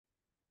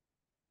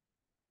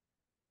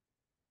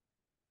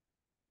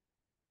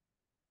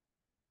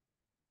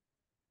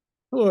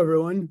Hello,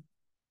 everyone.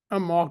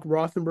 I'm Marc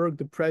Rothenberg,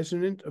 the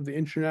president of the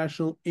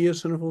International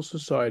Eosinophil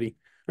Society,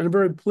 and I'm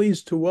very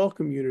pleased to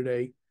welcome you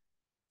today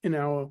in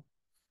our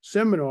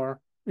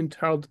seminar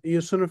entitled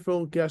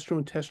Eosinophil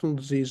Gastrointestinal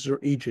Diseases, or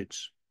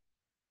EGIDs.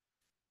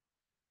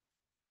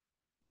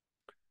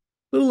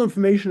 Little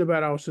information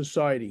about our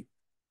society.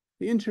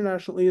 The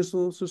International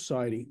Eosinophil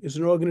Society is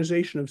an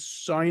organization of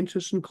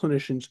scientists and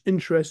clinicians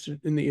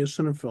interested in the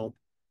eosinophil,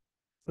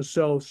 a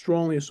cell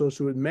strongly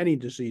associated with many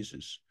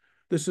diseases.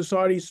 The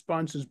society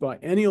sponsors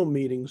biennial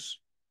meetings,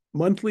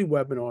 monthly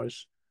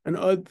webinars, and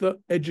other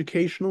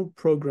educational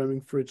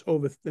programming for its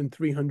over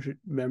 300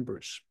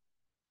 members.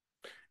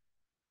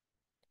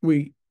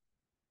 We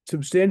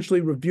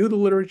substantially review the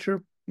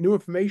literature, new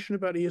information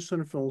about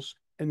eosinophils,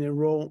 and their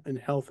role in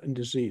health and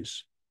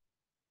disease.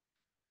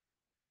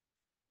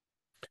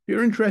 If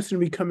you're interested in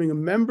becoming a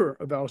member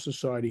of our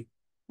society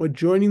or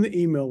joining the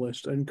email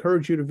list, I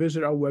encourage you to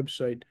visit our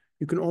website.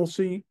 You can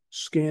also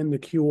scan the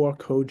QR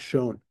code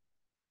shown.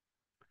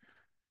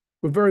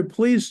 We're very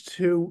pleased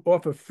to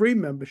offer free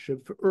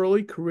membership for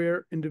early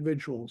career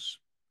individuals.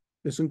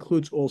 This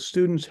includes all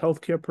students,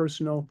 healthcare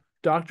personnel,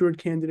 doctorate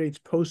candidates,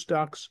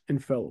 postdocs,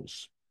 and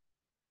fellows.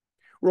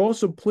 We're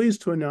also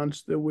pleased to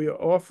announce that we are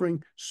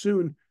offering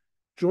soon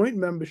joint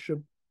membership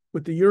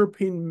with the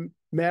European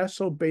Mast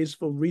Cell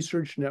Basal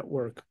Research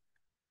Network.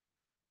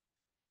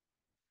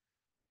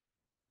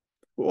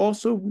 We're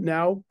also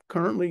now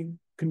currently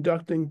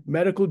conducting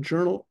medical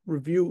journal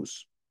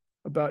reviews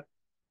about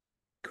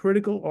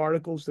critical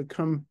articles that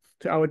come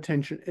to our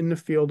attention in the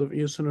field of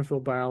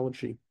eosinophil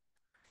biology.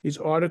 These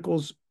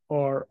articles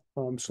are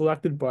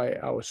selected by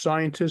our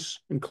scientists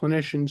and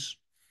clinicians,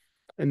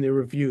 and they're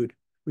reviewed.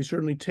 We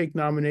certainly take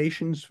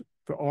nominations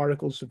for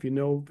articles. If you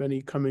know of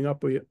any coming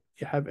up, or you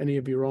have any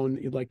of your own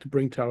that you'd like to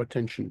bring to our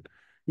attention,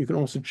 you can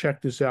also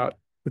check this out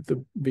with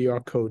the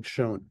VR code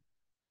shown.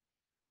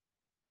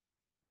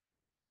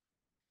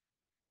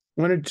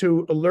 Wanted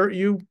to alert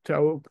you to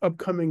our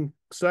upcoming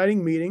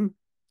exciting meeting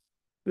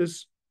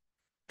this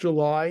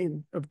July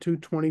of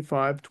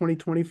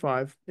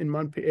 2025 in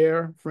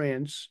Montpellier,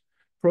 France.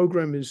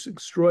 Program is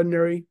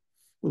extraordinary.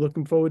 We're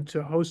looking forward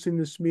to hosting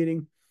this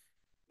meeting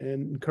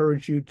and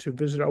encourage you to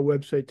visit our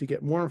website to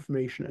get more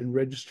information and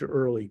register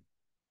early.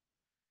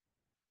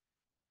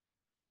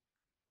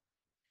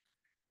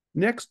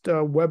 Next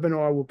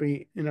webinar will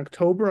be in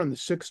October on the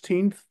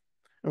 16th,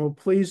 and we're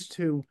pleased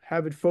to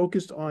have it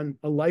focused on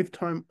a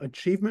Lifetime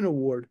Achievement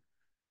Award,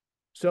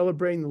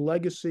 celebrating the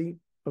legacy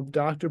of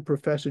Dr.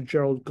 Professor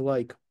Gerald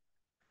Gleich.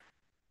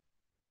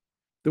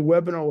 The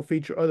webinar will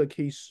feature other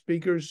key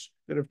speakers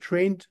that have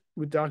trained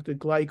with Dr.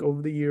 Gleich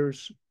over the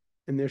years,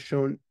 and they're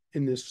shown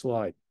in this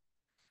slide.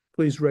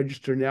 Please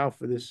register now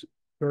for this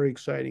very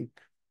exciting,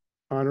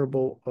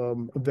 honorable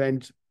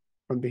event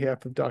on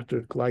behalf of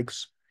Dr.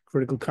 Gleich's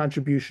critical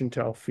contribution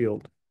to our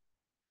field.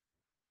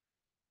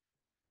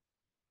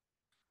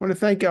 I want to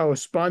thank our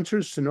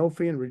sponsors,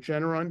 Sanofi and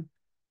Regeneron,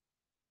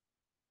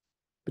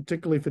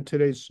 particularly for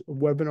today's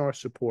webinar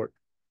support.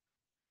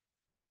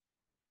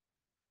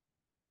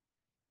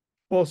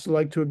 Also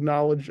like to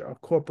acknowledge our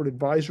Corporate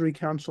Advisory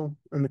Council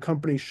and the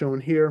companies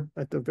shown here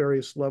at the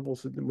various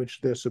levels in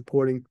which they're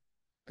supporting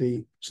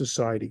the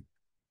society.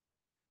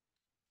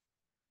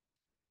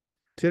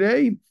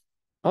 Today,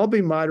 I'll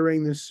be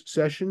moderating this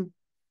session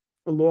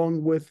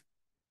along with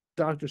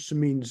Dr.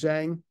 Simin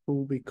Zhang, who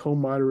will be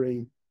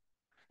co-moderating.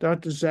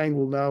 Dr. Zhang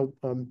will now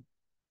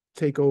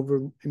take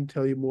over and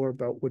tell you more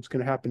about what's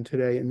going to happen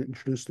today and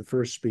introduce the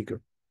first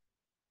speaker.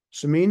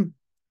 Simin?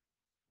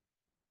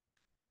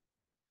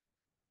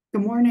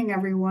 Good morning,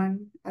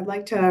 everyone. I'd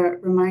like to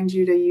remind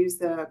you to use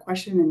the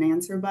question and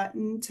answer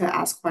button to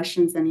ask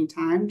questions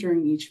anytime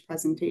during each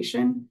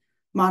presentation.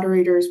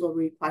 Moderators will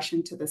read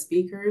questions to the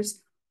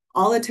speakers.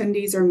 All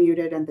attendees are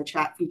muted and the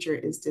chat feature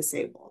is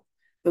disabled.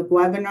 The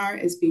webinar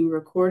is being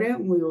recorded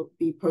and will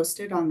be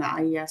posted on the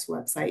IES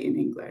website in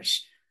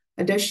English.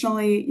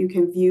 Additionally, you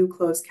can view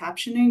closed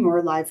captioning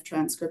or live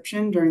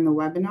transcription during the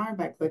webinar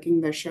by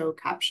clicking the Show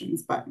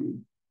Captions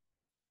button.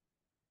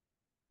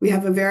 We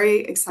have a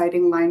very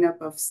exciting lineup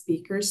of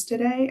speakers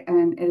today,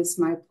 and it is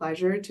my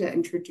pleasure to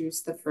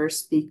introduce the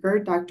first speaker,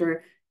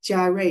 Dr.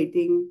 Jiarui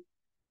Ding,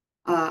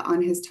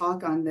 on his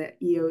talk on the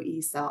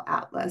EoE Cell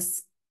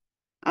Atlas.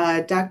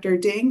 Dr.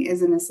 Ding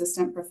is an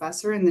assistant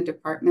professor in the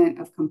Department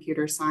of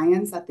Computer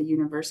Science at the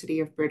University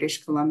of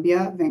British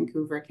Columbia,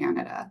 Vancouver,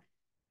 Canada.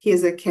 He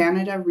is a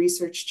Canada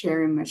Research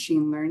Chair in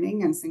Machine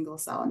Learning and Single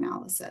Cell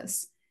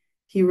Analysis.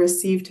 He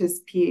received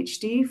his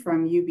PhD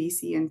from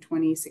UBC in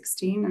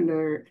 2016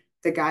 under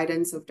the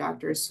guidance of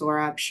Dr.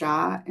 Saurabh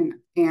Shah and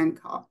Anne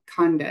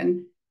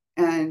Condon.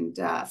 And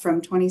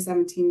from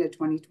 2017 to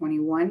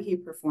 2021, he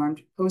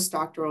performed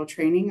postdoctoral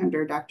training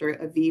under Dr.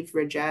 Aviv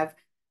Rajev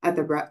at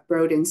the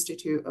Broad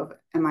Institute of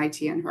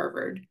MIT and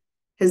Harvard.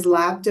 His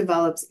lab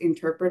develops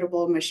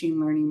interpretable machine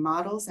learning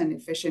models and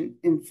efficient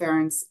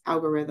inference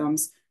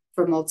algorithms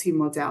for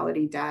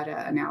multimodality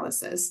data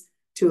analysis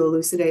to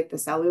elucidate the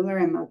cellular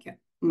and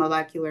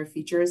molecular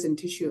features in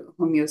tissue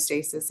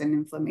homeostasis and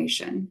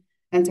inflammation.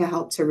 and to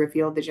help to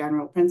reveal the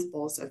general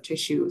principles of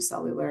tissue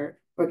cellular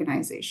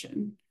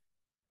organization.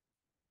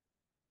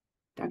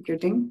 Dr.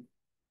 Ding?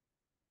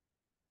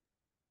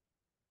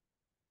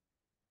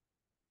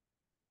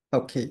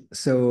 Okay,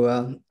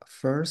 so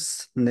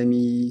first, let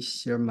me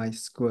share my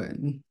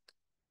screen.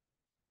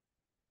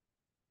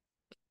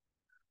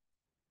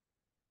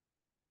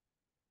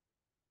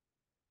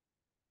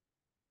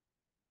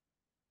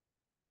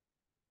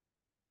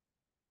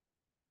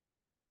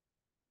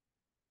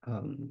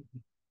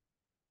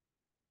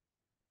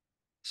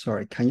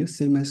 Sorry, can you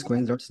see my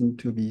screen? There seem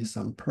to be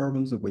some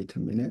problems. Wait a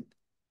minute.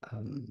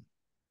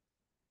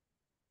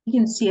 You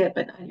can see it,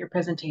 but not your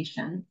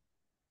presentation.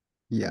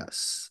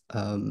 Yes.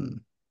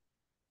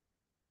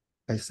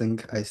 I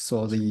think I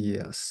saw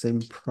the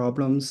same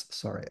problems.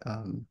 Sorry.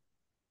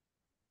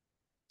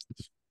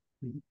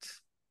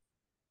 Wait.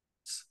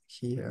 It's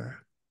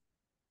here.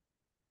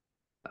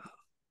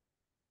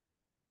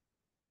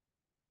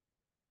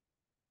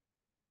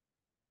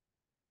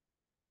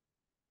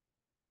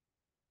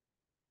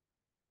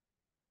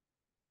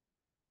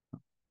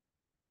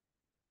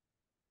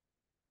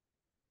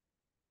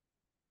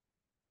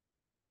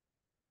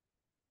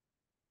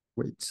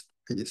 Wait,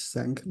 I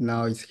think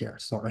now it's here.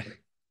 Sorry.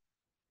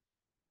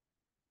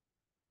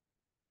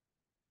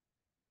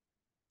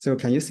 So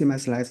can you see my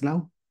slides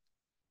now?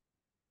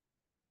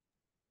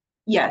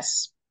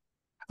 Yes.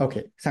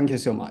 Okay, thank you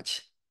so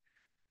much.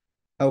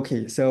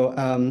 Okay, so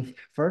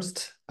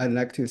first, I'd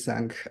like to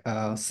thank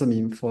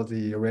Simin for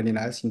the really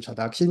nice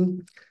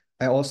introduction.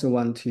 I also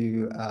want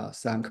to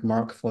thank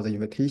Marc for the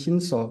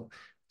invitation. So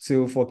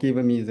for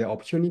giving me the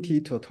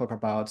opportunity to talk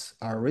about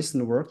our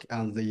recent work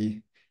on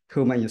the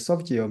human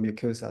esophageal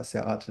mucosa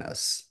cell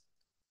atlas.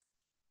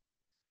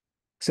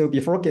 So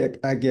before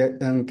I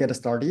get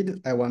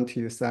started, I want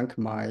to thank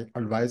my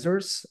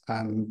advisors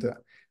and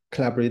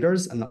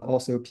collaborators and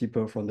also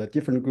people from the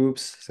different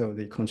groups. So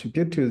they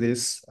contribute to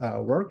this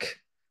work,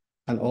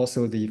 and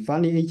also the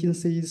funding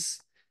agencies,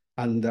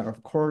 and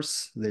of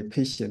course, the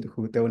patient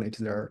who donate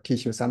their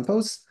tissue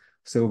samples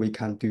so we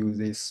can do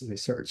this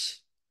research.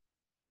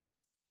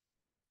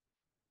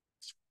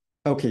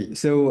 Okay,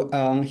 so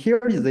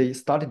here is the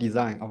study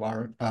design of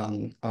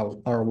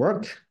our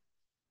work.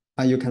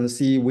 And you can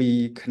see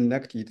we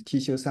connected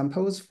tissue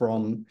samples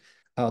from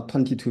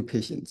 22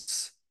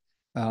 patients.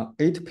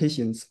 8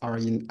 patients are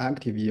in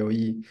active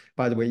EoE.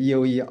 By the way,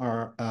 EoE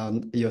are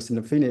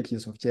eosinophilic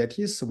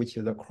esophagitis, which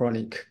is a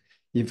chronic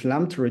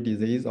inflammatory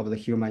disease of the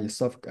human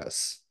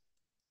esophagus.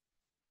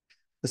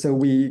 So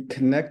we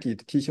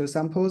connected tissue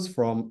samples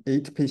from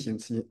 8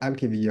 patients in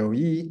active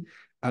EoE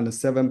and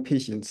 7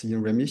 patients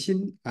in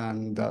remission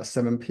and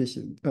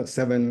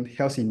 7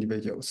 healthy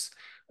individuals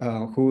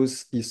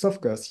whose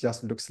esophagus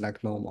just looks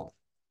like normal.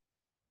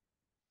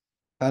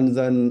 And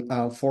then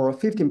for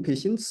 15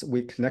 patients,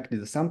 we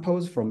collected the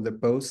samples from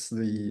both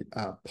the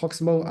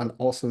proximal and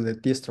also the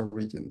distal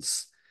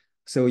regions.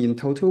 So in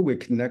total, we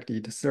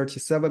collected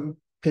 37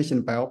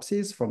 patient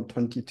biopsies from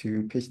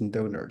 22 patient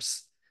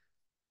donors.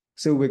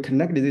 So we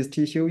connected this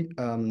tissue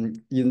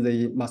in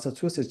the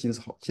Massachusetts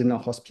General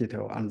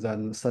Hospital and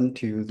then sent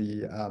to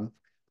the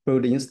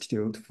Broad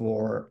Institute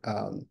for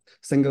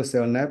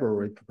single-cell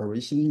library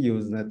preparation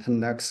using the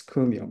 10x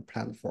Chromium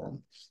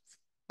platform.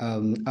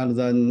 And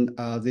then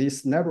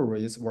these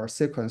libraries were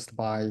sequenced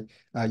by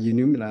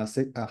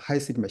Illumina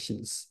high-seq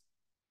machines.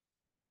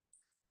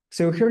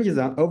 So here is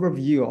an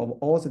overview of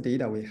all the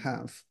data we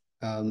have.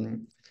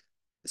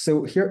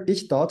 So here,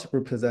 each dot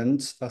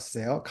represents a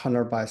cell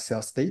colored by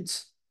cell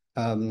state.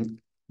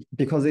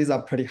 Because these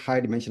are pretty high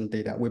dimensional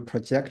data, we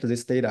project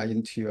this data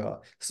into a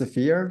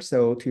sphere.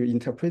 So to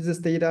interpret this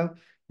data,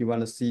 we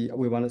want to see,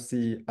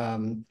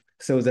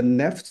 so the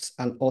left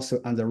and also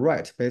on the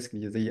right,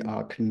 basically they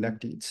are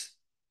connected.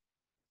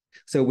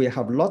 So we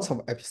have lots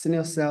of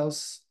epithelial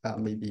cells,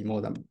 maybe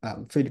more than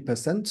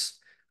 50%,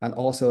 and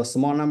also a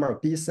small number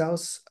of B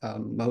cells,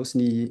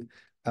 mostly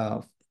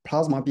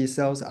plasma B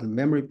cells and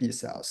memory B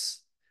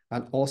cells,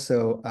 and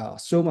also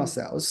stroma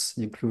cells,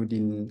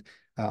 including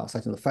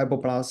such as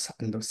fibroblasts,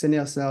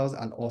 endothelial cells,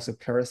 and also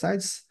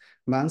parasites,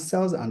 mast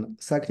cells, and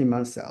cyclic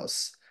mast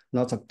cells,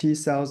 lots of T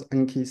cells,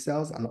 NK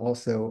cells, and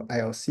also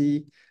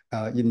ILC,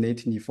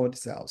 innate lymphoid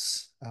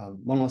cells,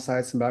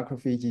 monocytes,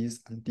 macrophages,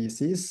 and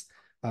DCs,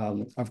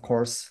 of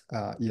course,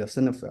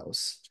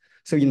 eosinophils.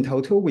 So in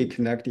total, we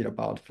collected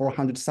about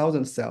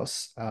 400,000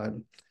 cells,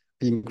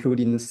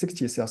 including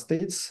 60 cell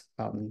states,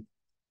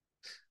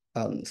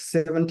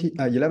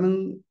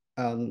 11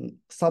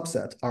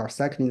 subset are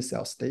cycling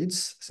cell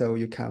states. So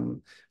you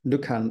can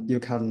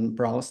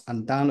browse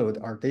and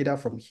download our data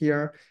from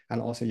here,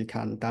 and also you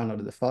can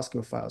download the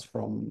FASTQ files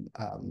from.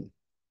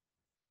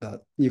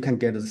 You can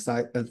get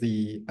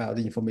the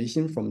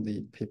information from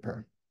the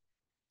paper.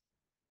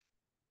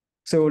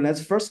 So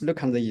let's first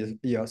look at the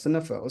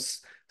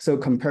eosinophils. So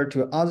compared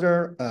to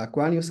other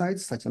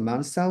granulocytes such as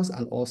mast cells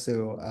and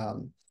also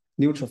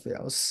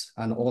neutrophils,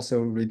 and also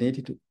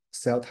related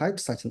cell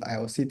types such as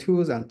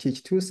ILC2s and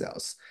Th2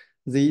 cells,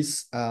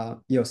 these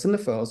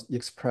eosinophils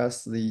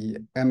express the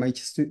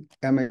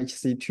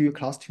MHC2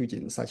 class 2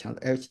 genes such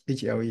as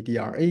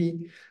HLA-DRA.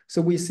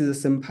 So we see the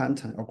same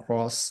pattern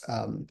across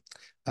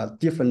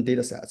different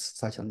data sets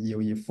such as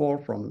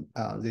EoE4 from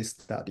this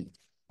study.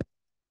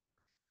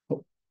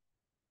 Oh,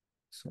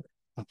 sorry.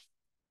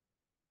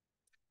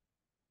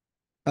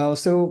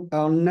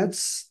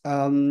 Let's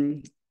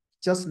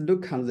just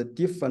look at the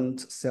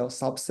different cell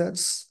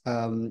subsets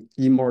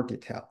in more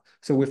detail.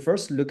 So we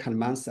first look at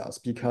mast cells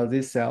because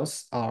these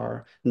cells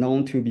are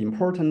known to be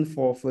important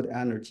for food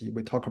energy.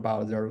 We talk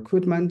about their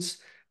recruitment,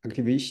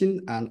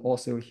 activation, and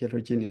also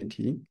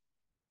heterogeneity.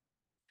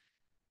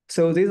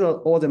 So these are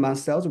all the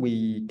mast cells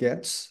we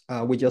get.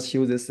 We just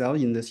show the cell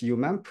in this U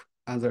map.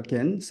 And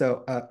again,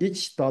 so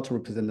each dot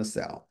represents a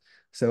cell.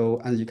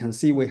 So as you can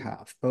see, we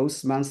have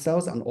both mast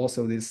cells and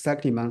also these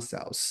cyclic mast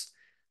cells.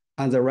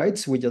 On the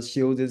right, we just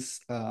show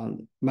these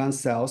mast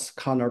cells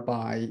colored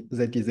by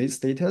the disease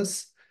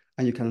status.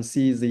 And you can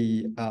see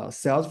the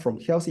cells from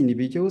healthy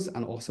individuals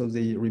and also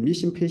the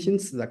remission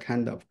patients that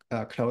kind of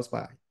close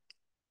by.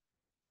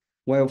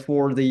 While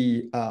for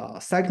the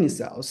cyclic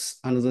cells,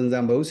 and then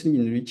they're mostly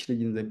enriched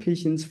in the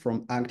patients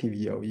from active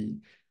EoE.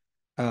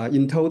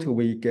 In total,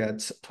 we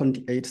get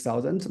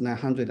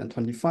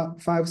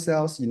 28,925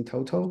 cells in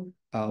total,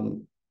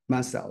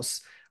 mast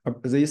cells.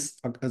 These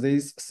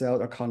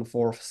cells account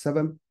for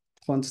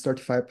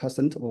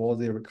 7.35% of all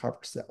the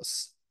recovered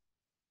cells.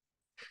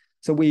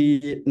 So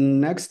we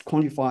next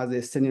quantify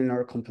the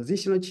cellular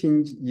compositional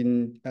change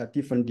in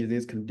different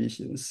disease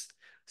conditions.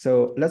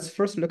 So let's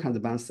first look at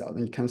the mast cell.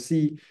 And you can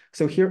see,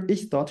 so here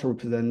each dot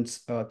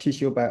represents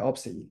tissue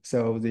biopsy.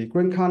 So the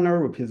green color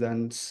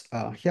represents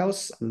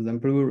health, and then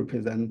blue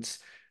represents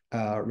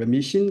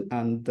remission,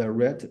 and the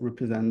red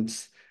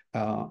represents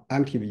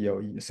active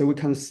EoE. So we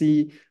can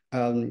see,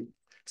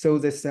 so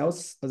the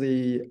cells,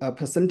 the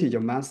percentage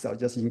of mast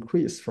cells just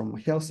increased from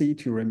healthy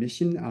to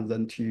remission and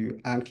then to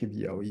active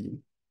EoE.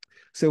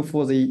 So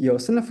for the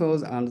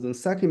eosinophils and the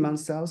cyclic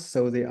mast cells,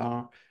 so they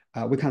are,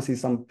 we can see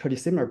some pretty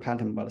similar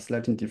pattern, but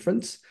slightly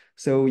different.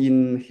 So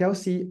in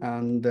healthy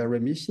and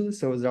remission,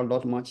 so there are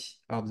not much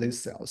of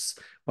these cells,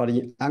 but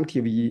in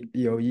active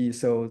EoE,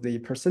 so the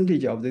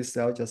percentage of these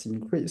cells just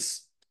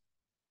increase.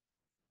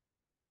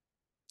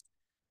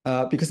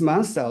 Because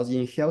mast cells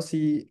in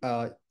healthy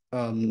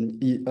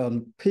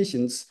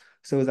patients,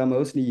 so they're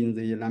mostly in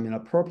the lamina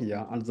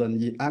propria, and then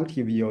in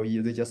active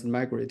EoE, they just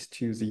migrate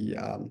to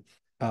the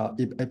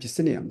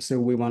epithelium. So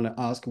we want to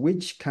ask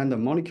which kind of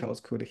molecules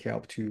could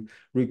help to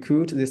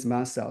recruit these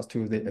mast cells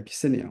to the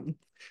epithelium.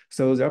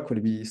 So there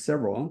could be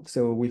several.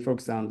 So we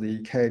focus on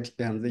the KIT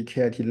and the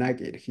KIT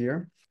ligate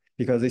here,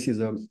 because this is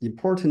an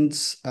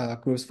important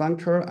growth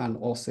factor and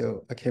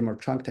also a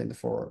chemoattractant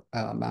for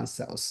mast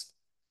cells.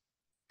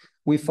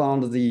 We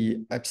found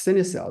the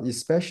epithelial cell,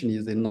 especially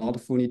the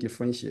not fully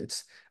differentiated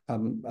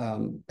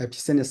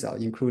epithelial cell,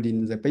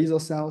 including the basal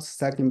cells,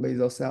 second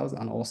basal cells,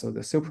 and also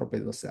the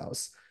suprabasal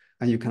cells.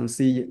 And you can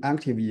see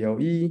active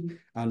EoE,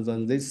 and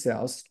then these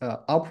cells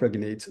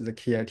upregulate the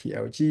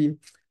KIT-LG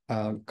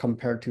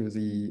compared to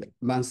the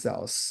mast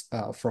cells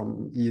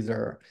from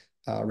either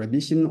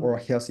remission or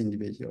healthy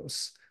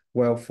individuals.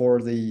 Well,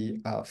 for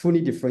the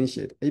fully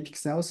differentiated apic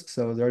cells,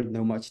 so there is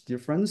no much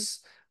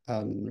difference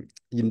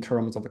in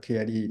terms of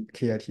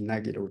KIT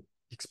negative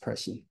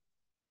expression.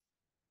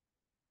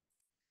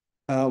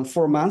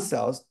 For mast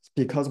cells,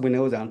 because we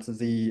know that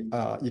the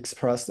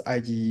expressed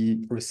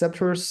IgE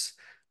receptors,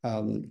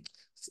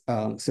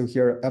 so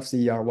here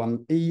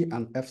FcER1A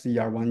and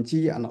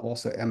FcER1G and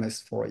also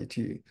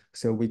MS4A2.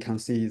 So we can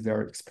see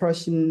their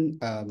expression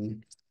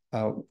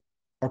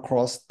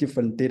across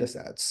different data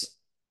sets.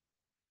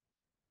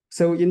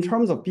 So in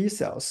terms of B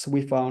cells,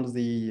 we found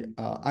the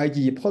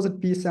IgE positive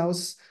B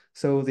cells.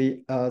 So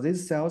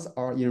these cells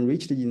are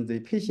enriched in the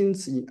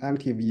patients in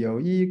active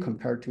EoE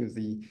compared to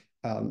the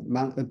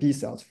B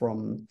cells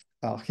from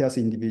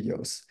healthy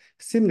individuals.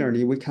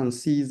 Similarly, we can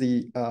see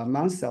the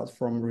mast cells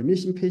from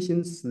remission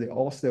patients, they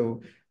also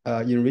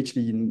enriched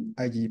in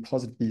IgE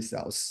positive B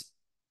cells.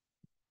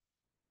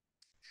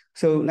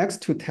 So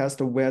next to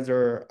test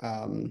whether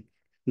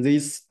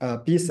these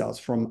B cells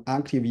from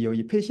active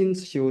EoE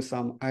patients show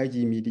some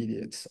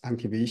IgE-mediated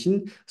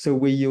activation. So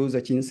we use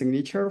a gene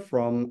signature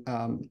from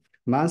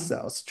mast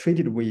cells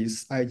treated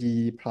with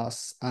IgE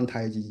plus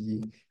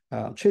anti-IgE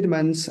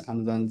treatments,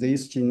 and then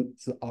these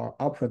genes are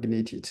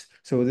upregulated.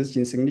 So this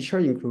gene signature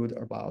include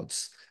about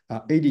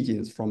 80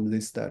 genes from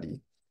this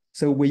study.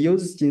 So we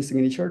use gene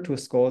signature to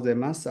score the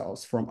mast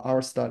cells from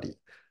our study.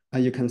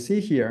 And you can see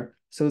here,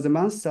 so the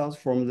mast cells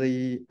from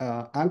the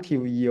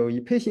active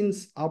EoE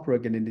patients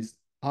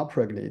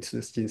upregulate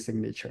this gene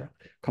signature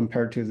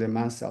compared to the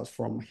mast cells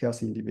from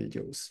healthy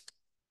individuals.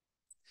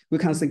 We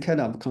can see kind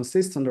of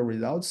consistent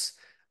results.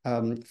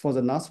 For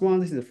the last one,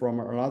 this is from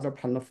another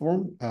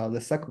platform,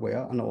 the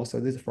Sequel, and also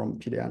this is from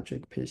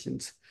pediatric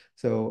patients.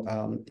 So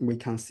we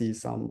can see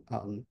some,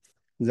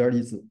 there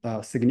is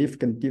a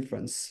significant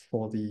difference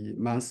for the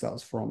mast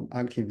cells from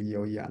active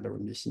EoE and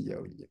remission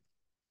EoE.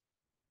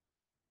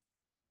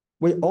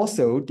 We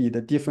also did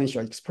a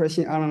differential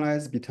expression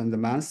analysis between the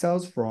mast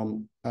cells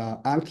from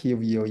active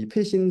EoE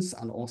patients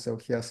and also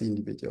healthy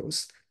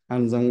individuals.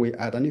 And then we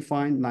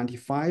identified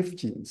 95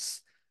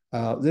 genes.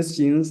 These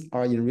genes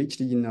are enriched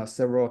in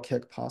several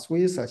KEC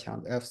pathways, such as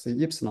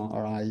Fc epsilon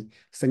RI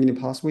signaling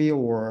pathway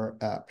or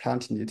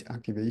platinate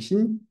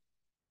activation.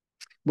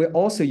 We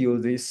also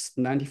use this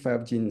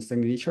 95 gene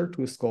signature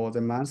to score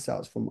the mast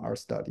cells from our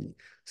study.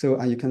 So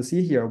as you can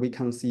see here, we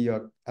can see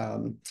an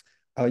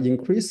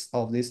increase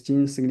of this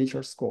gene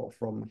signature score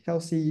from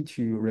healthy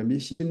to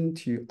remission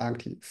to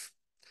active.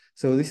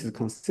 So this is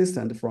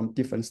consistent from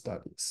different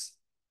studies.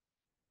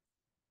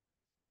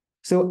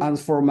 So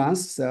as for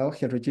mast cell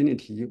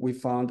heterogeneity, we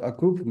found a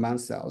group of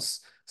mast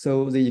cells.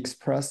 So they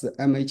express the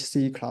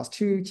MHC class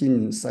 2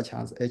 genes such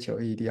as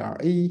HLA,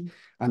 DRE,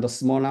 and a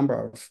small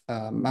number of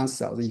mast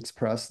cells that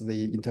express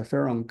the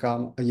interferon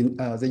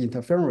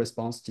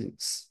response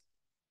genes.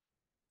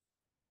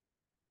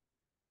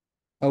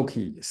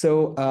 Okay,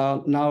 so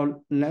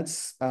now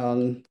let's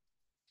go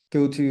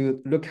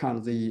to look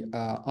at the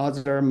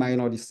other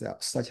minority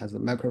cells such as the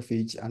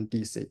macrophage and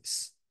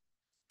DCs.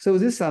 So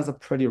these cells are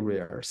pretty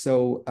rare.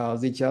 So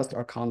they just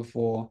account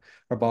for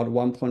about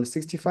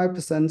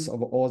 1.65%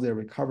 of all the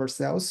recovered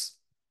cells.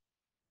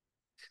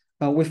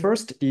 We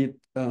first did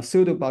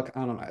pseudobulk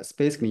analysis,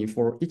 basically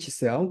for each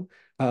cell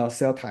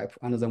type,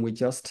 and then we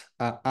just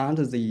add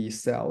the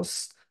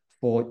cells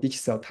for each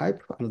cell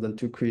type, and then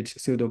to create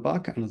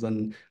pseudobulk, and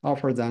then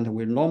after that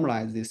we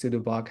normalize the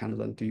pseudobulk and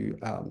then do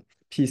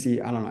PC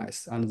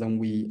analyze, and then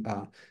we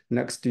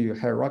next do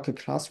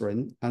hierarchical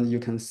clustering, and you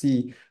can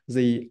see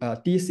the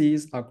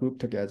DCs are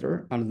grouped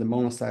together, and the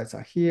monocytes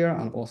are here,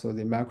 and also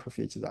the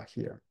macrophages are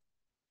here.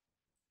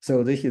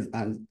 So this is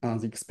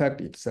as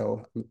expected.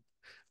 So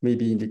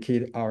maybe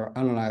indicate our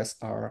analyses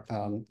are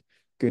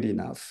good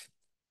enough.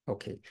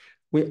 Okay.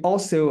 We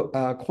also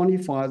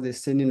quantify the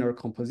cellular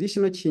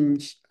compositional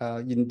change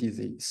in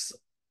disease.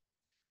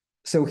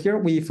 So here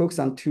we focus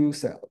on two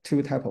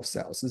types of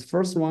cells. The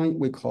first one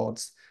we call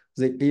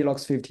the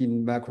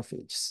ALOX15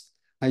 macrophages.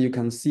 And you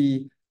can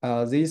see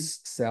these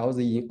cells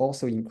they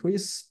also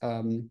increase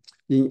in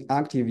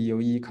active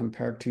EoE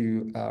compared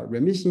to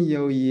remission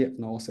EoE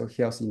and also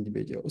healthy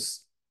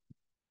individuals.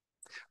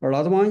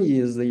 Another one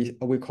is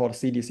we call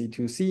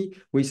CDC2C,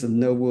 which is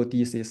novel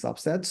DC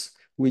subsets,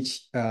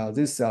 which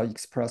this cell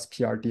express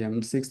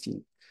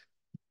PRDM16.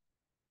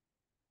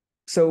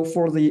 So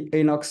for the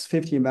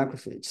ALOX15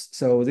 macrophages,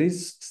 so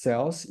these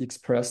cells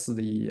express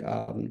the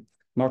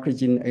marker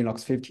gene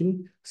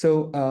ALOX15.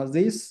 So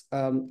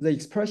the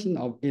expression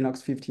of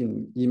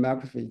ALOX15 in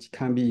macrophage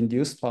can be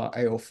induced by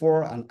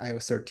IL-4 and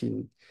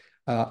IL-13.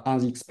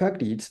 As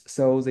expected,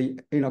 so the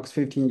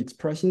ALOX15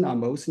 expression are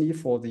mostly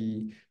for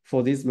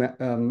these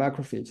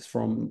macrophages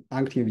from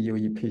active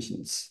EoE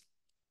patients.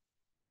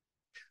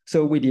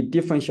 So we did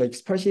differential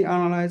expression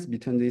analysis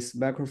between these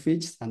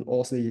macrophages and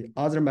also the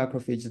other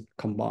macrophages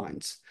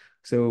combined.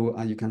 So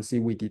you can see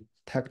we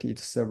detected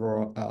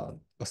several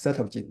a set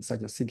of genes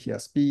such as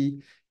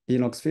CTSB,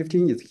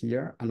 ALOX15 is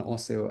here, and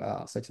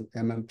also such as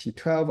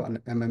MMP12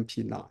 and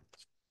MMP9.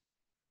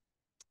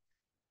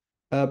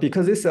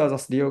 Because these cells are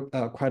still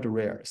quite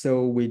rare,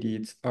 so we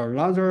did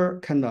another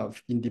kind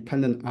of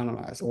independent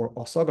analysis or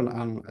orthogonal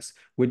analysis.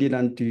 We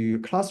didn't do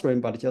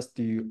clustering, but just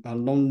do a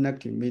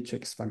non-negative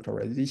matrix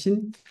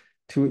factorization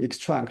to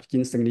extract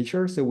gene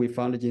signature. So we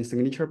found the gene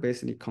signature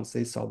basically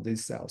consists of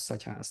these cells,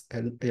 such as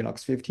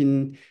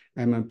ALOX15,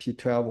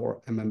 MMP12,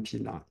 or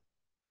MMP9.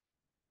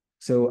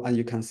 So, and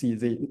you can see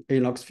the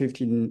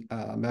ALOX15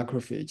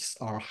 macrophages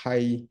are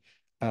high,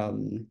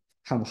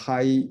 have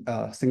high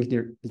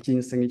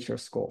gene signature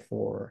score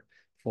for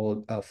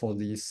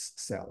these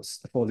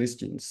cells, for these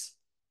genes.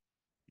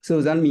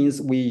 So that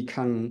means we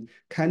can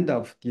kind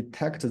of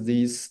detect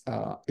these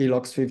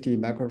ALOX15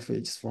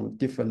 macrophages from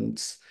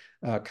different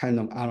kind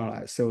of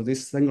analysis. So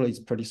this signal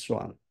is pretty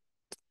strong.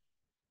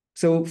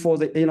 So for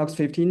the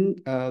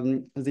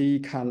ALOX15, they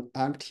can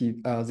act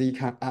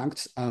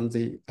on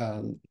the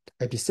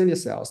epithelial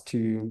cells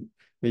to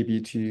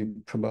maybe to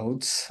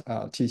promote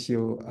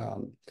tissue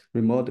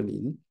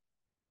remodeling.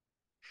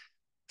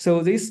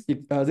 So this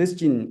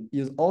gene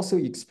is also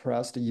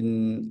expressed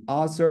in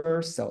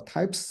other cell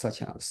types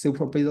such as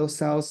suprabasal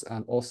cells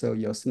and also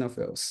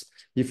eosinophils.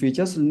 If we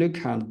just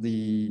look at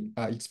the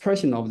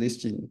expression of this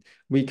gene,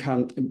 we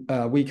can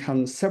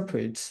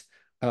separate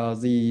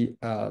the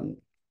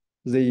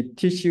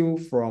tissue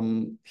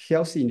from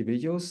healthy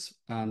individuals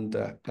and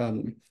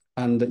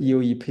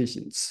EoE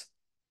patients.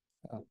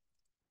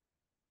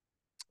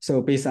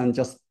 So based on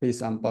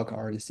bulk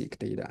RNA-seq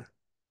data.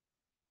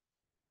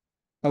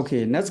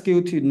 Okay, let's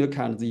go to look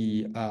at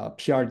the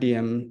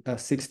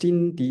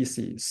PRDM16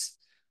 DCs.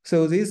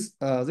 So this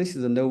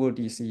is a novel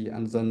DC,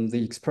 and then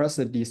they express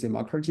the DC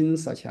marker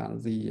genes such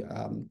as the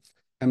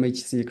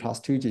MHC class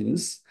 2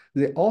 genes.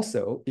 They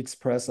also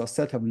express a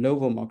set of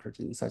novel marker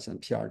genes such as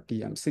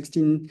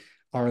PRDM16,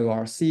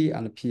 RORC,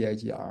 and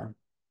PIGR.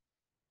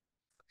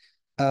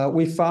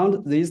 We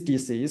found this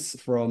disease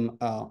from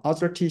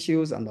other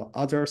tissues and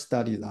other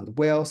studies as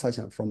well, such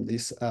as from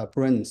this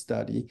brain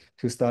study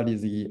to study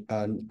the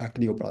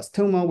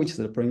glioblastoma, which is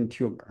the brain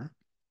tumor,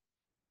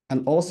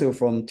 and also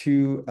from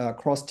two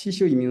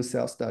cross-tissue immune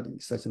cell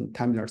studies, such as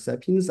tamilar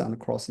sapiens and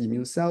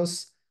cross-immune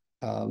cells,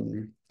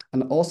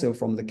 and also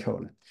from the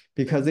colon,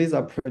 because these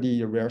are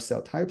pretty rare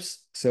cell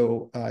types.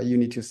 So you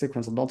need to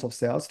sequence a lot of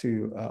cells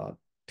to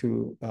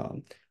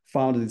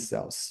found these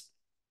cells.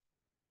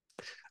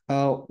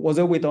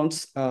 Although we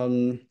don't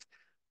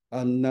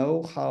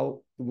know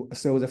how,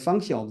 so the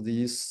function of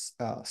these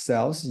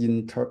cells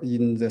in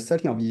the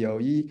setting of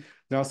EoE,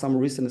 there are some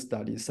recent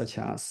studies such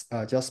as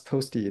just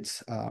posted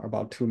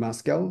about 2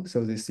 months ago.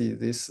 So they see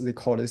this, they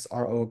call this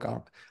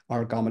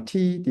R-gamma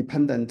T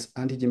dependent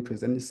antigen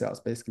presenting cells.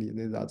 Basically,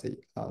 these are the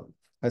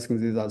I think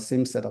these are the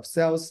same set of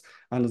cells,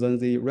 and then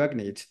they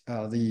regulate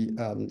the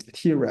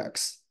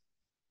Tregs.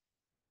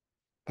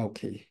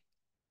 Okay.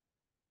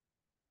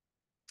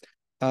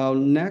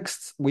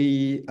 Next,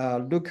 we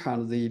look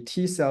at the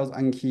T cells,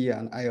 NK,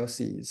 and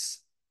ILCs.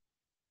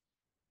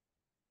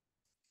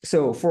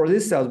 So for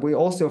these cells, we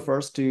also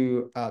first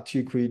do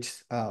to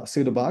create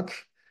pseudobulk,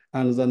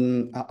 and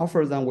then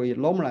after that, we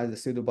normalize the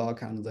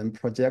pseudobulk and then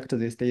project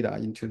this data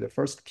into the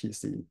first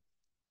PC.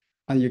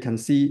 And you can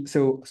see,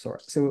 so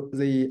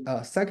the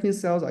second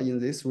cells are in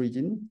this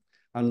region,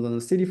 and then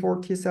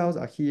CD4 T cells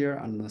are here,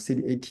 and the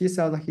CD8 T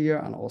cells are here,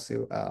 and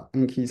also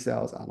NK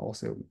cells, and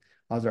also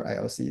other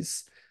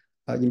ILCs.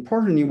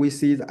 Importantly, we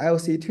see the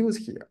ILC2s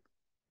here.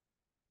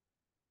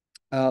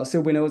 So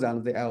we know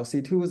that the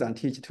ILC2s and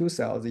Th2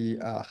 cells, they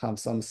have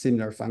some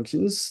similar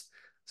functions.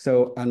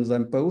 So, and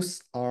then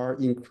both are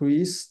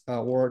increase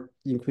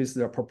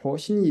their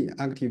proportion in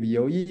active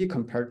EoE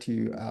compared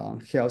to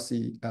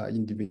healthy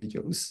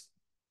individuals.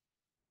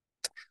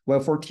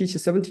 Well, for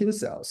Th17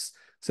 cells,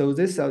 so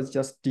these cells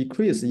just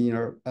decrease in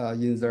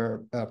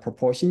their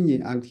proportion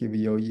in active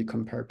EoE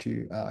compared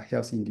to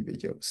healthy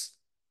individuals.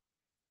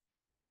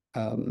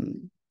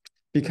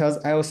 Because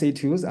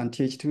ILC2s and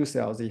Th2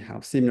 cells, they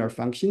have similar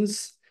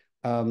functions,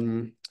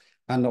 and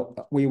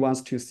we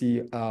want to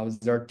see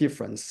their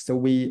difference. So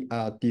we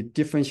did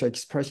differential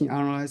expression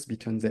analysis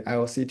between the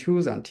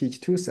ILC2s and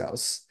Th2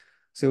 cells.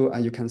 So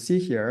you can see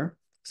here,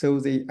 so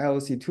the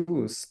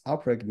ILC2s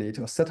upregulate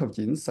a set of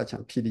genes such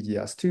as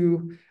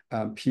PDGS2,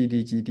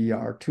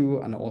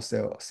 PDGDR2, and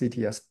also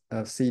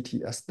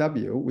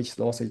CTSW, which is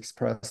also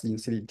expressed in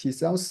CD8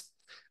 cells,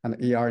 and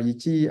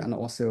AREG, and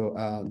also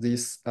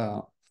this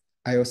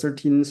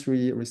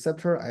IL-13/3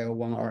 receptor,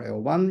 IL-1 or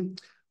IL-1.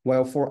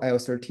 While for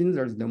IL-13,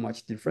 there's not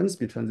much difference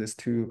between these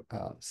two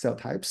cell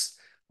types,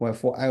 while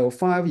for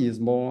IL-5 is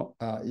more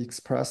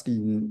expressed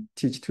in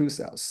Th2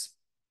 cells.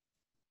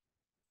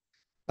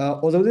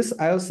 Although this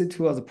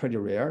ILC2 is pretty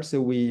rare,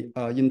 so we,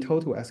 in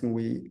total, I think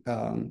we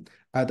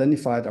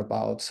identified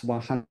about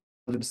 100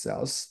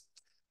 cells.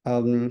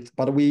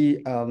 But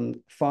we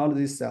found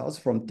these cells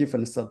from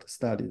different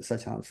studies,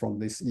 such as from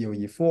this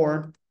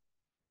EoE4,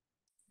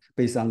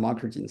 based on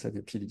marker genes such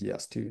as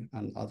PDGS2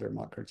 and other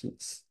marker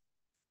genes.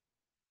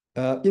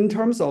 In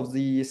terms of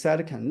the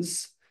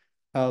cytokines,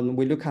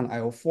 we look at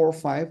IL-4,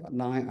 5,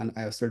 9, and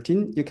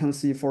IL-13. You can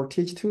see for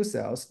Th2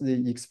 cells,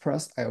 they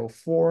express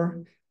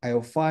IL-4,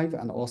 IL-5,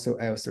 and also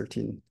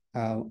IL-13.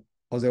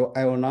 Although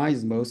IL-9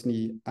 is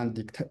mostly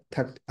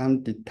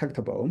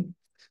undetectable.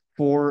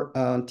 For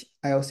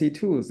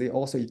ILC2, they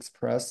also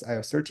express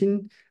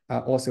IL-13,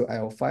 also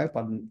IL-5,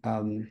 but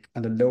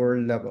at a lower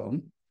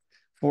level.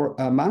 For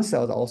mast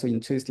cells, also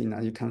interesting,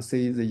 and you can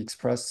see they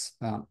express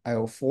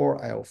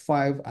IL-4,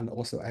 IL-5, and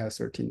also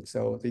IL-13.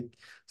 So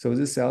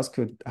these cells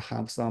could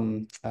have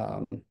some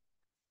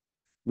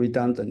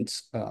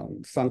redundant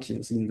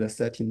functions in the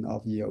setting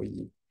of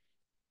EoE.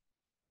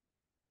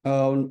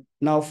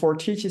 Now for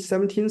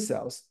Th17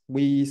 cells,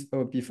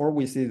 before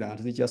we see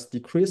that they just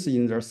decrease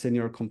in their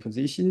cellular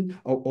composition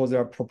or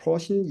their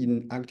proportion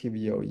in active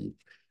EoE.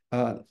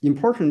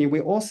 Importantly,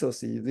 we also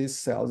see these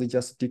cells, they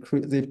just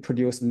decrease, they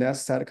produce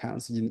less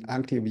cytokines in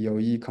active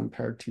EoE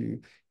compared to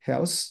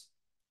health.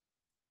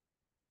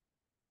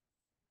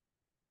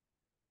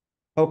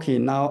 Okay,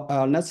 now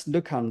let's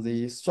look at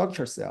the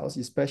structure cells,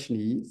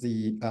 especially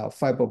the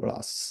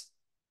fibroblasts.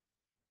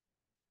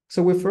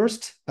 So we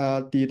first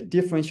did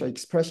differential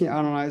expression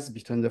analysis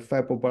between the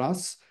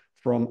fibroblasts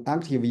from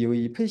active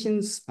EoE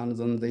patients and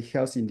then the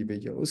healthy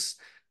individuals.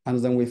 And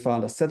then we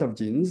found a set of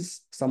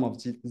genes. Some of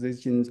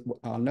these genes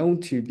are known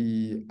to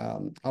be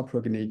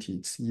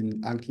upregulated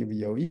in active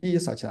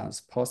EoE, such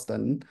as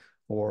postin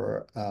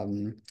or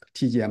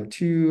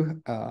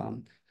TGM2.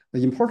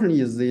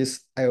 Importantly is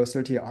this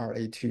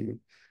IL-13RA2.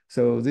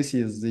 So this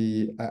is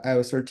the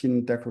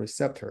IL-13 DEC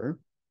receptor.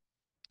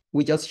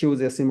 We just show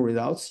the same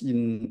results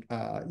in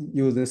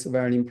use this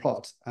Whelan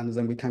plot, and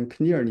then we can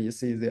clearly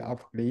see the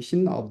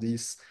upregulation of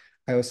this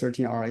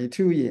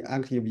IL-13RA2 in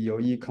active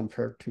EoE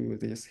compared to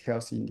this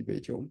healthy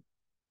individual.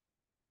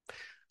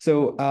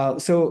 So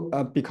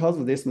because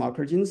of this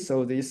marker genes,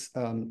 so this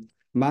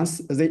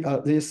these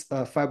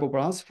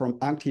fibroblasts from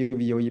active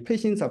EoE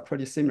patients are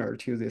pretty similar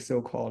to the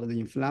so-called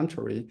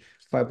inflammatory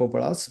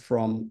fibroblasts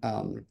from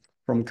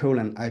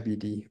colon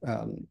IBD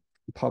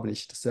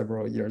published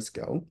several years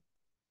ago.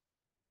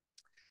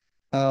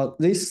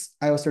 This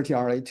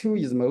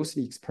IL-13RA2 is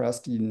mostly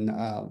expressed in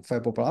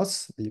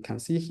fibroblasts. You can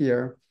see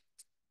here.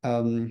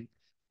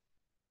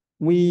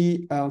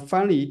 We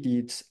finally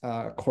did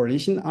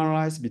correlation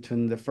analysis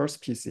between the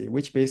first PC,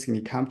 which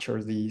basically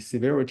captures the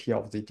severity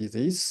of the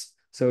disease.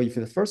 So if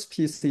the first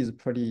PC is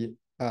pretty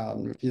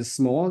is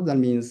small, that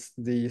means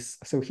this.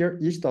 So here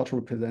each dot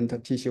represents a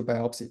tissue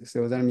biopsy.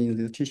 So that means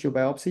the tissue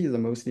biopsy is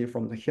mostly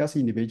from the healthy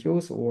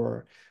individuals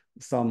or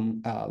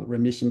some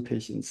remission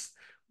patients.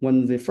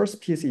 When the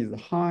first PC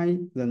is high,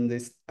 then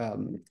this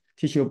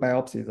tissue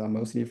biopsies are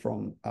mostly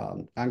from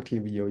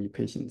active EoE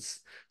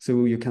patients.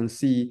 So you can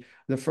see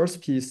the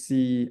first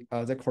PC,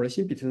 the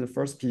correlation between the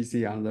first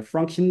PC and the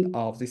function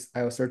of this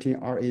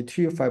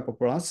IL-13RA2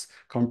 fibroblasts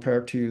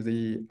compared to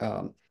the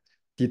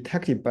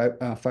detected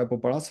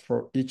fibroblasts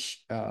for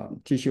each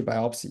tissue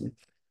biopsy.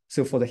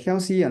 So for the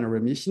healthy and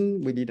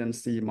remission, we didn't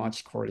see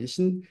much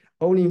correlation.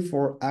 Only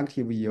for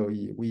active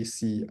EoE, we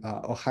see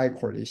a high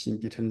correlation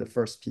between the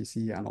first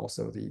PC and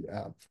also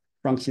the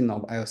function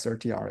of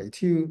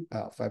IL-13RA2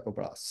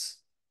 fibroblasts.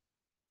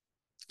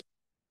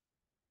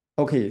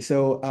 Okay,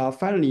 so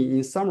finally,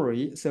 in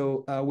summary,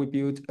 so we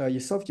built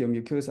esophageal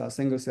mucosa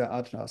single-cell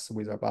atlas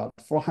with about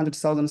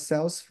 400,000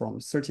 cells from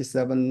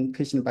 37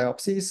 patient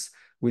biopsies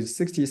with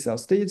 60 cell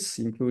states,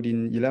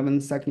 including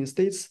 11 cycling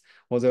states,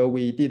 although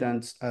we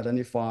didn't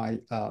identify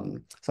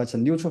such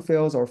as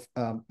neutrophils or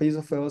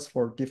basophils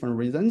for different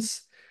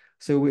reasons.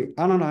 So we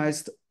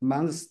analyzed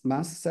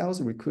mast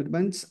cells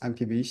recruitment,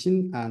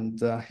 activation, and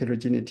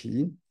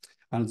heterogeneity.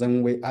 And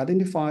then we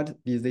identified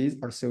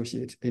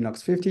disease-associated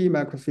Inox50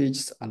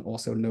 macrophages and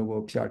also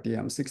novel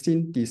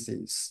PRDM16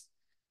 disease.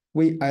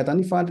 We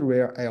identified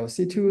rare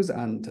ILC2s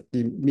and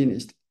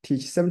diminished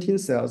Th17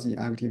 cells in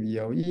active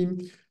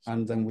EoE,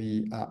 and then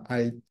we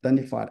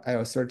identified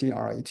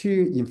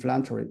IL-13RA2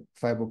 inflammatory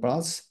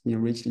fibroblasts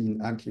enriched in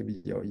active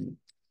EoE.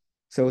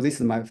 So this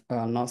is my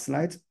last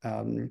slide.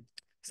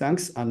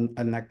 Thanks, and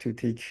I'd like to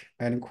take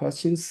any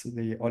questions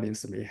the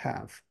audience may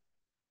have.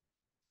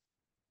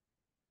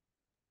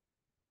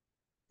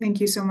 Thank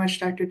you so much,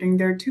 Dr. Ding.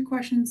 There are two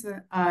questions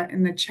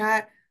in the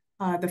chat.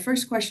 The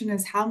first question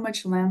is, how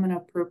much lamina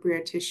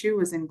propria tissue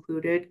was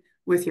included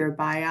with your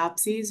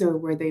biopsies, or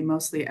were they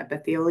mostly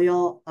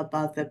epithelial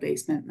above the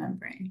basement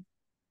membrane?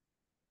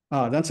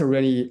 That's a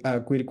really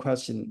great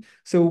question.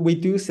 So we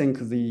do think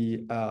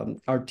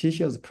our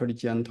tissue is pretty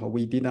gentle.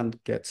 We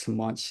didn't get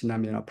much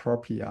lamina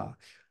propria.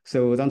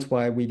 So that's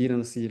why we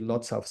didn't see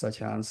lots of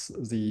such as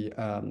the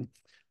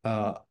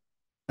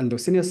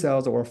endothelial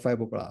cells or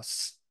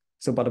fibroblasts.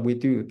 So, but we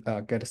do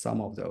get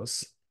some of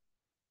those.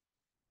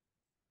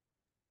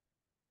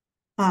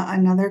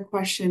 Another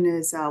question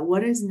is,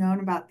 what is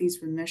known about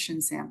these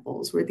remission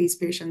samples? Were these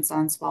patients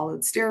on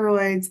swallowed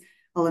steroids,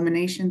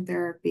 elimination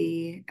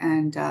therapy,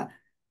 and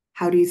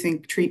how do you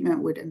think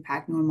treatment would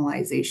impact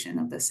normalization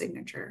of the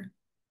signature?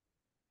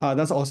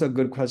 That's also a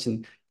good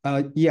question.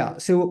 Yeah,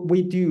 so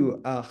we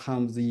do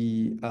have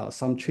the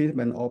some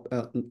treatment of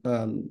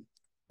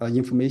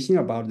information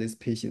about these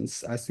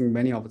patients. I think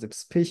many of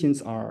these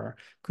patients are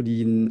could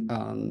in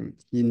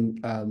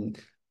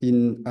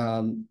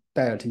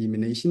diet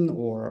elimination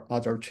or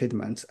other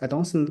treatments. I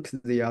don't think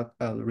they are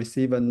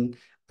receiving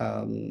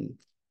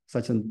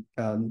such an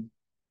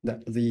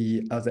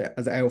the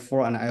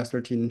IL-4 and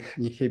IL-13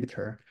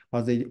 inhibitor,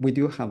 but we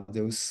do have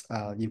those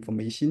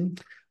information.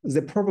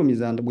 The problem is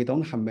that we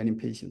don't have many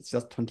patients,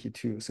 just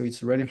 22. So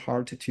it's really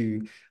hard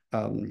to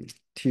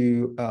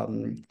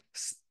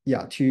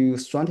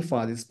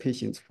stratify these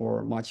patients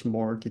for much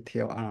more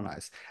detailed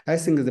analysis. I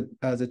think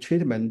the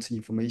treatment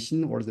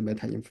information or the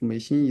meta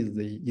information is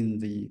in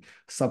the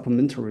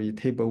supplementary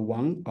table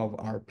 1 of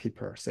our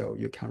paper. So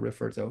you can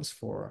refer those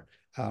for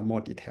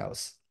more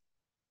details.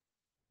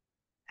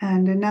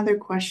 And another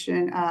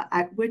question,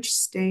 at which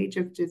stage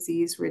of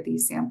disease were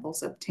these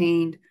samples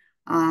obtained?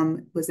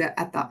 Was it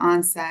at the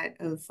onset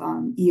of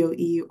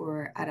EoE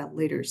or at a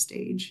later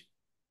stage?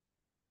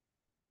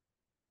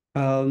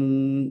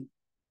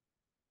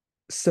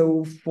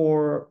 So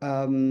for,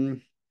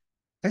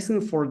 I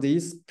think for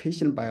these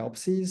patient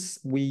biopsies,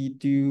 we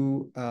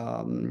do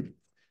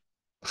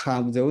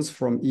have those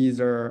from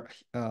either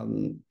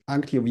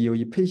active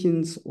EoE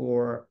patients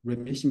or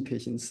remission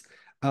patients.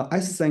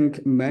 I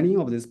think many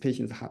of these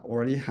patients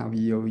already have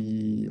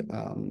EoE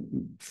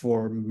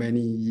for many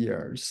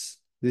years.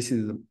 This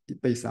is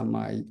based on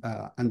my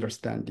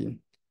understanding.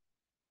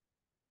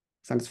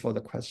 Thanks for the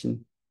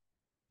question.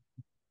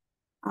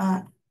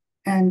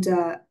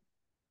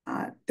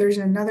 There's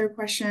another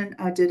question.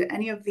 Did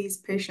any of these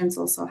patients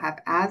also have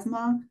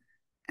asthma?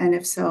 And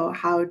if so,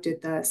 how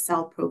did the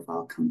cell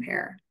profile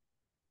compare?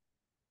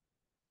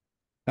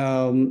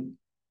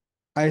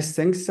 I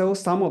think so.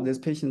 Some of these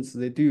patients,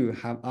 they do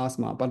have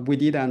asthma, but we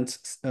didn't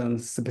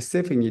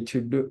specifically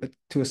to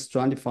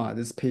stratify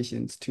these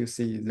patients to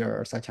see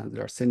their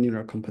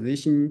cellular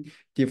composition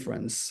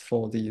difference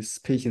for these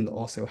patients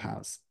also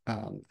have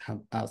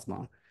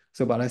asthma.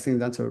 So, but I think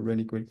that's a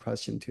really great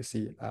question to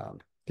see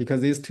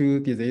because these two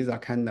diseases are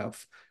kind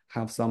of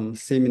have some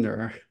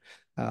similar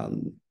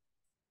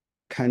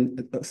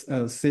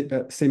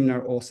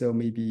similar also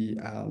maybe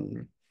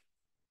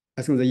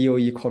I think the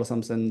EoE called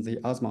something the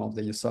asthma of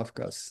the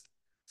esophagus.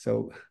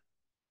 So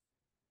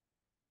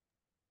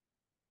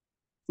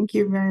thank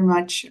you very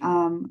much.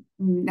 I'm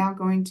now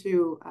going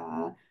to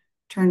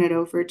turn it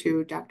over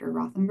to Dr.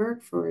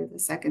 Rothenberg for the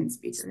second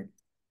speaker.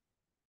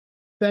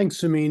 Thanks,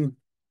 Simin.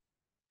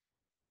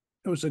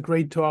 It was a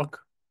great talk.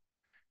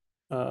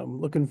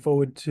 Looking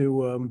forward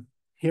to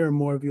hearing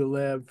more of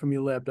from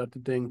your lab, Dr.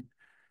 Ding.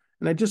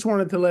 And I just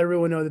wanted to let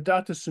everyone know that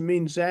Dr.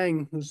 Simin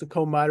Zhang, who's the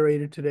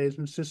co-moderator today, is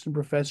an assistant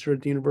professor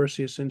at the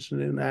University of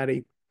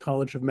Cincinnati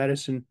College of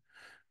Medicine.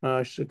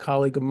 She's a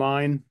colleague of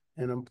mine,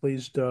 and I'm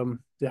pleased to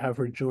have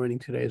her joining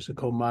today as a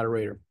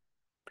co-moderator.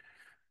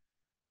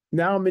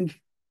 Now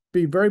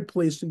be very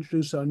pleased to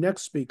introduce our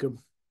next speaker,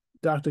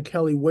 Dr.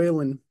 Kelly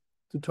Whelan,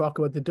 to talk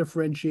about the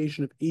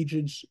differentiation of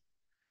EGIDs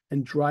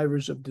and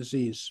drivers of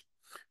disease.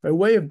 By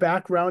way of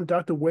background,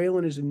 Dr.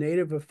 Whelan is a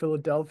native of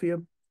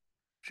Philadelphia.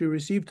 She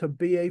received her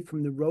BA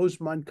from the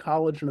Rosemont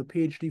College and a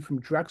PhD from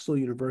Drexel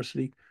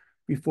University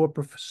before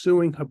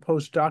pursuing her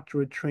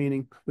postdoctorate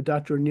training with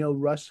Dr. Anil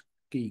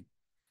Rusky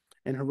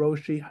and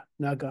Hiroshi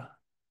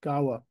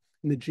Nagagawa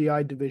in the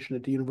GI division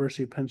at the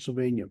University of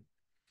Pennsylvania.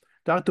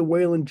 Dr.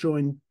 Whelan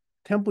joined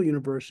Temple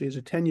University as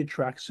a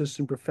tenure-track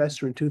assistant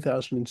professor in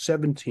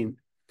 2017.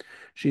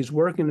 She's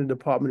working in the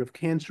Department of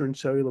Cancer and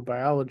Cellular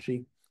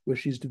Biology, where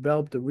she's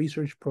developed a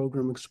research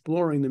program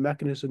exploring the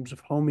mechanisms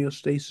of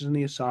homeostasis in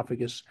the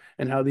esophagus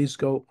and how these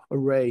go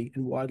array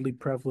in widely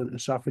prevalent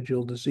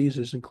esophageal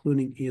diseases,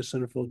 including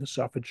eosinophilic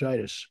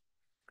esophagitis.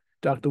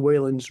 Dr.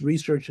 Whelan's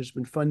research has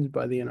been funded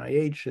by the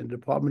NIH and the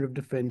Department of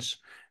Defense,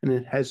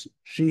 and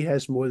she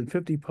has more than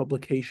 50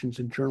 publications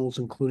in journals,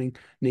 including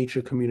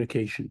Nature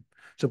Communication.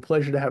 It's a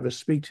pleasure to have her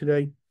speak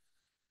today.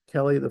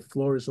 Kelly, the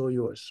floor is all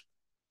yours.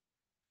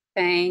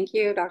 Thank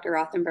you, Dr.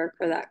 Rothenberg,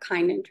 for that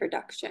kind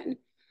introduction.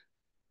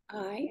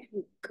 I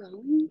am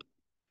going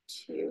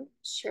to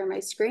share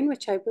my screen,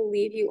 which I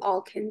believe you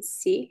all can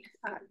see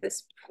at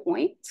this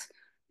point.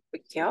 There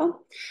we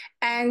go.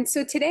 And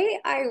so today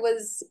I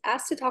was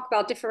asked to talk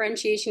about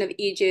differentiation of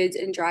EGIDs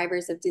and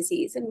drivers of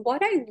disease. And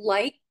what I'd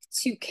like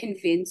to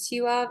convince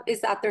you of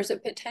is that there's a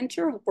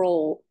potential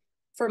role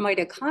for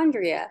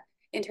mitochondria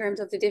in terms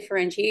of the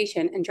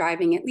differentiation and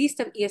driving at least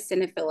of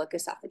eosinophilic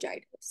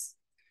esophagitis.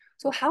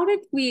 So how did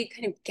we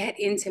kind of get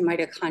into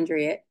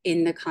mitochondria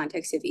in the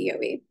context of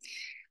EoE?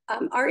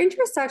 Our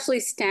interest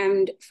actually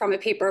stemmed from a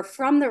paper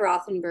from the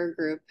Rothenberg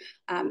group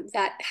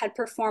that had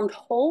performed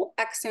whole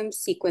exome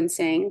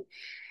sequencing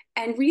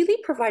and really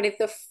provided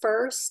the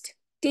first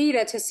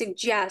data to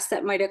suggest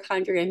that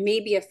mitochondria may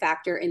be a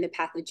factor in the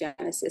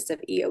pathogenesis of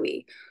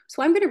EoE.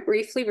 So I'm going to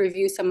briefly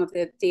review some of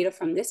the data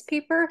from this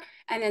paper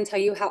and then tell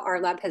you how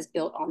our lab has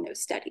built on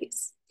those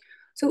studies.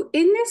 So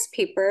in this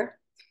paper,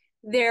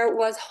 there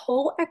was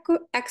whole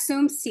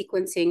exome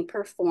sequencing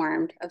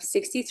performed of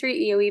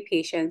 63 EoE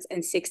patients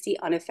and 60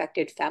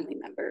 unaffected family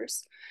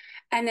members.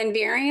 And then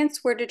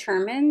variants were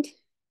determined,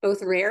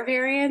 both rare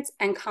variants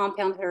and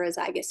compound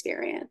heterozygous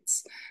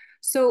variants.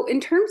 So in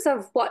terms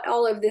of what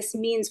all of this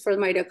means for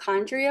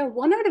mitochondria,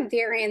 one of the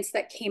variants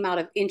that came out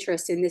of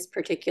interest in this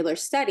particular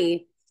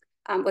study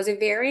was a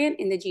variant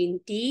in the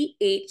gene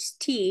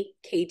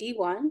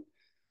DHT-KD1,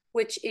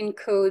 which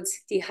encodes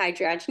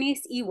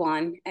dehydrogenase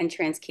E1 and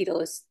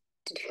transketolase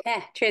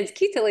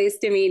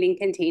domain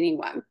containing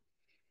 1.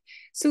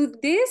 So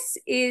this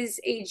is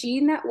a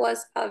gene that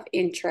was of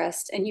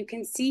interest, and you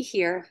can see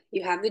here,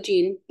 you have the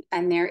gene,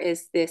 and there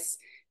is this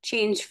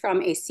change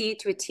from a C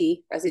to a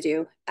T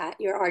residue at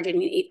your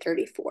arginine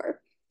 834.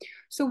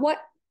 So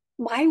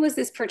why was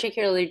this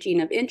particular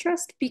gene of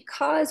interest?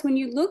 Because when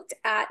you looked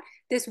at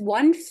this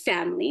one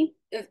family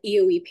of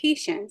EoE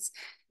patients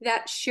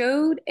that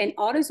showed an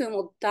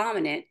autosomal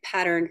dominant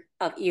pattern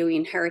of EoE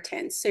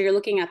inheritance. So you're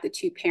looking at the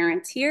two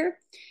parents here.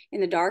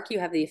 In the dark, you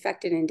have the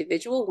affected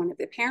individual, one of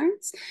the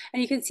parents,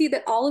 and you can see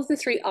that all of the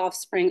 3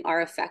 offspring are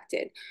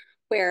affected,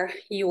 where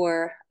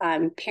your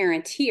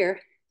parent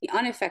here, the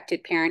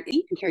unaffected parent,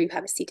 and here you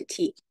have a C to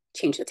T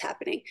change that's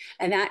happening.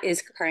 And that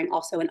is occurring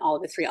also in all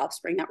of the 3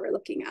 offspring that we're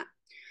looking at.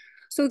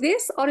 So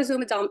this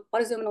autosomal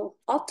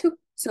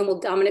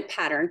dominant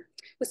pattern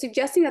was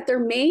suggesting that there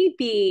may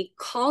be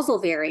causal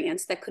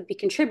variants that could be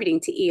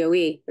contributing to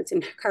EoE that's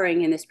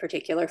occurring in this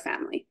particular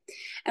family.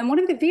 And one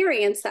of the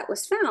variants that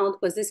was found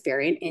was this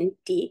variant in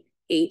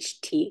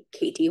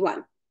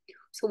DHT-KD1.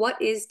 So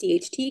what is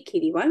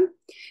DHT-KD1?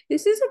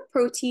 This is a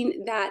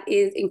protein that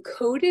is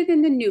encoded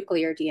in the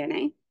nuclear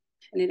DNA,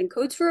 and it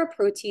encodes for a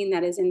protein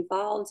that is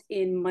involved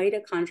in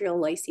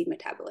mitochondrial lysine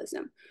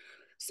metabolism.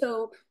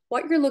 So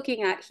what you're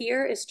looking at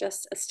here is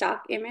just a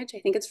stock image. I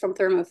think it's from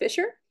Thermo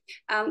Fisher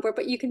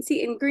But you can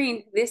see in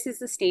green, this is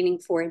the staining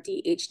for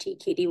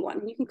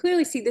DHT-KD1. You can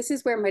clearly see this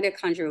is where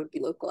mitochondria would be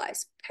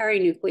localized,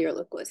 perinuclear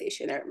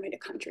localization at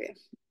mitochondria.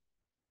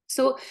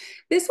 So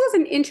this was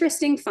an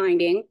interesting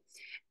finding,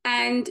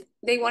 and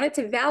they wanted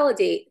to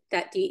validate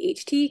that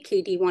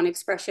DHT-KD1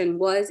 expression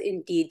was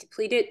indeed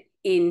depleted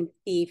in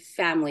the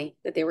family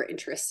that they were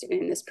interested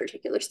in this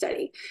particular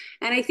study.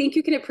 And I think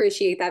you can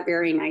appreciate that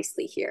very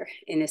nicely here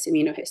in this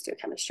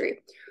immunohistochemistry.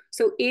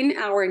 So in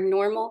our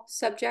normal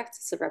subject,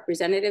 it's a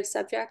representative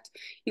subject,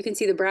 you can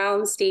see the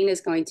brown stain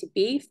is going to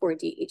be for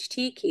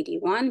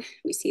DHT-KD1.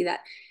 We see that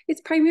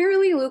it's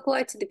primarily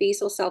localized to the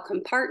basal cell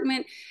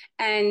compartment.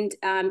 And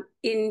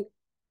in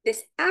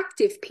this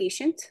active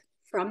patient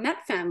from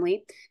that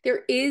family,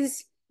 there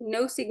is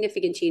no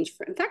significant change.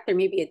 In fact, there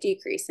may be a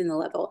decrease in the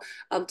level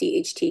of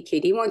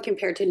DHT-KD1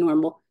 compared to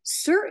normal.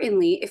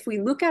 Certainly, if we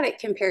look at it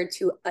compared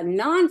to a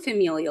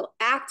non-familial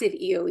active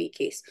EoE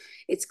case,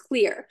 it's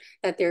clear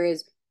that there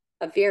is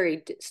a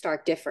very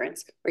stark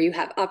difference where you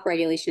have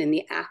upregulation in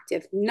the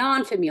active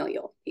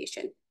non-familial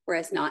patient,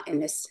 whereas not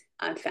in this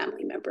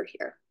family member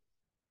here.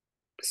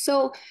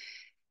 So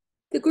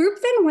the group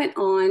then went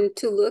on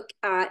to look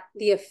at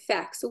the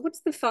effects. So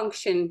what's the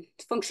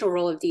functional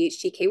role of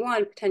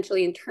DHT-K1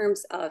 potentially in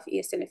terms of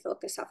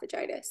eosinophilic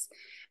esophagitis?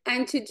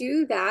 And to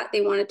do that,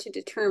 they wanted to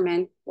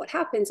determine what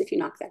happens if you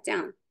knock that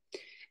down.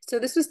 So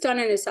this was done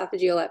in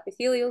esophageal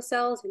epithelial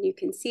cells, and you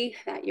can see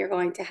that you're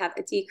going to have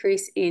a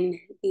decrease in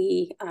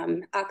the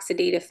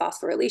oxidative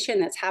phosphorylation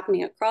that's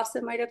happening across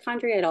the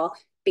mitochondria at all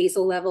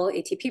basal level,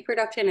 ATP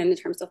production, and in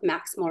terms of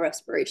maximal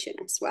respiration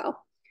as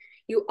well.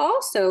 You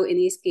also, in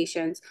these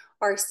patients,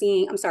 are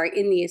seeing,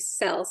 in these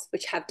cells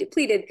which have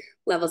depleted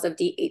levels of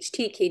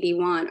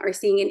DHT-KD1, are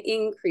seeing an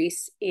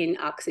increase in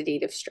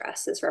oxidative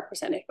stress as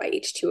represented by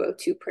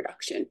H2O2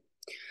 production.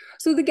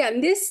 So again,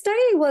 this study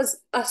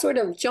was a sort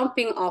of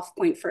jumping off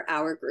point for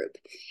our group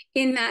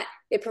in that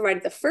it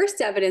provided the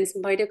first evidence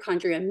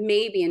mitochondria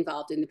may be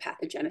involved in the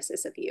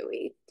pathogenesis of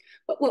EoE.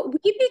 But what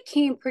we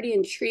became pretty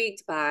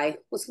intrigued by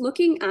was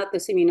looking at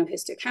this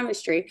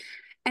immunohistochemistry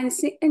and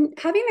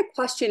having a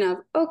question of,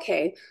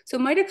 okay, so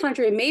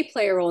mitochondria may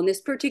play a role in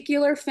this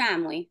particular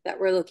family that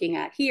we're looking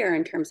at here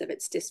in terms of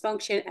its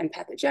dysfunction and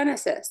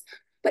pathogenesis,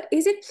 but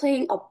is it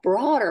playing a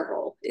broader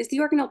role? Is the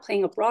organelle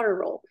playing a broader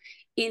role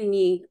in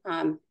the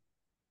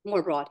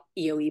more broad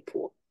EoE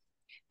pool?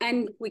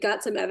 And we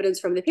got some evidence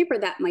from the paper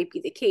that might be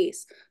the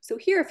case. So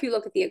here, if you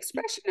look at the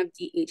expression of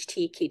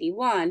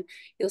DHT-KD1,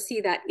 you'll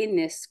see that in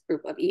this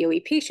group of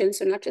EoE patients,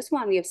 so not just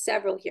one, we have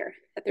several here,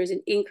 that there's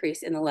an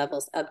increase in the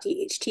levels of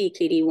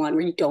DHT-KD1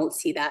 where you don't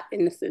see that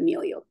in the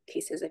familial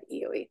cases of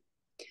EoE.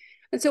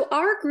 And so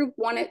our group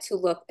wanted to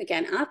look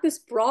again at this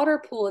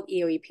broader pool of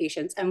EoE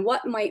patients and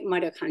what might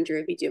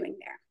mitochondria be doing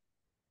there.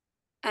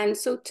 And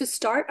so to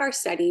start our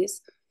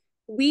studies,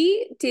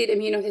 we did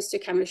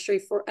immunohistochemistry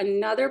for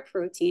another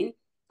protein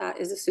that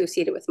is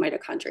associated with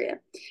mitochondria.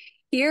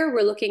 Here,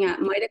 we're looking at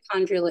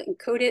mitochondrial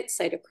encoded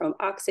cytochrome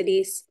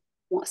oxidase,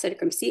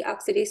 cytochrome C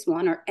oxidase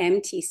 1, or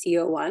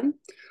MTCO1.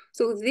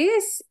 So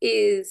this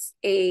is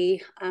a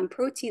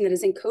protein that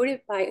is encoded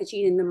by a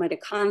gene in the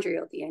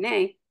mitochondrial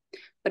DNA,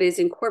 but is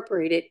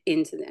incorporated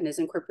into the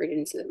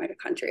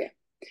mitochondria.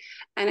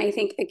 And I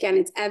think, again,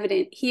 it's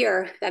evident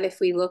here that if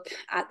we look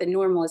at the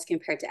normal as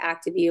compared to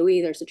active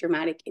EoE, there's a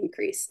dramatic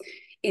increase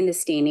in the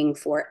staining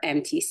for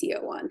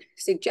MTCO1,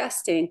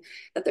 suggesting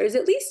that there's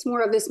at least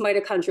more of this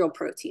mitochondrial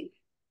protein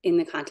in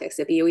the context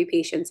of EoE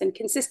patients and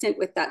consistent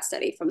with that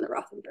study from the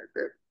Rothenberg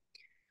group.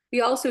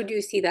 We also do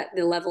see that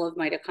the level of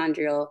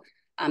mitochondrial,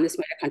 this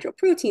mitochondrial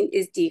protein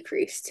is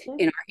decreased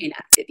in our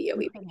inactive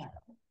EoE patients.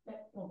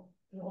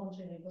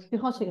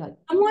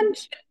 Someone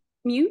should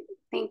mute,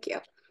 thank you.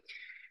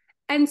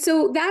 And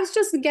so that's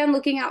just, again,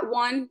 looking at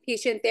one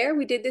patient there.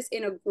 We did this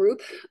in a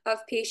group of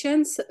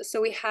patients. So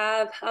we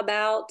have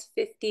about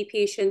 50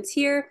 patients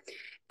here.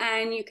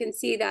 And you can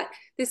see that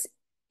this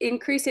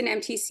increase in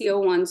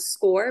MTCO1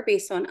 score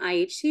based on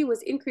IHC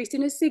was increased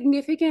in a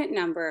significant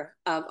number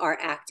of our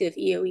active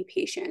EoE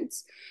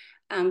patients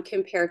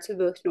compared to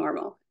both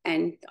normal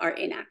and our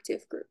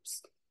inactive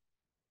groups.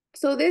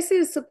 So this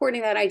is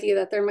supporting that idea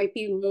that there might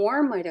be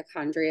more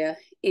mitochondria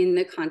in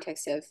the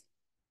context of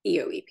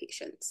EoE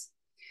patients.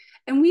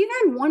 And we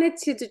then wanted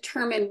to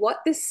determine what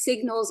the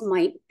signals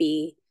might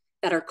be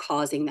that are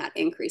causing that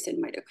increase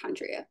in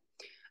mitochondria.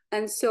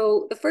 And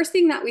so the first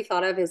thing that we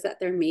thought of is that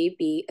there may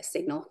be a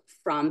signal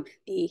from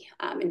the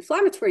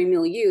inflammatory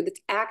milieu that's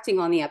acting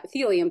on the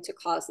epithelium to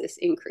cause this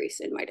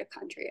increase in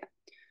mitochondria.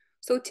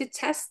 So to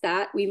test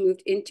that, we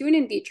moved into an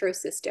in vitro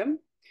system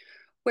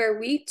where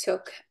we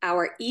took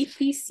our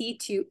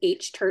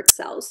EPC2H TERT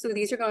cells. So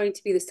these are going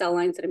to be the cell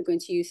lines that I'm going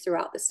to use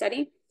throughout the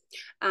study.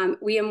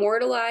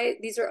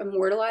 These are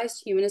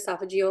immortalized human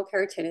esophageal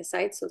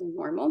keratinocytes, so they're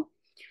normal.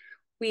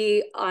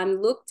 We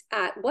looked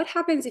at what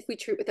happens if we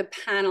treat with a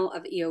panel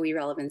of EoE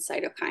relevant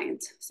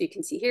cytokines. So you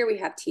can see here we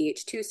have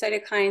Th2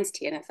 cytokines,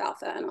 TNF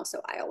alpha, and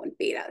also IL-1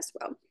 beta as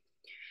well.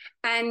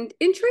 And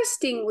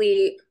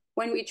interestingly,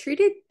 When we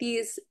treated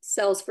these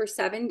cells for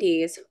 7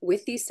 days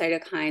with these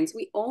cytokines,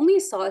 we only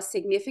saw a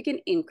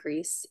significant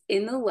increase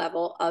in the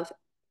level of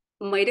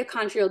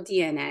mitochondrial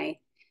DNA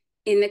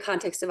in the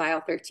context of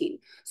IL-13.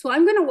 So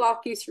I'm going to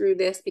walk you through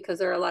this because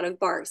there are a lot of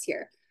bars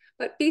here.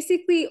 But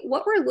basically,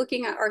 what we're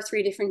looking at are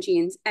 3 different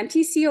genes,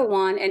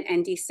 MTCO1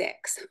 and ND6,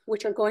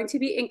 which are going to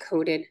be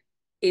encoded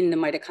in the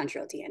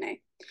mitochondrial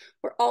DNA.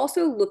 We're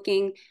also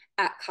looking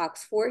at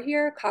COX-4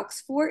 here.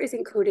 COX-4 is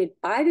encoded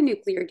by the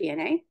nuclear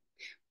DNA,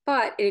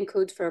 but it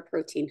encodes for a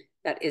protein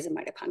that is a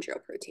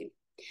mitochondrial protein.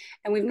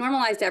 And we've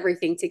normalized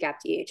everything to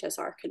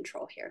GAP-DHSR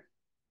control here.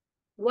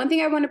 One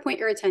thing I want to point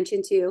your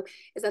attention to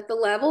is that the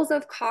levels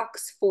of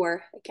COX-4,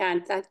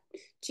 again, that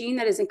gene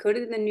that is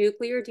encoded in the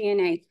nuclear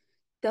DNA,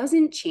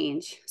 doesn't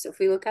change. So if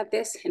we look at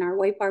this in our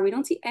white bar, we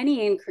don't see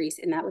any increase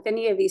in that with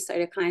any of these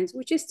cytokines,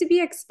 which is to be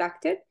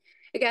expected.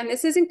 Again,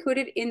 this is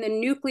encoded in the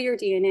nuclear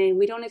DNA, and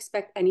we don't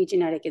expect any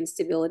genetic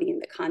instability in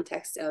the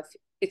context of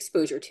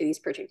exposure to these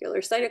particular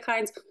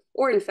cytokines,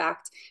 or in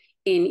fact,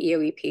 in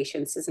EoE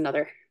patients is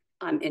another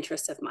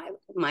interest of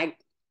my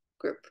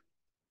group.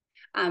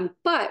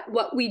 But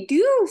what we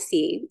do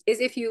see is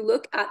if you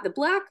look at the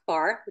black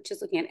bar, which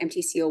is looking at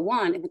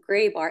MTCO1, and the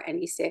gray bar,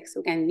 ND6, so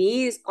again,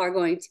 these are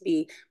going to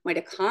be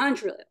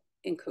mitochondrial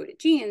encoded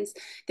genes,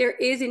 there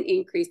is an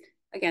increase,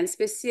 again,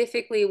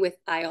 specifically with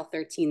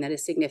IL-13 that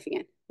is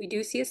significant. We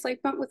do see a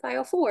slight bump with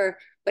IL-4,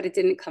 but it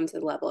didn't come to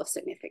the level of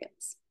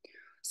significance.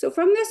 So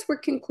from this, we're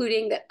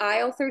concluding that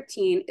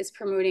IL-13 is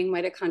promoting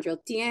mitochondrial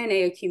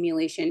DNA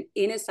accumulation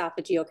in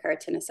esophageal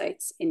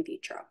keratinocytes in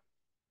vitro.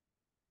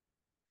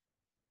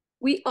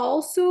 We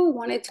also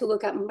wanted to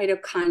look at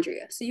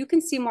mitochondria. So you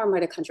can see more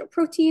mitochondrial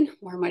protein,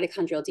 more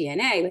mitochondrial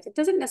DNA, but it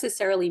doesn't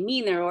necessarily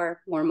mean there are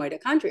more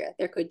mitochondria.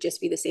 There could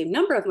just be the same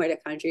number of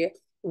mitochondria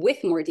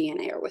with more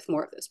DNA or with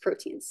more of those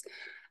proteins.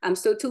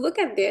 So to look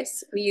at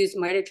this, we used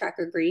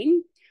MitoTracker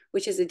Green,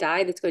 which is a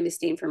dye that's going to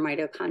stain for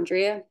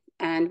mitochondria.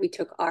 And we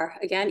took our,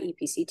 again,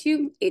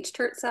 EPC2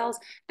 HTERT cells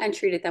and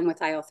treated them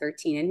with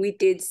IL-13. And we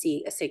did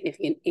see a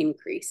significant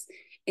increase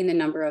in the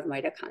number of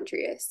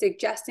mitochondria,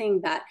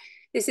 suggesting that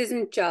this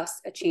isn't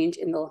just a change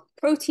in the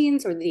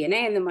proteins or the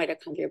DNA in the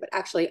mitochondria, but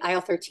actually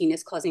IL-13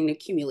 is causing the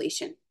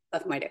accumulation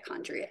of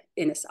mitochondria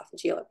in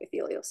esophageal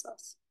epithelial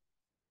cells.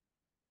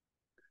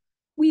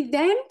 We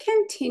then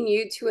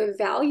continued to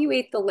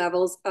evaluate the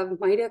levels of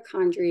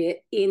mitochondria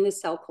in the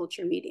cell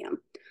culture medium.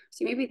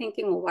 So you may be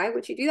thinking, well, why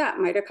would you do that?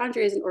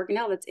 Mitochondria is an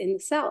organelle that's in the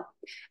cell.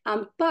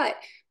 But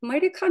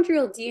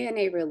mitochondrial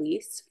DNA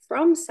release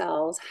from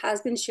cells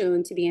has been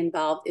shown to be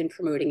involved in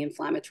promoting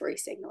inflammatory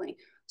signaling.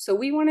 So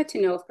we wanted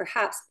to know if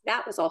perhaps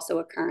that was also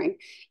occurring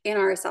in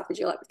our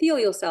esophageal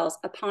epithelial cells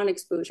upon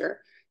exposure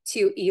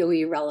to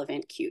EoE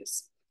relevant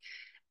cues.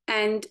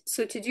 And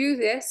so to do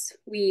this,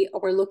 we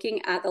were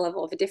looking at the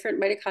level of a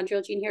different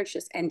mitochondrial gene here. It's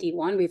just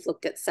ND1. We've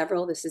looked at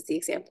several. This is the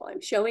example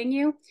I'm showing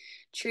you.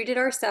 Treated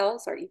our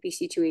cells, our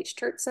EPC2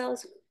 HTERT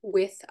cells,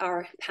 with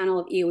our panel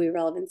of EoE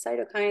relevant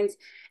cytokines,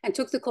 and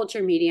took the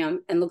culture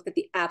medium and looked at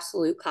the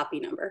absolute copy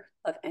number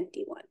of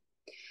ND1.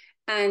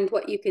 And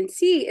what you can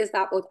see is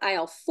that both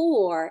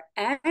IL-4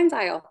 and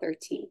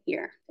IL-13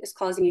 here is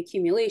causing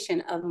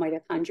accumulation of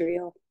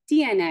mitochondrial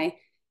DNA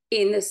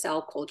in the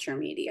cell culture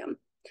medium.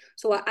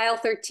 So what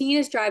IL-13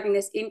 is driving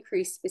this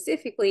increase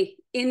specifically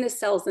in the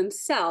cells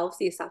themselves,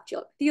 the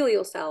esophageal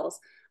epithelial cells,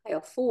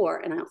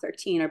 IL-4 and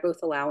IL-13 are both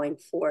allowing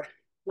for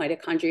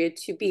mitochondria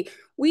to be,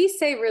 we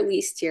say,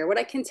 released here. What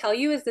I can tell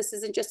you is this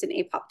isn't just an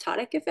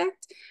apoptotic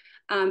effect,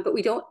 but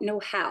we don't know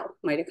how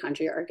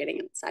mitochondria are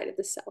getting outside of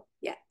the cell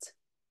yet.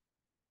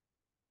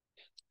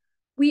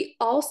 We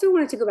also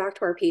wanted to go back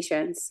to our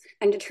patients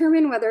and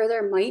determine whether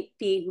there might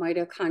be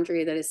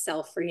mitochondria that is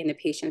cell-free in the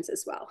patients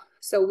as well.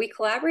 So we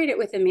collaborated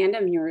with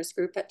Amanda Muir's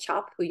group at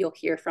CHOP, who you'll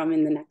hear from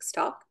in the next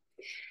talk,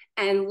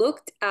 and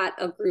looked at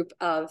a group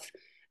of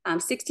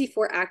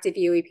 64 active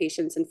EoE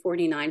patients and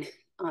 49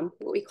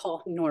 what we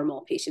call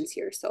normal patients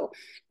here. So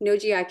no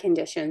GI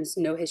conditions,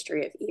 no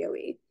history of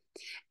EoE.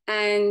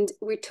 And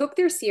we took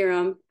their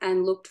serum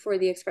and looked for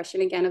the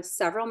expression again of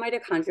several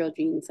mitochondrial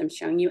genes. I'm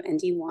showing you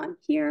ND1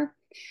 here.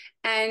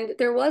 And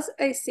there was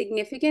a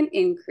significant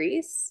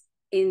increase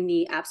in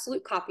the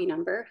absolute copy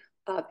number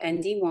of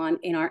ND1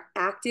 in our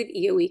active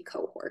EoE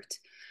cohort.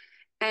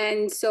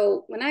 And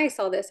so when I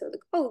saw this, I was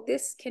like, oh,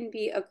 this can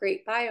be a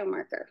great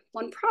biomarker.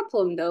 One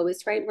problem, though,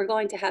 is, right, we're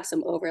going to have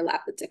some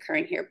overlap that's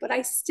occurring here. But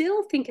I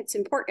still think it's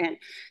important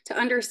to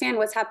understand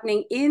what's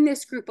happening in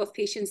this group of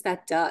patients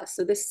that does.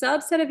 So the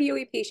subset of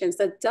EoE patients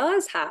that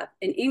does have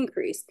an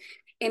increase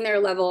in their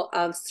level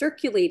of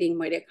circulating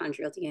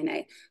mitochondrial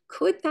DNA,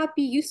 could that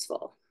be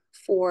useful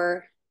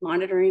for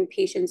monitoring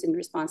patients in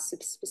response to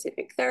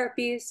specific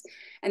therapies?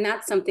 And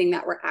that's something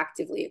that we're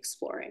actively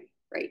exploring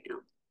right now.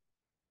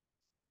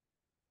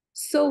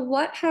 So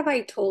what have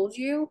I told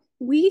you?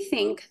 We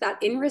think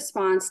that in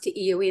response to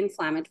EoE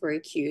inflammatory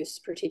cues,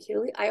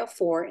 particularly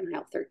IL-4 and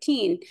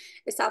IL-13,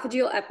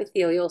 esophageal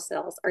epithelial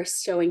cells are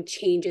showing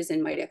changes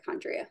in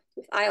mitochondria,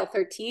 with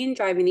IL-13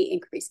 driving the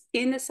increase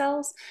in the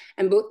cells,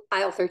 and both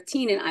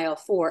IL-13 and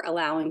IL-4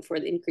 allowing for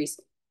the increase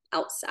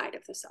outside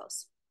of the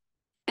cells.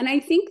 And I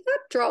think that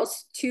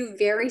draws two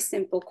very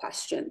simple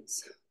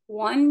questions.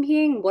 One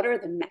being, what are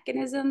the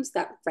mechanisms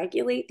that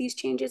regulate these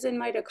changes in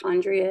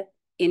mitochondria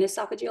in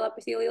esophageal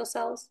epithelial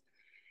cells?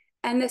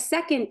 And the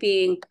second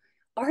being,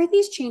 are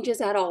these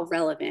changes at all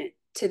relevant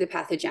to the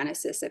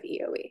pathogenesis of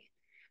EoE?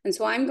 And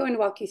so I'm going to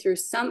walk you through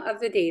some of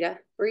the data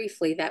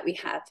briefly that we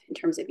have in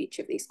terms of each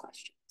of these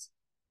questions.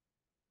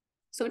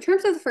 So in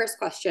terms of the first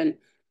question,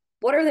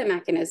 what are the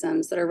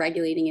mechanisms that are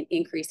regulating an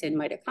increase in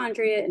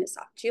mitochondria in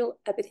esophageal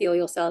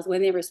epithelial cells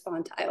when they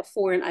respond to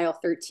IL-4 and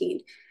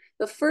IL-13?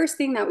 The first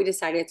thing that we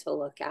decided to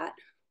look at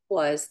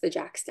was the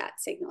JAK-STAT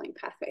signaling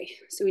pathway.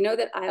 So we know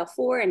that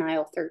IL-4 and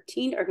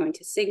IL-13 are going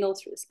to signal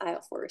through this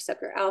IL-4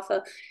 receptor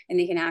alpha, and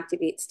they can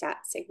activate STAT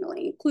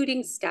signaling,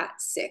 including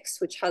STAT6,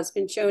 which has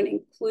been shown,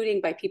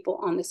 including by people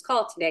on this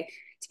call today,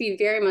 to be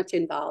very much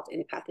involved in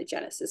the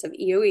pathogenesis of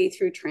EoE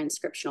through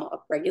transcriptional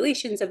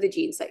upregulations of the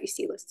genes that you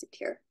see listed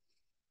here.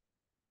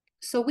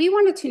 So we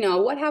wanted to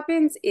know what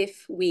happens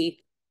if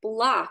we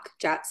block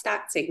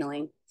JAK-STAT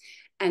signaling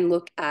and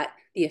look at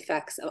the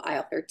effects of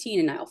IL-13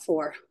 and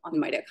IL-4 on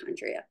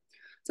mitochondria.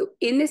 So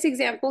in this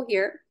example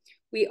here,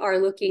 we are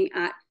looking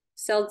at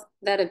cells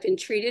that have been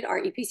treated,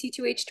 our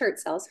EPC2H TERT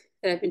cells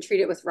that have been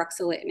treated with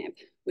ruxolitinib,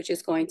 which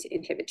is going to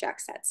inhibit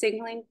JAK-STAT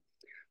signaling.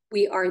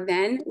 We are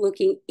then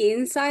looking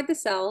inside the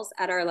cells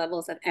at our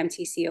levels of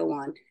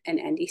MTCO1 and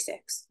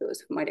ND6,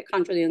 those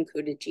mitochondrially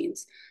encoded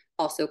genes.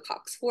 Also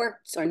COX-4,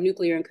 so our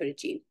nuclear encoded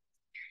gene.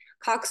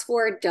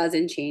 COX-4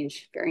 doesn't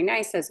change. Very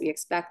nice, as we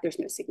expect. There's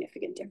no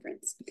significant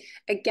difference.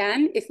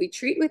 Again, if we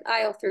treat with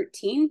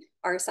IL-13,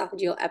 our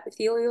esophageal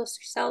epithelial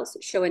cells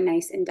show a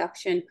nice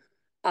induction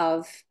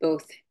of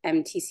both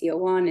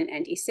MTCO1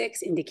 and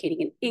ND6,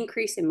 indicating an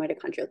increase in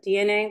mitochondrial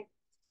DNA.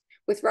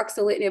 With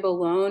ruxolitinib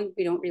alone,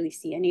 we don't really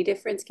see any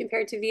difference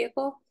compared to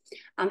vehicle.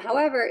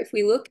 However, if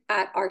we look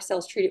at our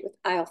cells treated with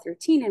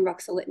IL-13 and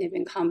ruxolitinib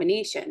in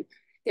combination,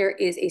 there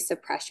is a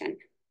suppression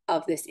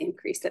of this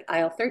increase that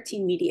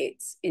IL-13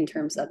 mediates in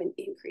terms of an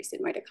increase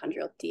in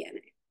mitochondrial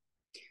DNA,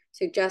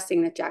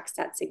 suggesting that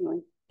JAK-STAT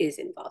signaling is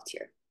involved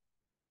here.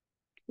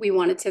 We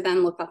wanted to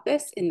then look at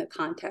this in the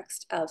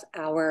context of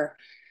our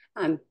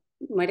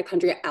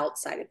mitochondria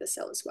outside of the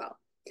cell as well.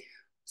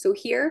 So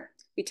here,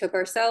 we took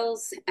our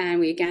cells and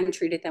we again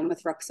treated them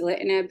with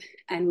ruxolitinib,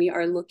 and we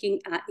are looking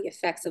at the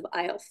effects of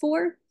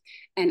IL-4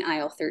 and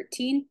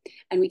IL-13.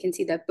 And we can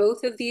see that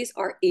both of these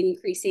are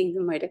increasing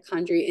the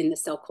mitochondria in the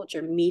cell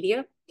culture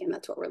media. Again,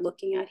 that's what we're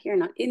looking at here,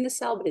 not in the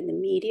cell, but in the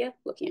media,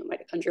 looking at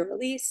mitochondrial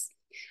release.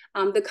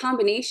 The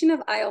combination of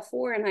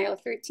IL-4 and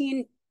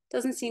IL-13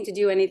 doesn't seem to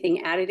do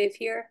anything additive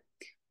here.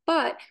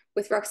 But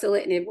with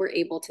ruxolitinib, we're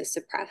able to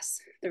suppress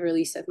the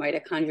release of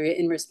mitochondria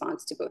in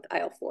response to both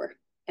IL-4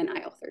 and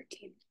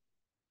IL-13.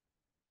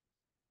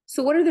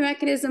 So what are the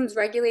mechanisms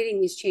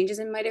regulating these changes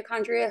in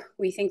mitochondria?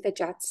 We think that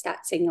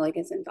JAK-STAT signaling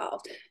is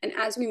involved. And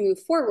as we move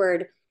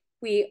forward,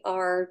 we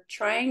are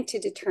trying to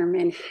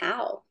determine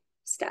how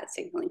STAT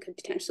signaling could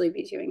potentially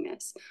be doing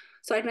this.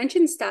 So I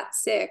mentioned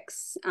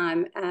STAT6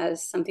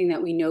 as something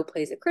that we know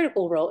plays a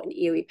critical role in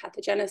EoE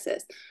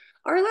pathogenesis.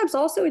 Our lab's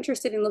also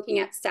interested in looking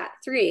at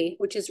STAT3,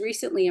 which has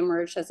recently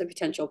emerged as a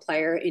potential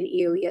player in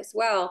EoE as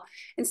well.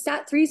 And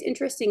STAT3 is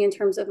interesting in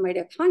terms of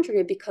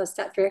mitochondria because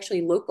STAT3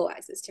 actually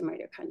localizes to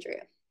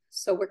mitochondria.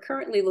 So we're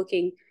currently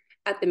looking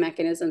at the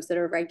mechanisms that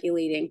are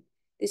regulating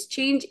this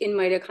change in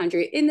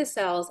mitochondria in the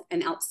cells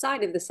and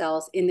outside of the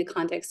cells in the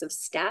context of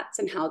STATs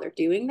and how they're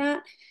doing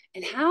that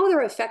and how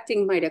they're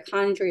affecting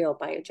mitochondrial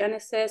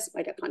biogenesis,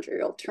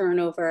 mitochondrial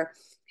turnover,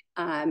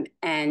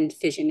 and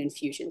fission and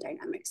fusion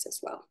dynamics as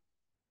well.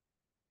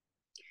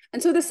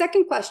 And so the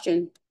second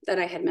question that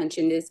I had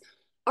mentioned is,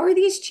 are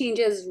these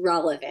changes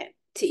relevant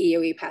to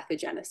EoE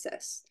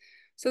pathogenesis?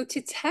 So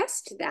to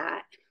test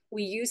that,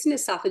 we use an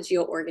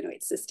esophageal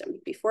organoid system.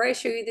 Before I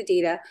show you the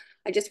data,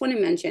 I just want to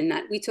mention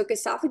that we took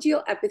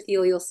esophageal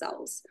epithelial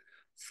cells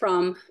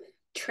from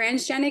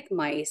transgenic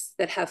mice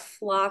that have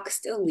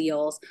floxed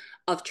alleles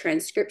of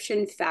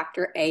transcription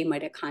factor A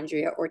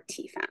mitochondria, or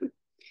TFAM.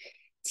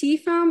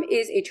 TFAM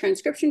is a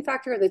transcription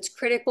factor that's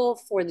critical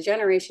for the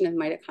generation of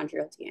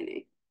mitochondrial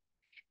DNA.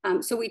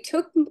 So we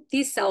took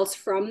these cells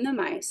from the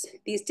mice.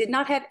 These did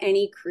not have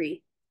any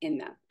Cre in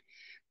them.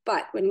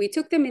 But when we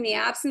took them in the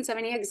absence of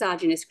any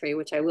exogenous Cre,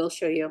 which I will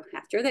show you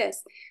after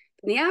this,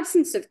 in the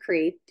absence of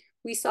Cre,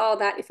 we saw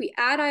that if we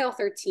add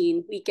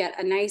IL-13, we get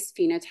a nice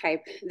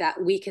phenotype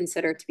that we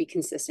consider to be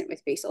consistent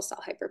with basal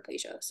cell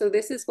hyperplasia. So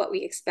this is what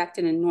we expect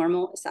in a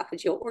normal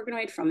esophageal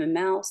organoid from a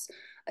mouse: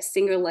 a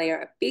single layer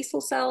of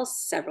basal cells,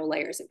 several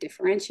layers of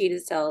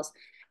differentiated cells,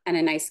 and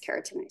a nice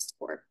keratinized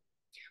core.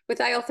 With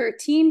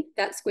IL-13,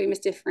 that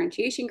squamous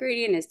differentiation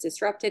gradient is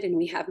disrupted, and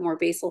we have more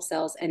basal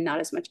cells and not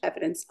as much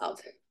evidence of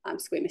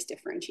squamous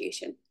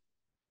differentiation.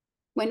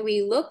 When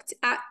we looked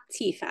at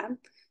TFAM,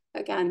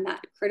 again,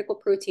 that critical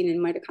protein in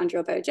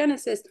mitochondrial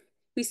biogenesis,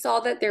 we saw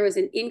that there was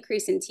an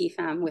increase in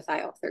TFAM with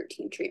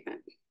IL-13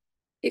 treatment.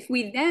 If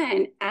we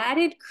then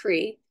added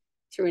Cre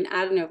through an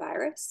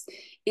adenovirus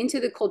into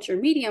the culture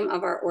medium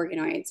of our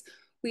organoids,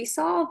 we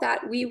saw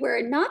that we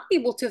were not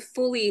able to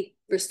fully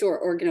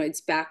restore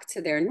organoids back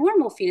to their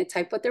normal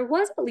phenotype, but there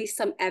was at least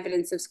some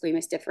evidence of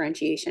squamous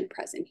differentiation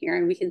present here.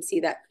 And we can see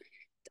that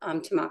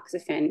that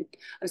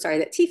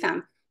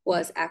TFAM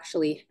was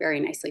actually very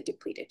nicely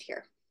depleted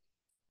here.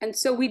 And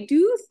so we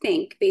do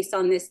think, based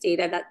on this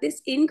data, that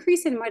this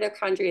increase in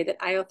mitochondria that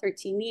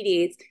IL-13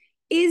 mediates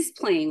is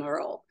playing a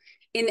role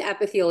in the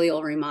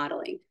epithelial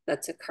remodeling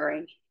that's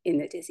occurring in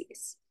the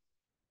disease.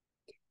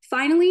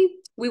 Finally,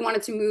 we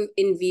wanted to move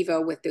in vivo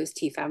with those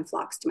TFAM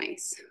floxed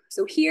mice.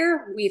 So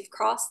here we've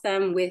crossed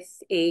them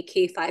with a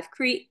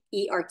K5-CRE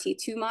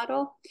ERT2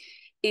 model,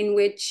 in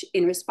which,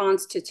 in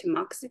response to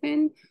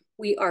tamoxifen,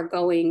 we are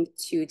going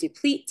to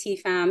deplete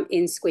TFAM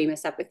in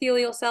squamous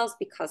epithelial cells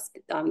because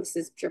this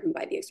is driven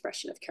by the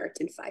expression of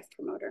keratin 5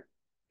 promoter.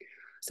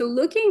 So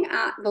looking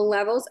at the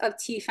levels of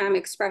TFAM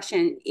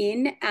expression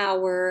in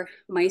our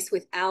mice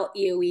without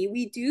EoE,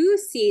 we do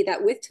see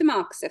that with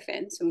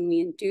tamoxifen, so when we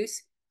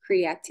induce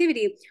CRE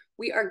activity,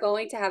 we are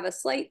going to have a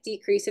slight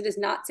decrease. It is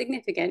not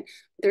significant.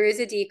 There is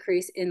a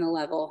decrease in the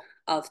level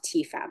of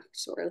TFAM,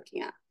 so we're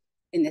looking at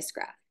in this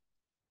graph.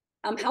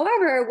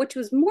 However, which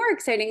was more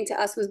exciting to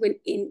us was when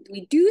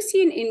we do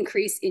see an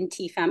increase in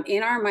TFAM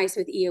in our mice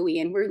with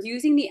EoE, and we're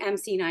using the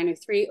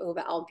MC903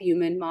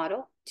 ova-albumin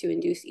model to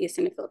induce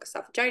eosinophilic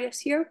esophagitis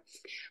here.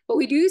 But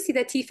we do see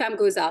that TFAM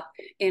goes up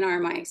in our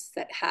mice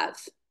that have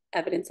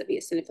evidence of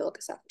eosinophilic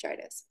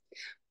esophagitis.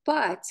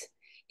 But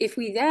if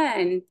we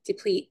then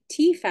deplete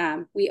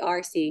TFAM, we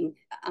are seeing,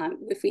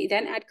 if we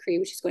then add CRE,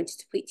 which is going to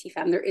deplete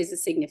TFAM, there is a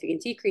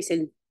significant decrease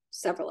in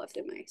several of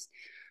the mice.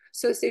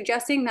 So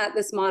suggesting that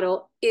this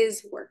model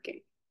is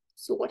working.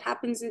 So what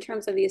happens in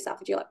terms of the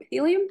esophageal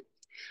epithelium?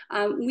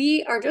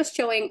 We are just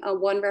showing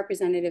one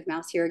representative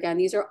mouse here. Again,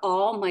 these are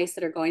all mice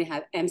that are going to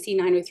have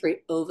MC903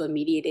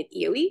 ova-mediated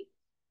EoE.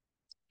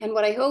 And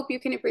what I hope you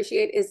can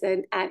appreciate is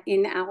that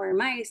in our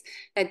mice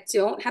that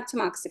don't have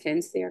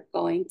tamoxifens, they're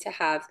going to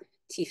have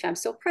TFAM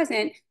still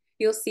present.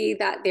 You'll see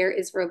that there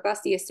is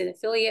robust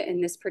eosinophilia in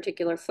this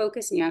particular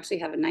focus, and you actually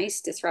have a nice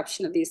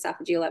disruption of the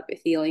esophageal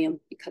epithelium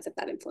because of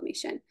that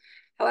inflammation.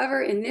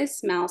 However, in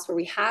this mouse where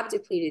we have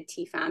depleted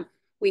TFAM,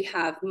 we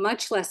have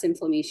much less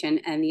inflammation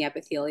and the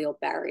epithelial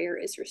barrier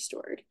is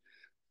restored.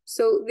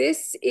 So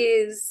this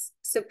is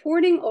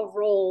supporting a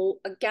role,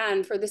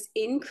 again, for this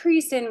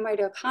increase in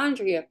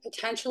mitochondria,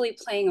 potentially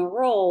playing a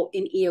role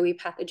in EoE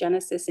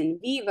pathogenesis in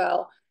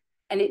vivo.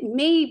 And it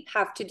may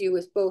have to do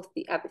with both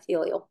the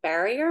epithelial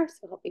barrier,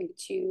 so helping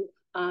to,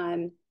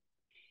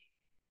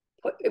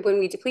 when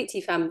we deplete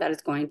TFAM, that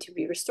is going to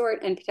be restored,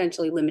 and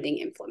potentially limiting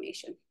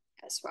inflammation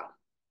as well.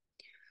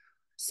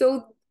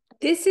 So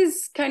this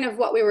is kind of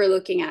what we were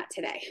looking at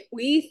today.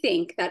 We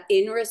think that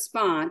in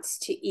response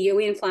to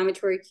EoE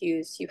inflammatory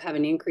cues, you have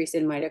an increase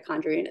in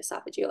mitochondria and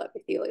esophageal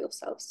epithelial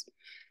cells.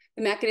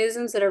 The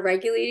mechanisms that are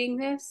regulating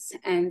this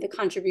and the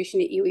contribution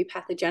to EoE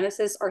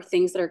pathogenesis are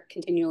things that are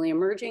continually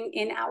emerging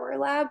in our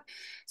lab.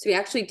 So we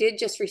actually did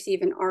just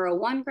receive an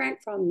R01 grant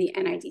from the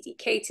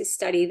NIDDK to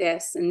study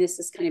this. And this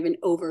is kind of an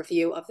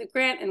overview of the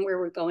grant and where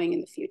we're going in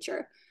the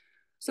future.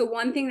 So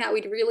one thing that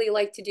we'd really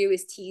like to do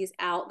is tease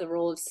out the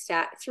role of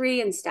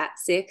STAT3 and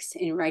STAT6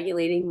 in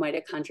regulating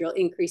mitochondrial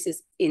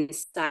increases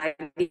inside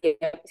the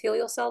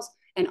epithelial cells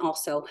and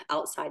also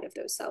outside of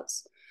those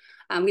cells.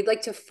 We'd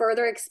like to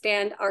further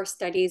expand our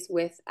studies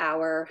with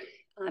our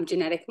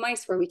genetic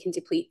mice where we can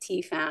deplete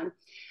TFAM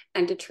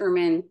and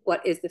determine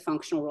what is the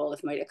functional role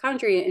of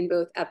mitochondria in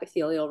both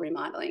epithelial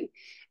remodeling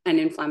and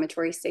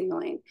inflammatory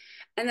signaling.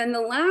 And then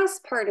the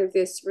last part of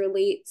this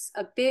relates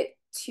a bit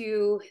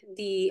to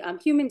the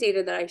human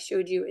data that I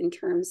showed you in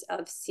terms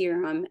of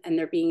serum and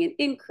there being an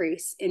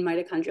increase in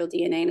mitochondrial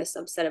DNA in a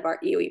subset of our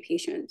EoE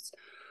patients.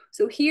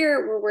 So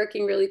here we're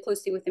working really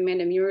closely with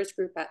Amanda Muir's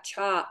group at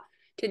CHOP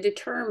to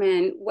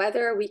determine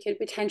whether we could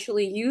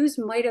potentially use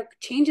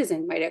changes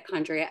in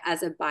mitochondria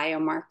as a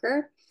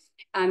biomarker.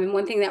 And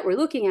one thing that we're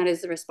looking at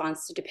is the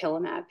response to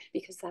dupilumab,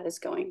 because that is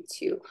going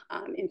to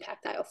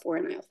impact IL-4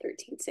 and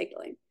IL-13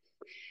 signaling.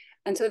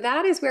 And so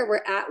that is where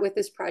we're at with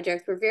this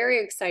project. We're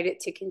very excited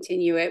to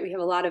continue it. We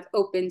have a lot of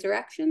open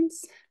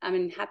directions.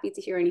 I'm happy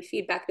to hear any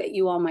feedback that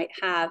you all might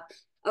have,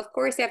 of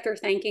course, after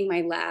thanking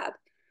my lab.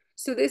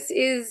 So this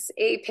is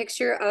a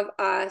picture of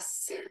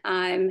us.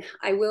 I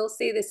will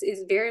say this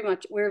is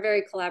we're a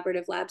very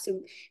collaborative lab.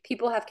 So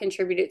people have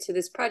contributed to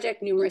this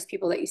project, numerous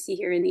people that you see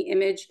here in the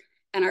image,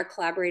 and our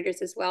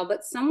collaborators as well.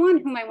 But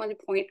someone whom I want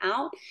to point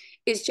out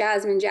is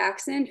Jasmine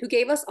Jackson, who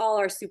gave us all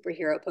our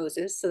superhero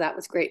poses. So that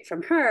was great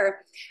from her.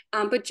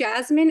 But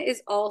Jasmine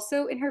is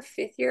also in her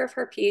 5th year of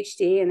her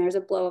PhD, and there's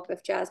a blow up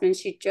of Jasmine.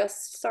 She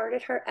just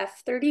started her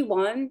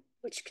F31,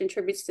 which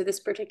contributes to this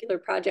particular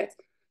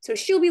project. So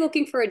she'll be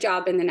looking for a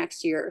job in the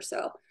next year or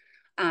so.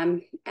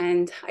 And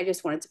I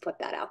just wanted to put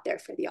that out there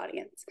for the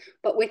audience.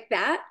 But with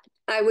that,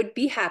 I would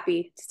be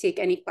happy to take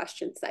any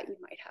questions that you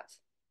might have.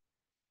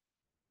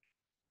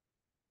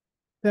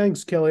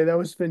 Thanks, Kelly. That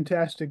was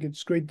fantastic.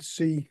 It's great to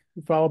see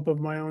the follow-up of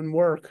my own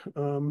work.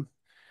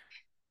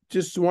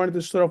 just wanted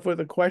to start off with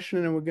a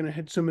question, and we're going to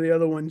hit some of the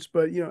other ones.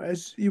 But, you know,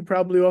 as you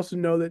probably also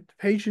know, that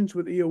patients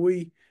with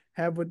EoE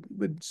have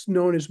what's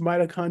known as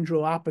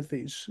mitochondrial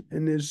apathies,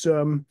 and there's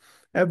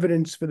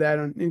evidence for that,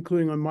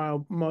 including on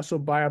mild muscle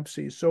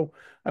biopsies. So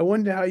I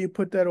wonder how you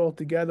put that all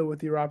together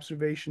with your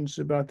observations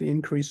about the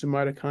increase in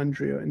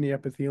mitochondria in the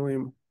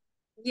epithelium.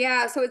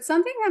 Yeah, so it's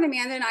something that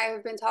Amanda and I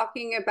have been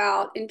talking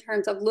about in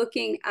terms of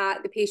looking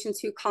at the patients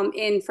who come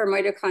in for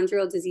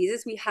mitochondrial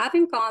diseases. We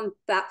haven't gone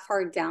that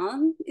far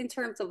down in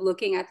terms of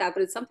looking at that,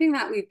 but it's something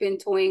that we've been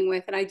toying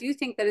with. And I do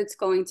think that it's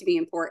going to be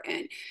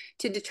important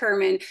to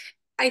determine.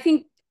 I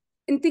think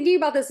in thinking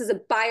about this as a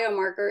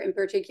biomarker in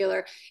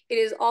particular, it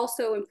is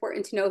also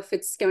important to know if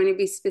it's going to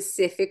be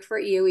specific for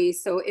EoE.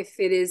 So if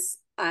it is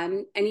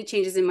any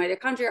changes in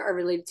mitochondria are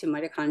related to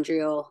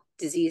mitochondrial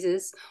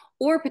diseases,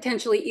 or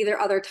potentially either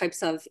other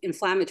types of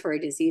inflammatory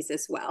disease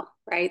as well,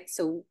 right?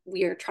 So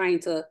we are trying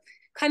to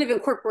kind of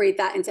incorporate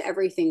that into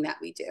everything that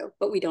we do,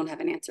 but we don't have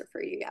an answer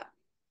for you yet.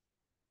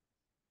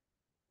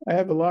 I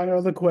have a lot of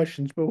other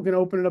questions, but we're going to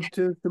open it up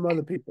to some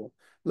other people.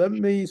 Let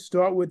me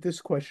start with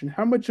this question.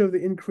 How much of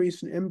the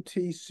increase in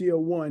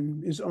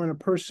MTCO1 is on a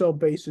per cell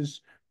basis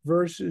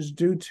versus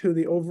due to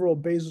the overall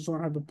basal cell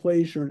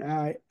hyperplasia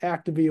and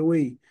active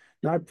EoE,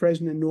 not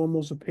present in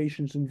normals of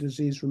patients in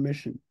disease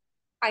remission?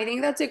 I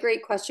think that's a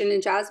great question,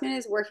 and Jasmine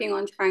is working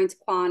on trying to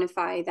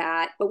quantify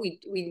that, but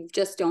we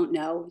just don't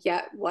know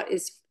yet what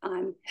is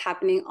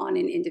happening on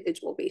an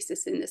individual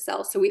basis in the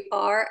cell. So we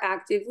are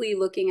actively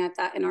looking at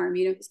that in our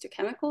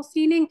immunohistochemical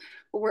staining,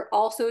 but we're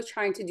also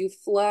trying to do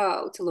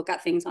flow to look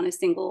at things on a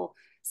single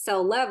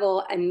cell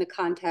level in the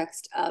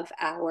context of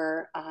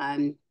our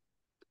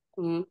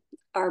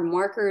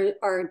marker,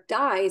 our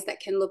dyes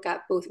that can look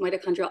at both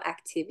mitochondrial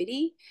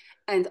activity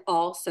and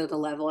also the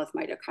level of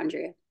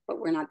mitochondria, but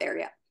we're not there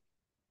yet.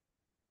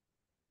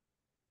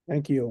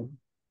 Thank you.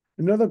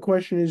 Another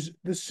question is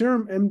the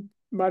serum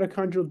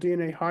mitochondrial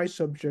DNA high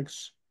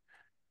subjects.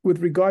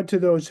 With regard to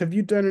those, have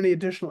you done any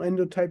additional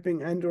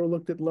endotyping and/or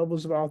looked at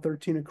levels of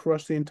IL-13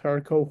 across the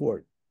entire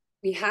cohort?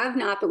 We have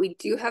not, but we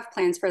do have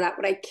plans for that.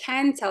 What I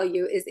can tell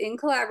you is in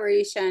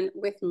collaboration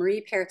with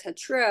Marie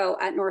Pertatreau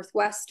at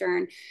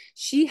Northwestern,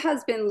 she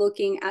has been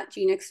looking at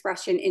gene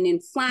expression in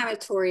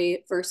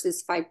inflammatory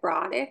versus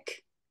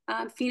fibrotic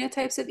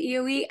phenotypes of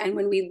EoE. And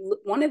when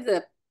one of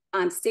the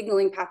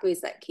signaling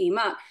pathways that came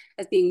up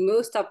as being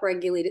most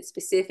upregulated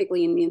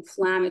specifically in the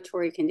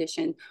inflammatory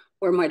condition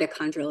or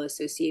mitochondrial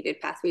associated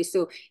pathways.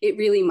 So it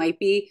really might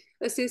be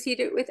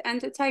associated with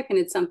endotype, and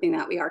it's something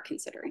that we are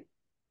considering.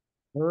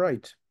 All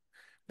right.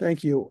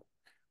 Thank you.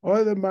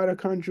 Are the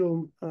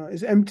mitochondrial,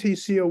 is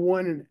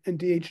MTCO1 and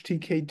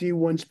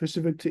DHTKD1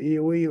 specific to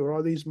EoE, or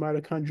are these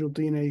mitochondrial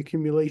DNA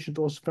accumulations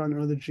also found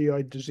in other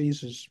GI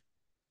diseases?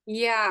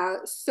 Yeah,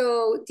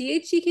 so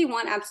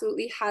DHTK1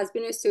 absolutely has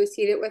been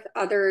associated with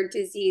other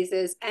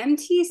diseases.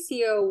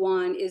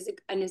 MTCO1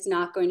 is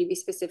not going to be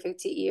specific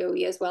to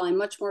EoE as well. I'm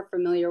much more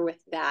familiar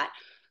with that.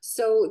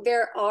 So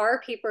there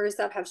are papers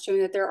that have shown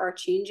that there are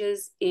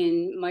changes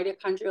in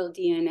mitochondrial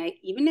DNA,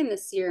 even in the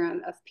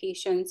serum of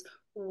patients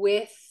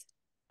with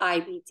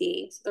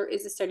IBD. So there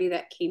is a study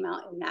that came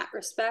out in that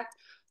respect.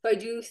 So I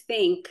do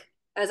think,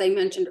 as I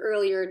mentioned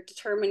earlier,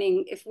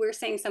 determining if we're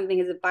saying something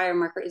is a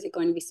biomarker, is it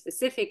going to be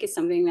specific, is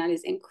something that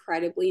is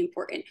incredibly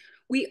important.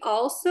 We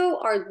also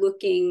are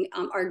looking,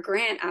 our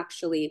grant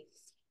actually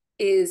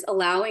is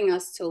allowing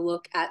us to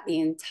look at the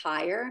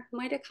entire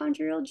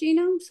mitochondrial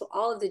genome, so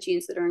all of the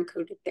genes that are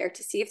encoded there,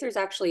 to see if there's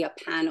actually a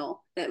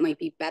panel that might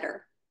be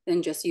better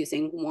than just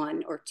using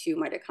 1 or 2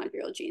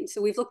 mitochondrial genes.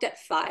 So we've looked at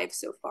 5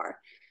 so far,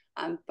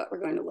 but we're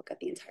going to look at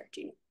the entire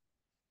genome.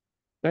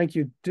 Thank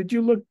you. Did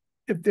you look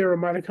if there are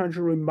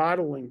mitochondrial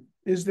remodeling?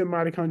 Is there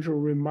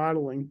mitochondrial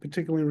remodeling,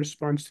 particularly in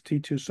response to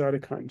T2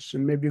 cytokines?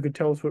 And maybe you could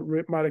tell us what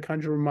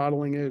mitochondrial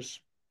remodeling is.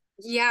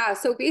 Yeah,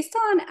 so based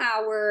on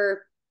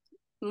our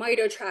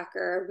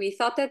mitotracker, we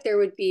thought that there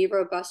would be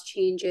robust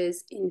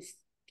changes in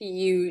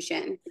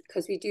fusion,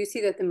 because we do see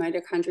that the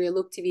mitochondria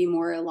look to be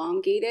more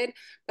elongated,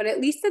 but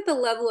at least at the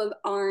level of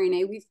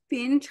RNA, we've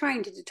been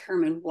trying to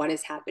determine what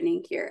is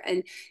happening here.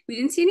 And we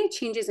didn't see any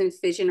changes in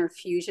fission or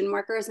fusion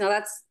markers. Now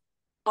that's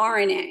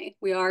RNA.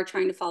 We are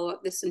trying to follow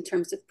up this in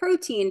terms of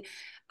protein,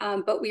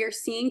 but we are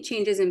seeing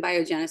changes in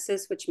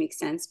biogenesis, which makes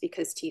sense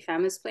because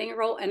TFAM is playing a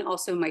role, and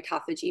also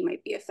mitophagy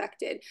might be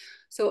affected.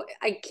 So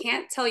I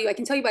can't tell you, I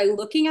can tell you by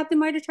looking at the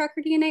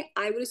mitotracker DNA,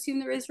 I would assume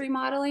there is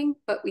remodeling,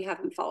 but we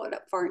haven't followed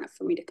up far enough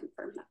for me to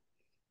confirm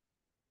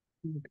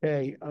that.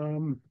 Okay.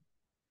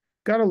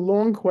 Got a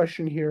long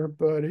question here,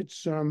 but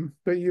it's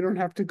but you don't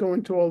have to go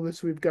into all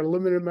this. We've got a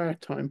limited amount of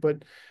time,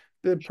 but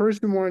the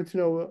person wanted to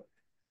know,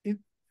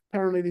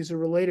 apparently these are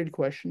related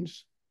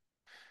questions.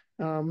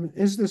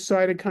 Is the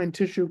cytokine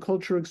tissue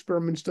culture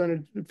experiments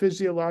done at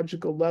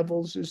physiological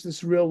levels? Is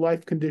this real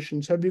life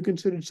conditions? Have you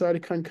considered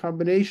cytokine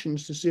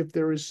combinations to see if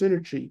there is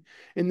synergy?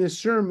 In the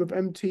serum of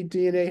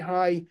mtDNA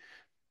high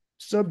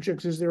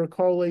subjects, is there a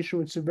correlation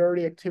with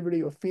severity,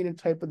 activity, or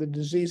phenotype of the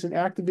disease and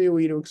active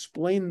EoE to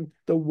explain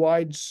the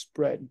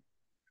widespread?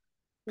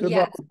 Good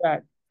luck with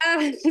that. So I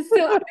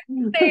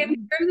would say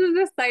in terms of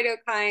the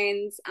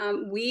cytokines,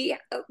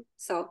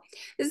 so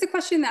this is a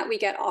question that we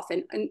get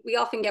often, and we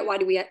often get, why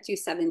do we do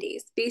 7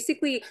 days?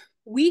 Basically,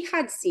 we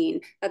had seen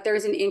that there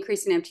was an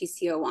increase in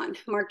MTCO1.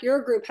 Marc,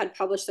 your group had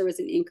published there was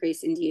an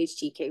increase in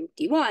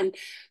DHTK-D1.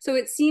 So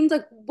it seemed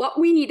like what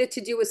we needed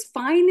to do was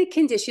find the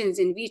conditions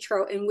in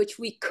vitro in which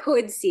we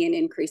could see an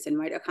increase in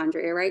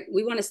mitochondria, right?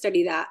 We want to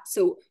study that.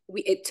 So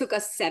it took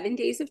us 7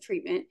 days of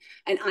treatment,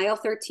 and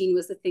IL-13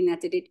 was the thing that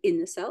did it in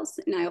the cells,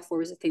 and IL-4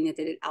 was the thing that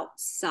did it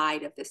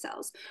outside of the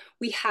cells.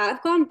 We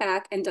have gone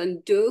back and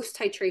done dose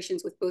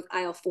titrations with both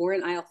IL-4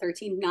 and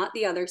IL-13, not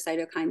the other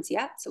cytokines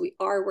yet. So we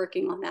are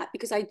working on that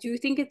because I do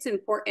think it's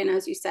important,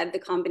 as you said, the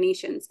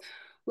combinations.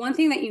 One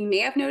thing that you may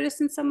have noticed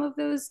in some of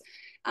those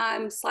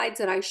slides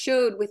that I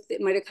showed with the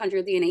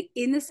mitochondrial DNA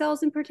in the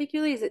cells in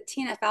particular is that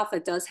TNF alpha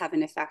does have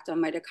an effect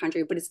on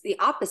mitochondria, but it's the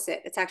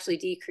opposite. It's actually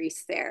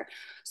decreased there.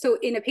 So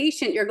in a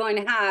patient, you're going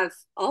to have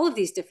all of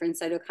these different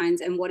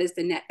cytokines, and what is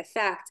the net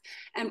effect?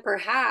 And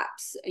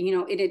perhaps, you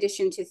know, in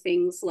addition to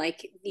things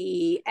like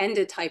the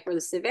endotype or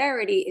the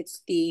severity,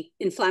 it's the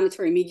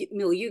inflammatory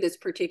milieu that's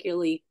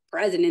particularly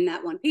present in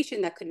that one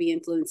patient that could be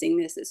influencing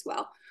this as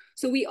well.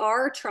 So we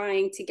are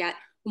trying to get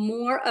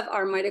more of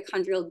our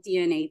mitochondrial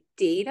DNA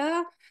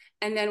data,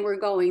 and then we're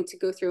going to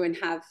go through and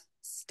have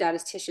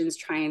statisticians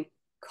try and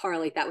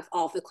correlate that with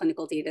all of the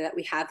clinical data that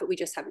we have, but we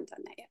just haven't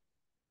done that yet.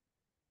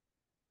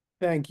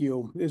 Thank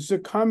you. There's a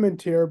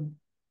comment here,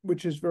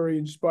 which is very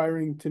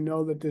inspiring to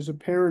know that there's a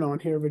parent on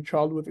here of a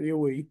child with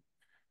EoE,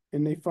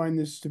 and they find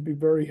this to be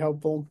very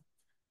helpful,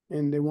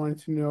 and they wanted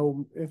to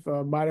know if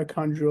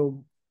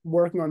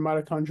working on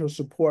mitochondrial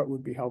support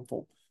would be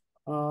helpful.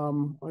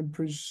 I'm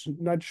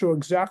not sure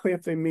exactly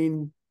if they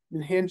mean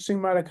enhancing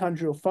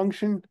mitochondrial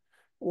function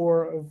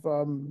or if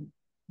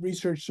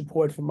research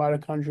support for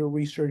mitochondrial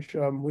research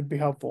would be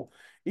helpful.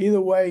 Either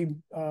way,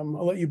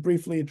 I'll let you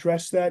briefly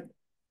address that.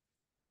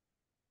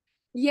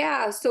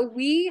 Yeah, so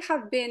we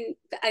have been,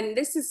 and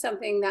this is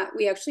something that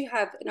we actually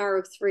have an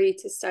R03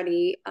 to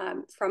study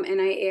from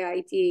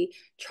NIAID,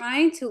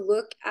 trying to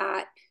look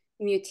at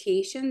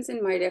mutations in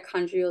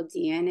mitochondrial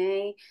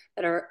DNA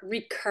that are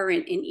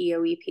recurrent in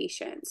EoE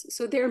patients.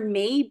 So there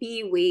may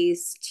be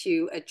ways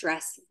to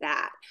address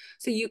that.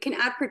 So you can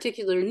add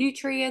particular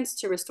nutrients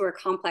to restore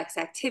complex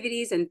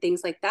activities and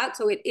things like that.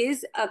 So it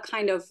is a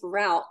kind of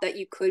route that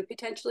you could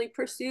potentially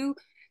pursue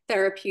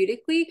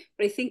therapeutically,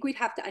 but I think we'd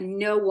have to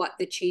know what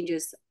the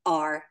changes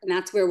are. And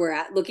that's where we're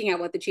at, looking at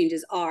what the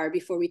changes are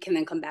before we can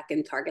then come back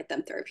and target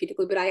them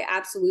therapeutically. But I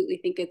absolutely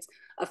think it's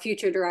a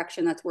future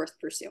direction that's worth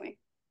pursuing.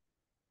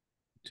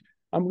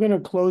 I'm going to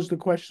close the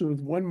question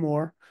with one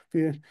more,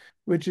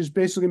 which is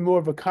basically more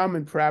of a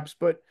comment perhaps,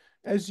 but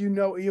as you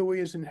know, EoE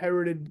is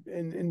inherited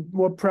and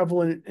more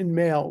prevalent in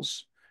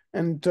males.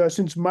 And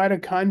since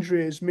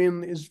mitochondria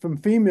is from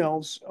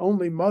females,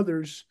 only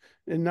mothers,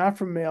 and not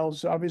from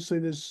males, obviously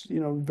there's,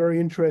 very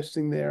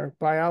interesting there,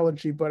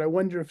 biology, but I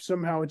wonder if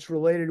somehow it's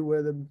related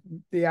where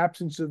the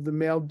absence of the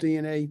male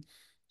DNA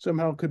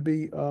somehow could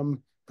be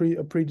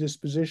a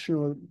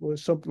predisposition or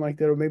something like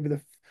that, or maybe the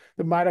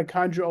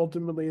mitochondria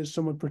ultimately is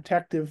somewhat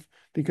protective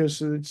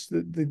because it's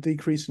the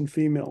decrease in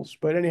females.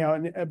 But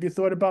anyhow, have you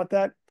thought about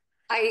that?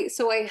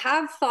 So I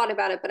have thought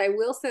about it, but I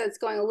will say it's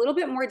going a little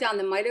bit more down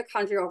the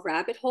mitochondrial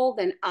rabbit hole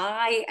than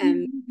I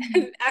am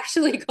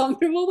actually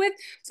comfortable with.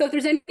 So if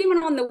there's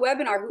anyone on the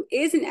webinar who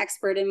is an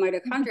expert in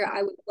mitochondria,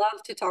 I would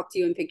love to talk to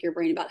you and pick your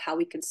brain about how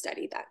we could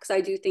study that, because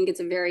I do think it's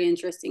a very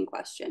interesting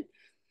question.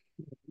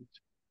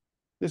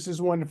 This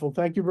is wonderful.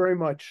 Thank you very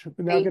much.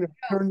 We're now going to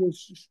turn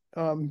this,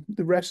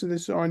 the rest of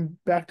this on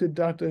back to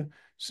Dr.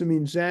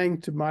 Simin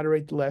Zhang to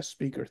moderate the last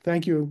speaker.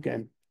 Thank you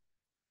again.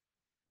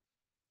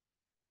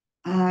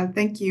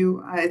 Thank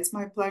you. It's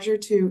my pleasure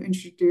to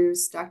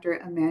introduce Dr.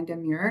 Amanda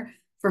Muir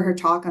for her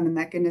talk on the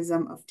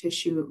mechanism of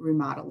tissue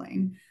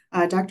remodeling.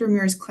 Dr.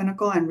 Muir's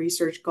clinical and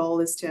research goal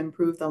is to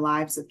improve the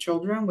lives of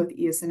children with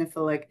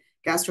eosinophilic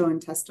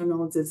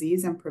gastrointestinal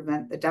disease and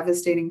prevent the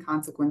devastating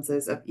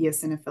consequences of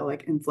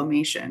eosinophilic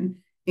inflammation,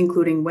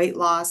 including weight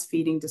loss,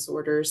 feeding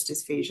disorders,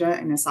 dysphagia,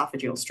 and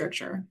esophageal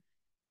stricture.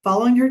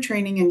 Following her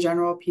training in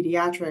general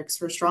pediatrics,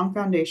 her strong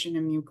foundation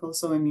in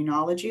mucosal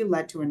immunology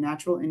led to a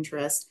natural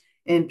interest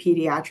in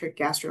pediatric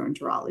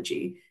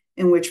gastroenterology,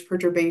 in which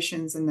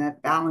perturbations in the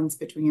balance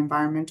between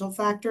environmental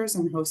factors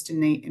and host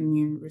innate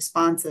immune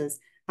responses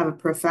have a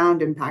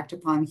profound impact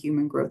upon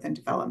human growth and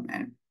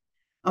development.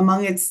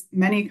 Among its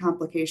many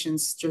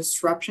complications,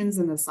 disruptions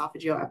in the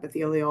esophageal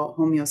epithelial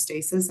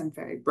homeostasis and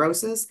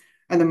fibrosis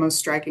are the most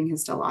striking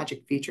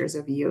histologic features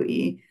of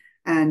EoE.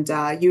 And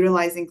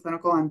utilizing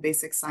clinical and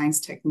basic science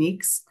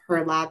techniques,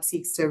 her lab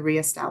seeks to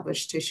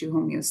reestablish tissue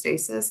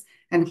homeostasis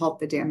and halt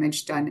the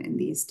damage done in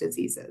these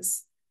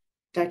diseases.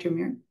 Dr.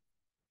 Muir?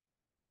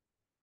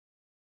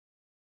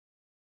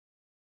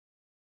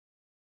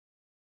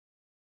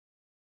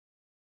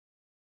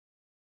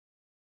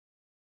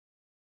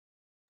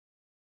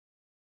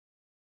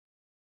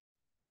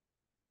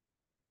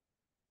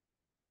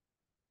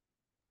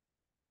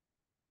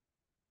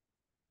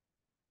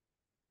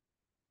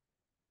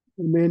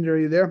 Amanda, are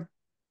you there?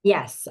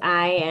 Yes,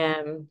 I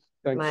am.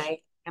 Thanks.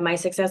 Am I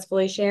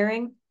successfully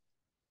sharing?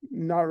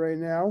 Not right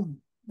now,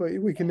 but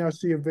we can now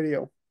see a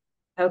video.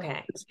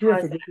 Okay. It's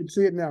terrific. We can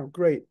see it now.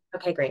 Great.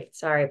 Okay, great.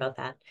 Sorry about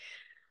that.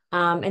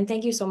 And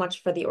thank you so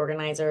much for the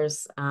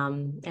organizers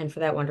and for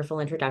that wonderful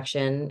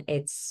introduction.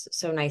 It's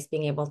so nice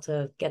being able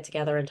to get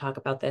together and talk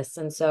about this.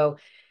 And so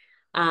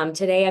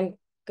today I'm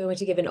going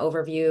to give an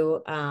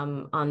overview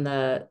on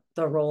the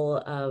role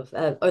of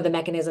or the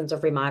mechanisms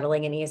of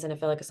remodeling in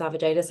eosinophilic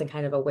esophagitis and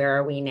kind of a where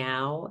are we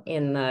now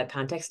in the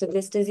context of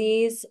this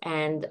disease.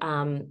 And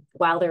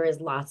while there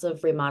is lots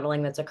of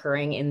remodeling that's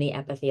occurring in the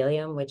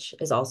epithelium, which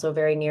is also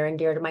very near and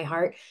dear to my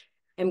heart,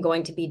 I'm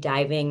going to be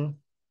diving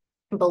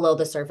below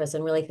the surface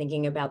and really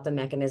thinking about the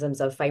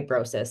mechanisms of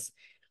fibrosis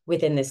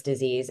within this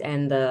disease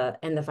and the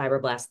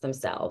fibroblasts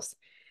themselves.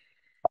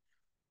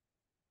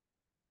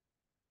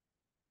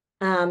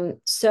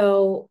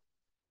 So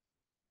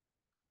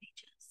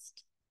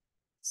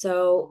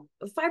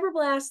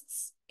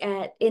fibroblasts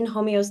in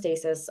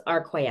homeostasis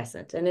are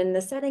quiescent, and in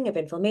the setting of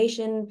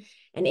inflammation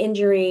and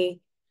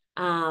injury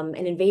and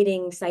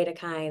invading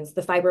cytokines,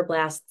 the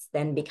fibroblasts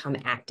then become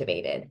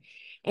activated.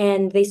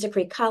 And they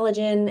secrete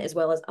collagen as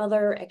well as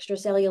other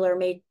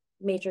extracellular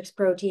matrix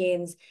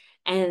proteins.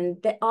 And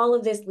all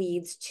of this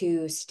leads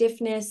to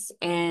stiffness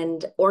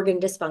and organ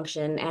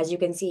dysfunction, as you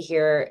can see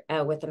here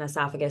with an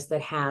esophagus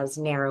that has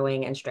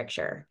narrowing and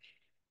stricture.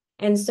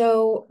 And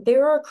so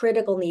there are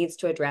critical needs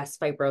to address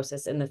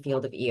fibrosis in the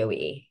field of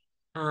EoE.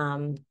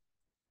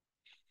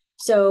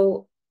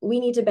 So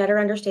we need to better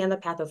understand the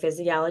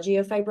pathophysiology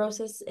of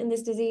fibrosis in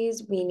this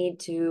disease. We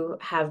need to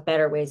have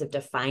better ways of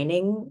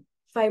defining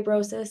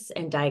fibrosis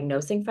and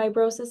diagnosing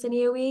fibrosis in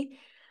EoE.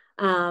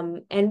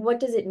 And what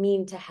does it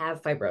mean to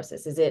have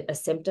fibrosis? Is it a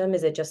symptom?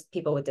 Is it just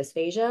people with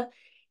dysphagia?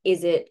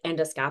 Is it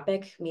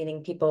endoscopic,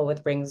 meaning people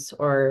with rings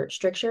or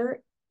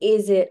stricture?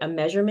 Is it a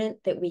measurement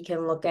that we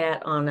can look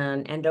at on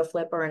an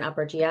endoflip or an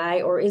upper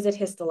GI, or is it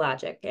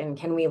histologic? And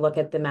can we look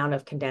at the amount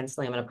of condensed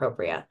lamina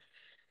propria?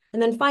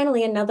 And then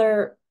finally,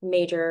 another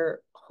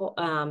major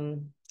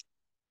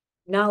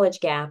knowledge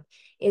gap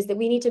is that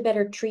we need to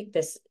better treat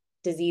this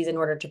disease in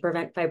order to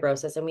prevent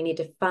fibrosis, and we need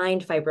to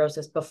find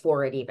fibrosis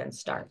before it even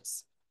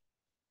starts.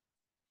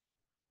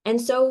 And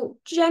so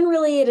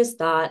generally it is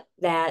thought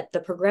that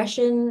the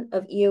progression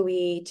of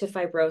EoE to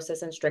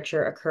fibrosis and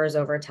stricture occurs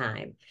over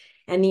time.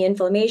 And the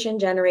inflammation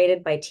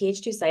generated by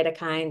Th2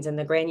 cytokines in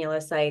the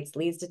granulocytes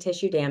leads to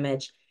tissue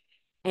damage.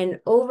 And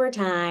over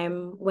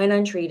time, when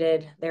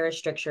untreated, there is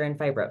stricture and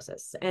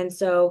fibrosis. And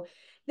so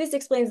this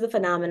explains the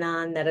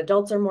phenomenon that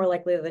adults are more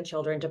likely than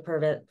children to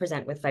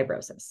present with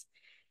fibrosis.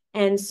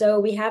 And so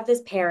we have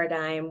this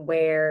paradigm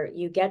where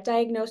you get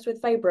diagnosed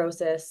with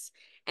fibrosis,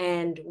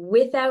 and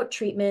without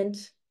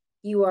treatment,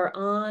 you are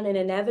on an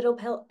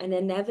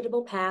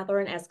inevitable path or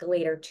an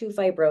escalator to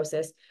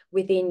fibrosis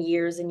within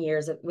years and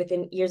years of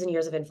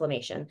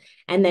inflammation.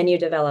 And then you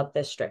develop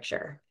this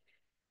stricture.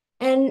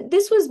 And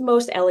this was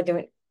most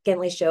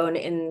elegantly shown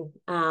in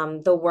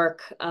the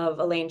work of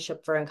Elaine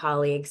Schupfer and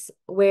colleagues,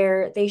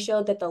 where they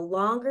showed that the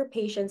longer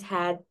patients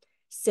had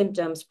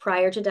symptoms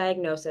prior to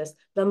diagnosis,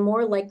 the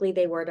more likely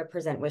they were to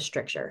present with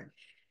stricture.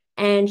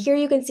 And here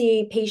you can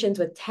see patients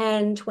with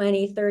 10,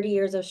 20, 30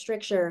 years of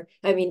stricture,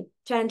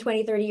 10,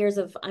 20, 30 years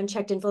of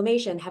unchecked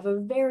inflammation have a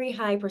very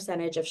high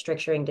percentage of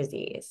stricturing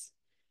disease.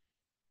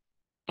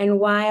 And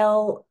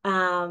while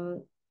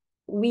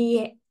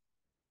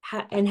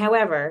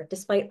however,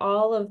 despite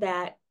all of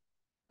that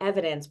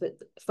evidence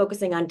with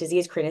focusing on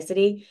disease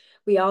chronicity,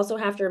 we also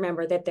have to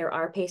remember that there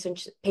are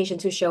patients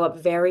who show up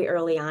very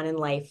early on in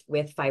life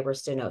with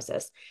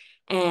fibrostenosis.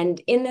 And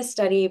in this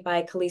study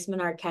by Khalees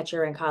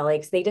Menard-Ketcher and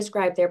colleagues, they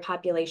described their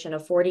population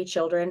of 40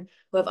 children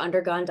who have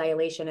undergone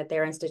dilation at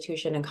their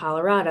institution in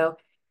Colorado.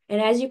 And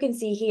as you can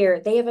see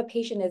here, they have a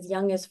patient as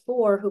young as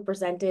 4 who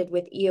presented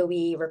with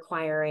EoE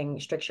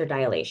requiring stricture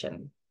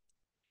dilation.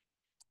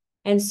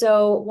 And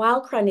so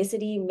while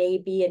chronicity may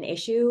be an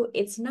issue,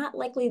 it's not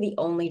likely the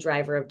only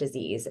driver of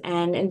disease.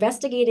 And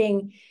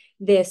investigating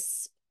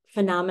this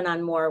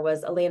phenomenon more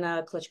was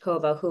Elena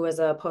Klichkova, who was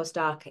a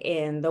postdoc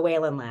in the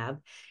Whelan lab.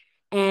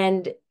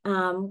 And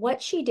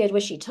what she did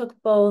was she took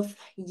both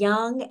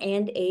young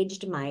and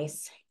aged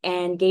mice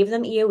and gave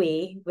them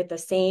EoE with the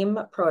same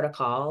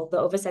protocol, the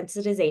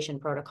oversensitization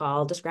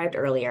protocol described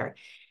earlier.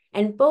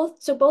 And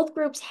both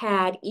groups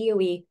had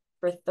EoE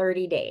for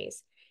 30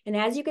 days. And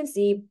as you can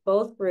see,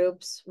 both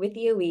groups with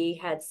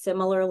EoE had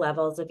similar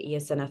levels of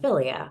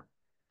eosinophilia,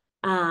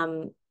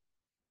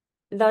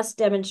 thus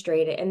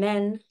demonstrated. And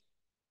then,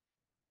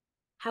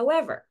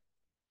 however,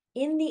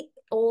 in the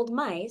old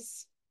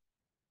mice,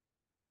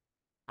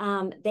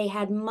 they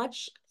had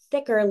much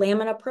thicker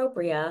lamina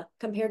propria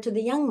compared to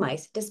the young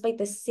mice, despite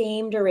the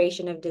same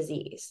duration of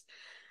disease.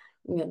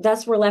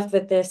 Thus, we're left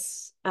with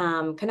this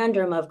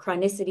conundrum of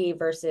chronicity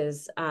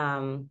versus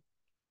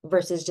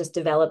just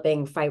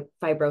developing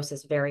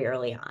fibrosis very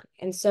early on.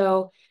 And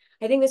so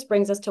I think this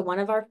brings us to one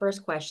of our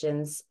first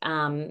questions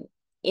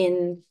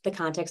in the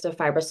context of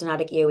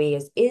fibrostenotic EoE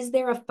is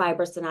there a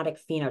fibrostenotic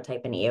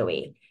phenotype in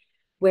EoE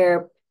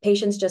where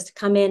patients just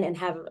come in and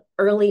have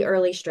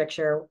early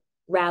stricture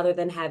rather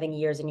than having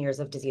years and years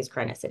of disease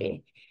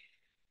chronicity.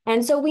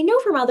 And so we know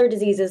from other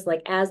diseases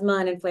like asthma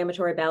and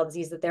inflammatory bowel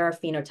disease that there are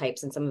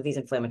phenotypes in some of these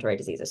inflammatory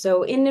diseases.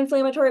 So in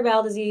inflammatory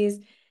bowel disease,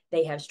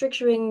 they have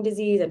stricturing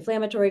disease,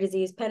 inflammatory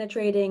disease,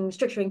 penetrating,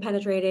 stricturing,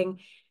 penetrating.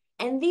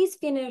 And these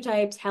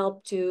phenotypes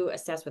help to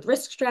assess with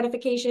risk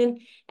stratification,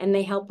 and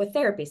they help with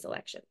therapy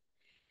selection.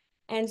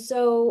 And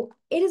so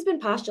it has been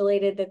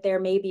postulated that there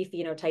may be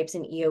phenotypes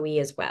in EoE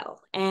as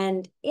well.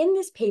 And in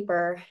this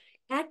paper,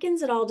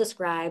 Atkins et al.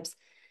 Describes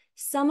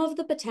some of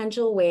the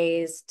potential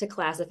ways to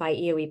classify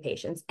EoE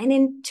patients. And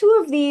in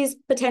two of these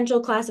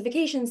potential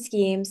classification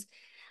schemes,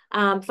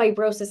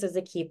 fibrosis is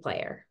a key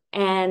player.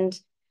 And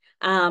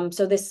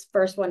so this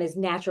first one is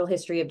natural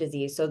history of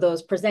disease. So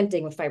those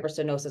presenting with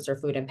fibrostenosis or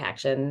food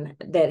impaction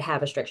that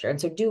have a stricture. And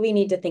so do we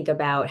need to think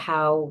about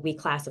how we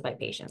classify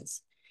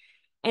patients?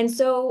 And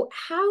so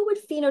how would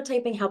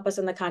phenotyping help us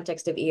in the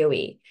context of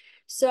EoE?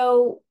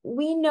 So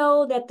we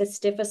know that the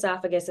stiff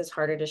esophagus is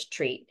harder to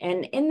treat.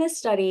 And in this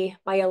study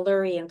by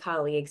Jiarui and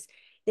colleagues,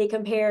 they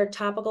compared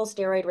topical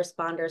steroid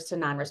responders to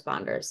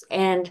non-responders.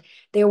 And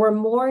there were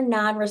more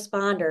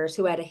non-responders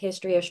who had a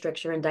history of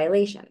stricture and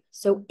dilation.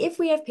 So if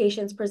we have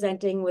patients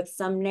presenting with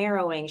some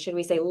narrowing, should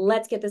we say,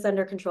 let's get this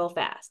under control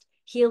fast,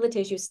 heal the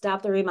tissue,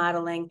 stop the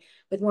remodeling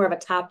with more of a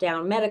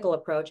top-down medical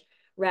approach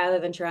rather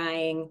than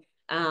trying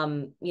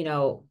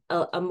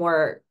a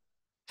more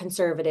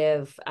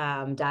conservative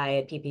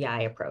diet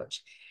PPI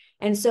approach.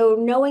 And so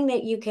knowing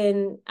that you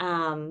can,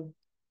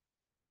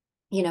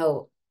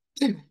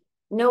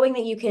 knowing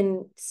that you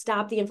can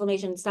stop the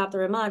inflammation, stop the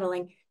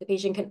remodeling, the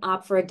patient can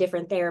opt for a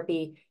different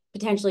therapy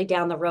potentially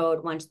down the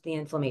road once the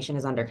inflammation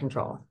is under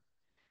control.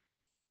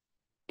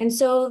 And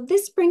so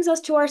this brings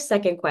us to our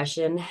second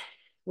question,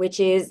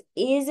 which is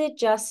it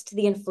just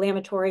the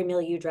inflammatory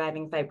milieu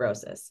driving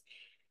fibrosis?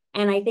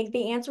 And I think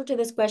the answer to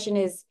this question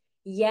is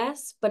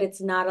yes, but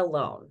it's not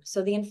alone.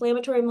 So the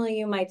inflammatory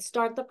milieu might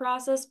start the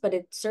process, but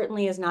it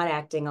certainly is not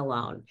acting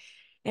alone.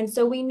 And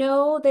so we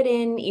know that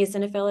in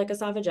eosinophilic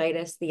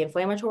esophagitis, the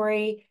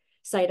inflammatory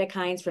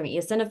cytokines from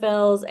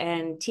eosinophils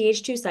and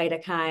Th2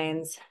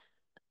 cytokines,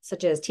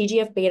 such as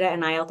TGF-beta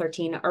and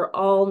IL-13, are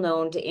all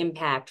known to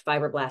impact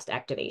fibroblast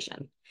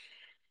activation.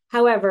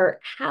 However,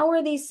 how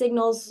are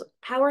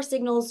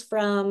signals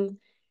from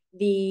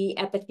the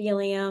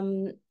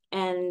epithelium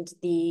and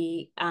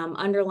the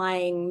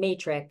underlying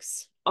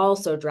matrix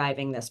also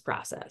driving this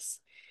process?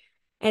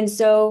 And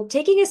so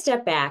taking a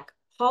step back,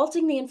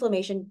 halting the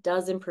inflammation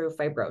does improve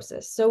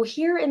fibrosis. So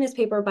here in this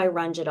paper by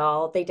Runge et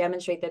al., they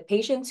demonstrate that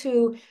patients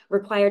who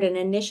required an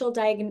initial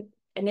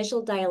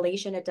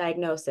dilation at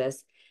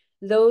diagnosis,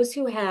 those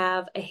who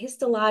have a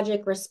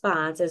histologic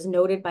response, as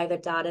noted by the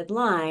dotted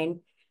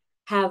line,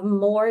 have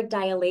more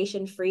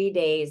dilation-free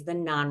days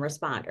than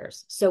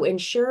non-responders. So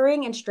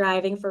ensuring and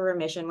striving for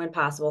remission when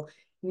possible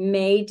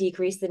may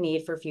decrease the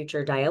need for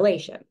future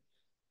dilation.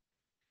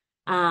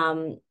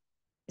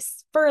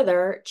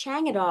 Further,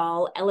 Zhang et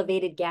al.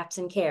 Elevated gaps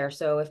in care.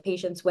 So if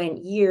patients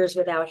went years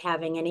without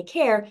having any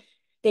care,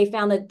 they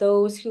found that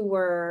those who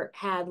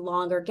had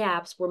longer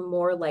gaps were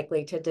more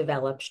likely to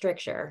develop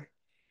stricture.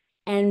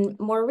 And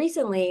more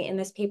recently, in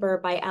this paper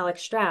by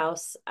Alex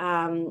Strauss,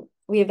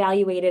 we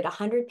evaluated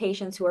 100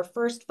 patients who were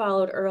first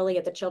followed early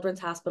at the Children's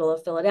Hospital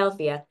of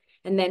Philadelphia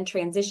and then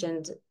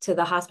transitioned to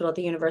the hospital at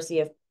the University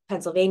of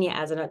Pennsylvania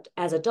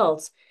as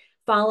adults,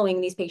 following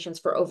these patients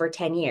for over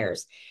 10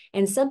 years.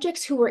 And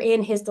subjects who were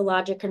in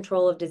histologic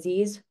control of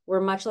disease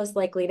were much less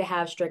likely to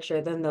have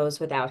stricture than those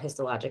without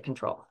histologic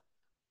control.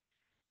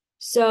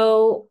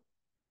 So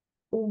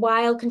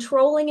while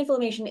controlling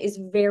inflammation is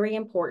very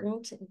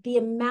important, the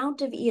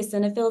amount of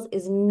eosinophils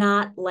is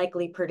not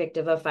likely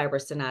predictive of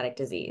fibrostenotic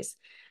disease.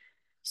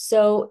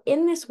 So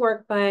in this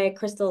work by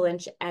Crystal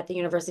Lynch at the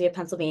University of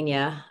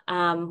Pennsylvania,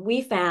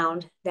 we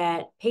found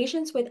that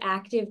patients with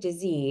active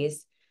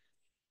disease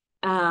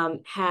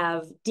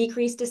have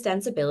decreased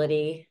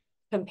distensibility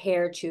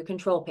compared to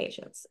control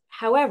patients.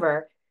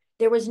 However,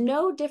 there was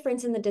no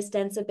difference in the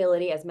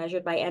distensibility as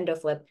measured by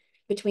EndoFlip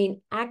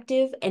between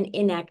active and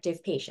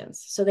inactive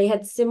patients. So they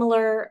had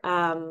similar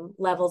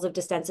levels of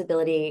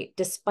distensibility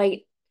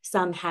despite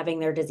some having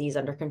their disease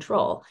under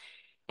control.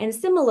 And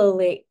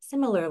similarly,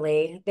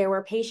 there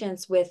were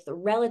patients with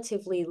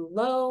relatively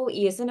low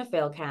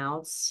eosinophil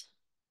counts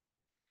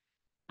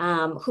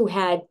who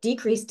had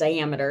decreased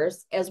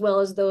diameters, as well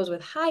as those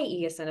with high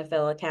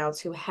eosinophil counts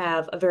who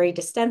have a very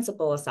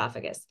distensible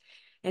esophagus.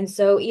 And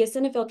so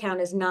eosinophil count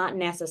is not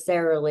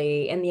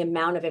necessarily, and the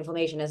amount of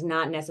inflammation is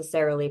not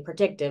necessarily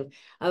predictive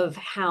of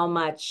how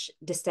much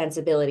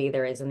distensibility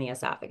there is in the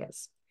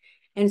esophagus.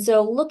 And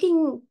so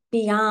looking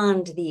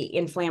beyond the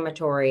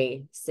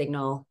inflammatory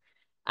signal,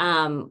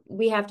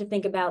 we have to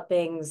think about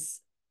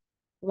things.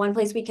 One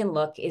place we can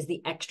look is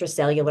the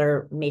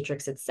extracellular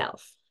matrix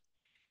itself.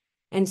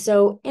 And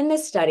so in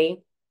this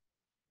study,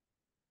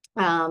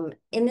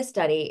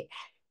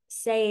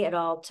 Say et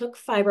al. Took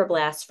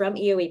fibroblasts from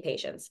EoE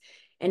patients,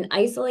 and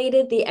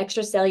isolated the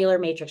extracellular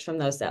matrix from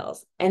those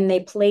cells. And they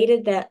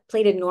plated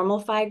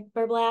normal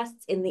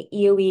fibroblasts in the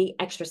EoE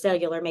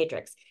extracellular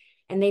matrix.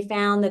 And they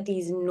found that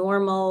these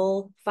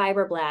normal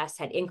fibroblasts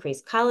had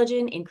increased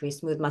collagen, increased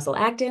smooth muscle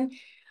actin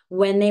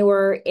when they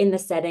were in the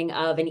setting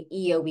of an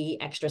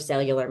EoE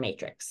extracellular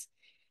matrix.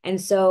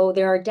 And so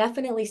there are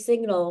definitely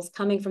signals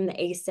coming from the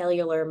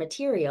acellular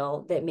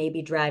material that may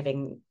be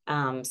driving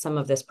some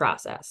of this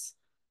process.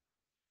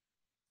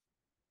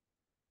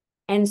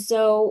 And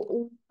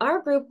so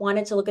our group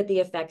wanted to look at the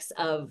effects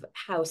of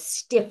how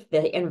stiff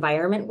the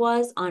environment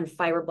was on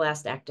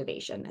fibroblast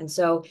activation. And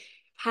so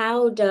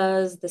how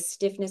does the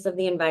stiffness of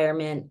the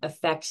environment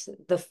affect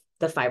the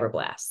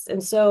fibroblasts?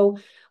 And so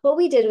what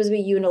we did was we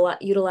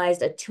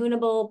utilized a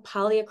tunable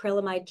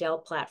polyacrylamide gel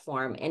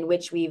platform in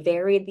which we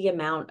varied the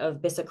amount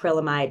of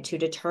bisacrylamide to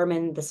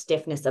determine the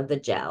stiffness of the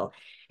gel.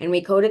 And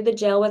we coated the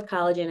gel with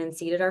collagen and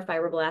seeded our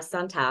fibroblasts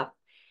on top.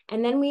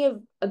 And then we have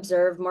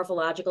observed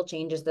morphological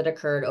changes that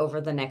occurred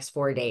over the next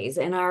 4 days.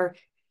 And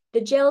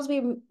the gels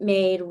we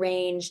made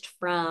ranged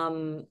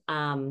from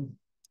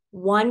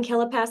 1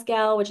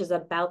 kilopascal, which is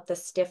about the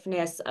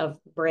stiffness of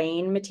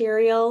brain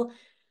material,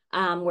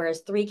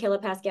 whereas 3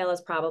 kilopascal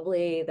is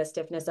probably the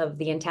stiffness of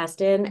the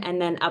intestine,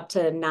 and then up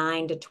to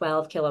 9 to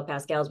 12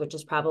 kilopascals, which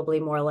is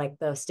probably more like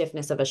the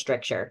stiffness of a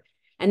stricture.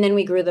 And then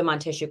we grew them on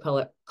tissue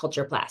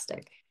culture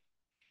plastic.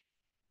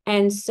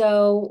 And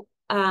so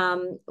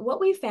what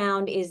we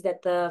found is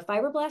that the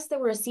fibroblasts that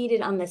were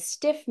seeded on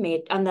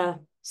the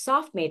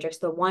soft matrix,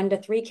 the 1 to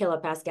 3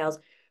 kilopascals,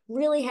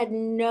 really had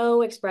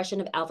no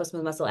expression of alpha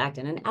smooth muscle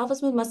actin. And alpha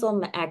smooth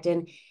muscle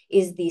actin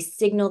is the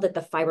signal that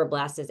the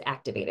fibroblast is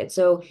activated.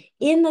 So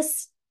in the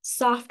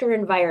softer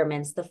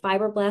environments, the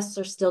fibroblasts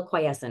are still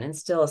quiescent and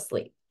still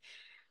asleep.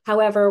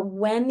 However,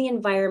 when the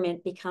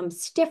environment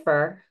becomes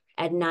stiffer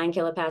at 9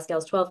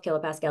 kilopascals, 12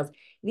 kilopascals,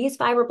 these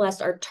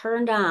fibroblasts are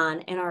turned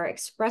on and are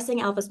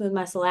expressing alpha smooth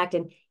muscle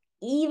actin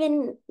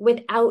even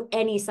without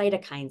any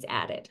cytokines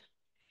added.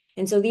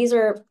 And so these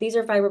are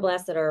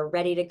fibroblasts that are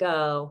ready to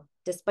go,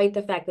 despite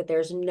the fact that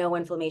there's no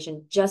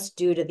inflammation just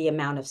due to the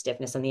amount of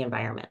stiffness in the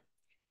environment.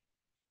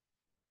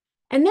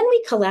 And then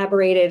we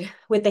collaborated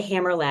with the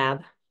Hammer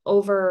Lab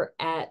over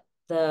at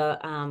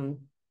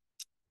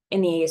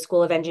in the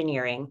School of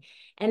Engineering,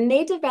 and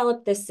they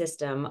developed this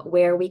system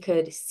where we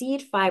could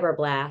seed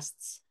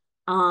fibroblasts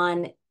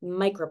on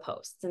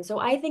microposts. And so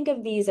I think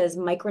of these as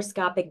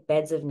microscopic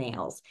beds of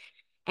nails.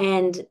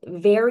 And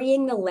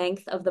varying the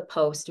length of the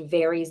post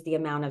varies the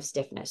amount of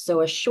stiffness.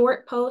 So a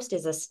short post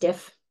is a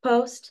stiff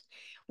post,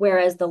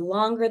 whereas the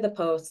longer the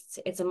posts,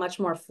 it's a much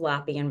more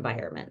floppy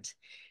environment.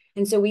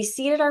 And so we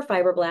seeded our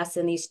fibroblasts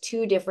in these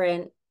 2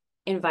 different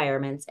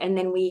environments, and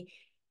then we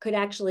could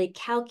actually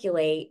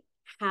calculate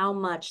how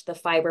much the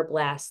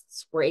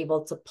fibroblasts were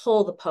able to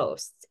pull the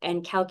posts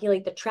and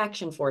calculate the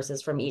traction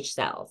forces from each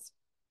cell.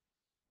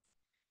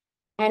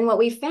 And what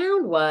we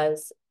found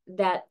was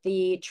that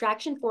the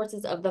traction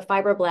forces of the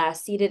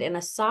fibroblasts seeded in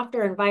a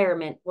softer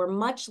environment were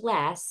much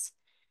less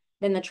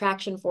than the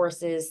traction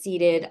forces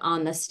seeded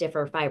on the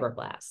stiffer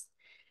fibroblasts.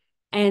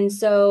 And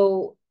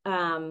so,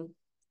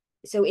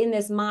 so in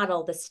this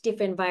model, the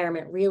stiff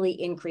environment really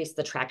increased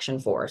the traction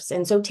force.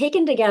 And so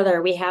taken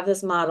together, we have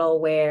this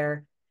model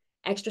where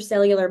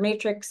extracellular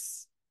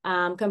matrix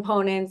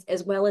components,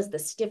 as well as the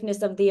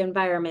stiffness of the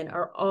environment,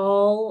 are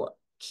all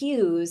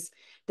cues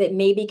that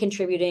may be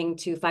contributing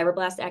to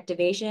fibroblast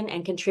activation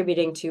and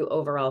contributing to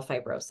overall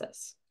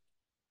fibrosis.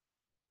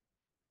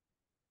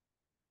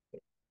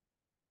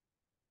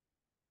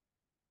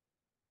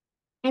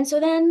 And so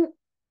then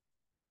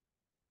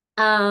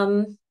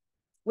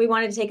we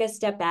wanted to take a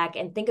step back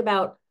and think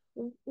about,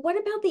 what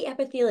about the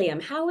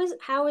epithelium? How is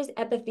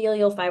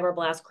epithelial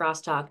fibroblast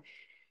crosstalk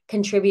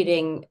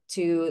contributing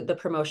to the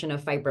promotion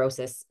of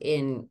fibrosis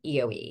in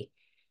EoE?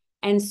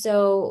 And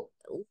so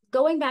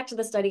going back to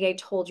the study I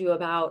told you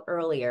about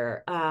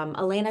earlier,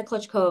 Elena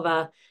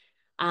Klochkova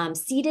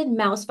seeded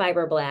mouse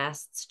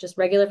fibroblasts, just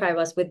regular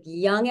fibroblasts, with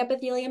young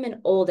epithelium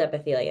and old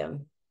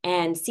epithelium,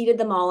 and seeded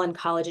them all in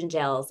collagen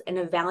gels and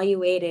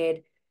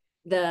evaluated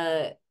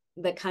the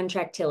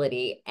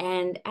contractility.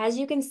 And as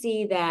you can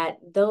see, that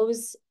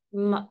those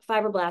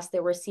fibroblasts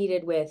that were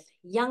seeded with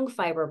young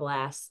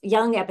fibroblasts,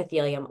 young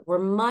epithelium, were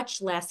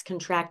much less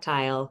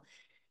contractile,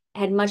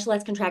 had much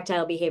less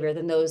contractile behavior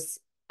than those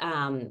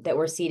that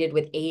were seeded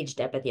with aged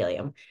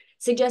epithelium,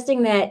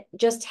 suggesting that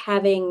just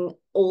having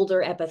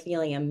older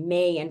epithelium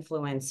may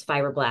influence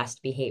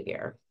fibroblast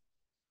behavior.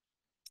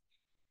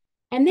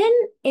 And then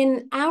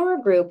in our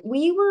group,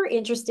 we were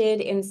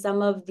interested in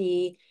some of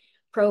the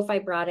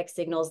profibrotic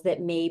signals that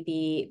may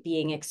be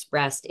being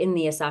expressed in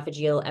the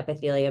esophageal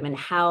epithelium and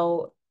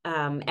how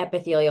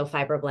epithelial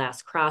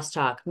fibroblast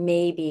crosstalk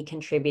may be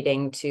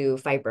contributing to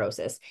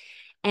fibrosis.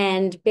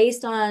 And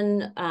based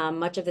on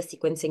much of the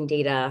sequencing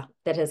data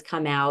that has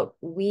come out,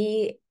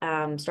 we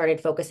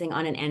started focusing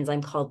on an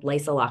enzyme called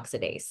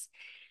lysoloxidase.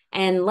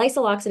 And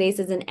lysoloxidase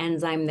is an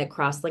enzyme that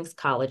cross-links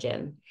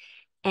collagen.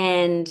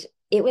 And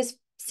it was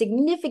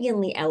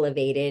significantly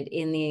elevated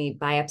in the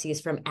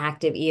biopsies from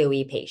active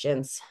EoE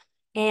patients.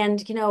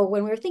 And,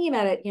 when we were thinking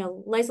about it,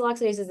 lysyl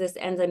oxidase is this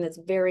enzyme that's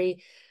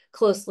very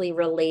closely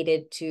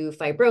related to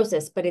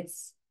fibrosis, but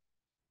it's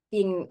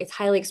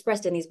highly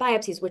expressed in these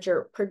biopsies, which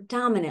are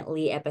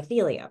predominantly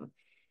epithelium.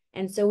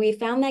 And so we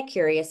found that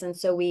curious. And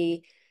so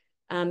we,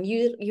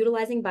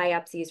 utilizing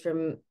biopsies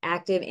from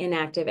active,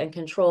 inactive, and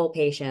control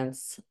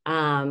patients,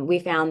 we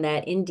found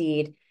that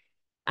indeed,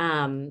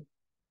 lysyl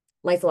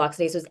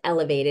oxidase was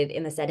elevated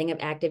in the setting of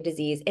active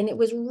disease, and it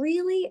was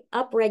really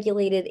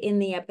upregulated in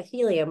the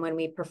epithelium when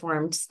we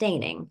performed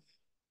staining.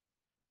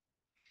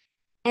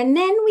 And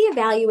then we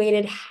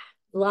evaluated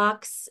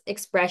LOX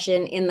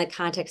expression in the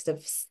context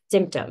of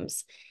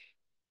symptoms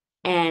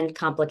and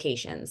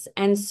complications.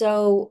 And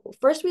so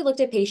first we looked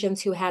at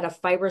patients who had a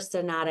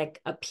fibrostenotic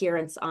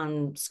appearance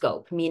on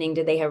scope, meaning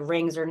did they have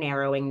rings or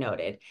narrowing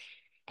noted?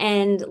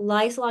 And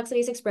lysyl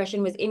oxidase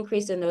expression was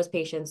increased in those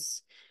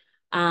patients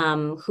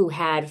who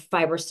had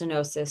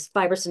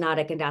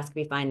fibrostenotic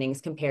endoscopy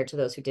findings compared to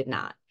those who did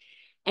not.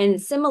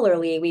 And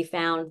similarly, we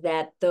found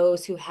that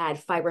those who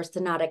had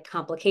fibrostenotic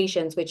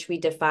complications, which we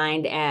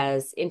defined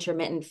as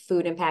intermittent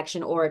food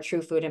impaction or a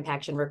true food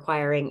impaction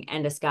requiring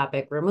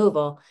endoscopic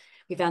removal,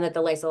 we found that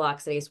the lysyl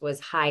oxidase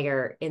was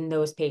higher in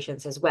those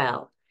patients as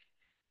well.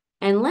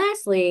 And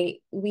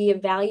lastly, we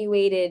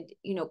evaluated,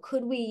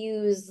 could we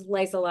use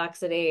lysyl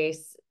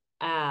oxidase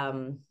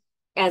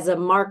as a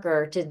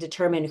marker to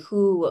determine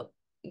who,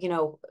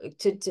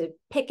 to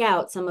pick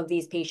out some of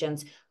these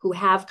patients who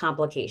have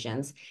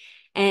complications.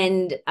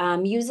 And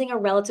using a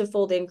relative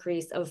fold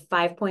increase of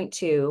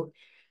 5.2,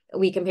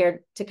 we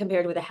compared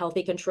with a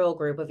healthy control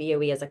group of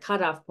EoE as a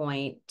cutoff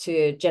point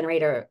to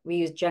generated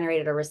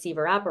a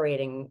receiver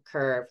operating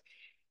curve.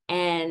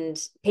 And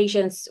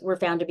patients were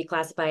found to be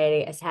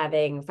classified as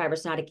having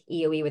fibrostenotic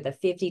EoE with a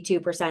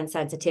 52%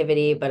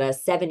 sensitivity, but a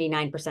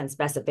 79%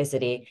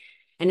 specificity,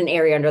 and an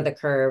area under the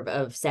curve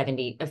of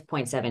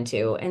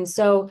 0.72. And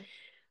so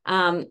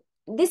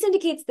this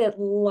indicates that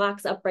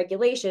LOX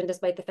upregulation,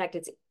 despite the fact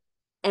it's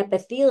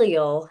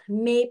epithelial,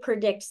 may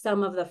predict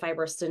some of the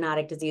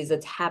fibrostenotic disease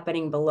that's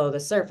happening below the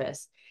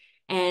surface.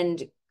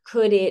 And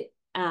could it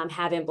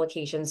have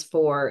implications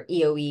for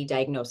EoE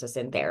diagnosis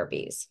and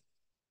therapies?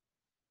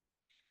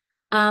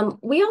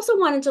 We also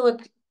wanted to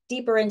look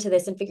deeper into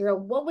this and figure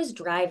out what was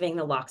driving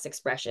the LOX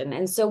expression.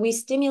 And so we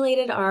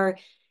stimulated our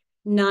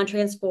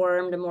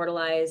non-transformed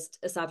immortalized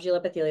esophageal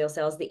epithelial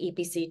cells, the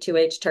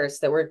EPC2H TERTs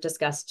that were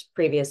discussed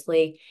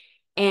previously,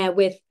 and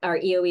with our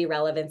EoE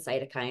relevant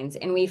cytokines.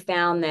 And we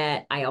found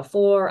that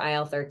IL-4,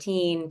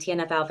 IL-13,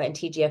 TNF-alpha, and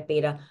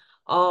TGF-beta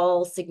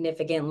all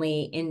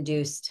significantly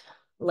induced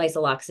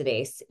lysyl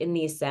oxidase in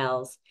these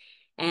cells.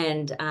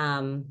 And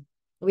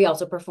we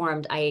also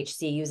performed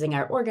IHC using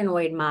our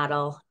organoid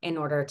model in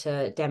order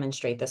to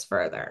demonstrate this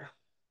further.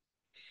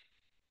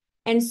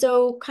 And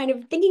so kind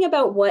of thinking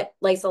about what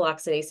lysyl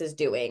oxidase is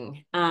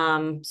doing.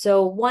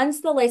 So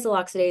once the lysyl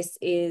oxidase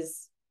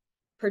is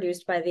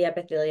produced by the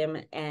epithelium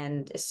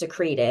and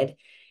secreted,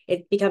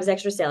 it becomes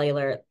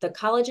extracellular. The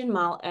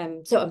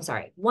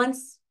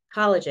once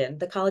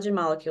the collagen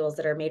molecules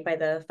that are made by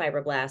the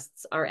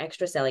fibroblasts are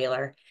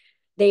extracellular,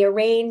 they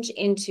arrange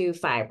into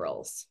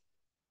fibrils.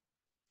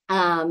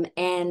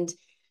 And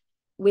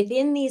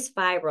within these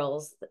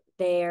fibrils,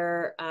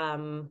 there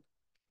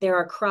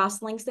are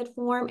cross-links that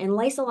form, and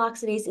lysyl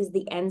oxidase is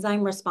the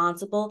enzyme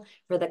responsible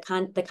for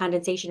the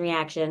condensation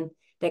reaction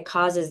that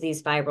causes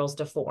these fibrils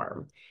to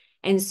form.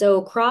 And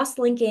so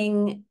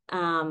cross-linking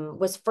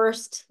was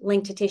first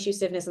linked to tissue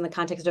stiffness in the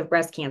context of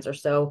breast cancer.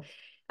 So,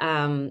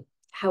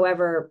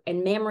 however,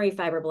 in mammary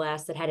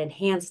fibroblasts that had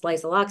enhanced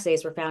lysyl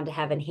oxidase were found to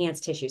have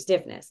enhanced tissue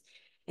stiffness.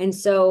 And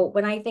so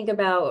when I think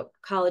about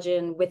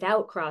collagen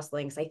without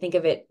cross-links, I think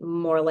of it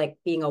more like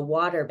being a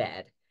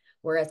waterbed,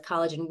 whereas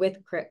collagen with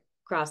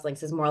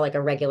cross-links is more like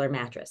a regular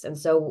mattress. And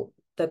so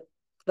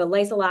the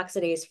lysyl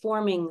oxidase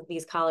forming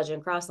these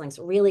collagen cross-links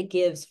really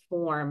gives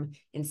form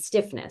and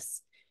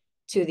stiffness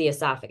to the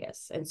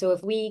esophagus. And so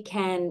if we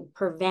can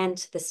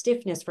prevent the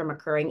stiffness from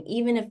occurring,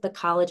 even if the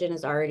collagen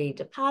is already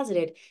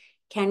deposited,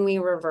 can we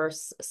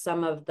reverse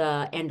some of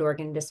the end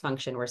organ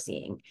dysfunction we're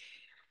seeing?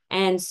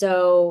 And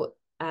so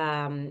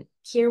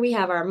here we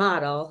have our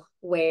model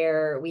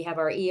where we have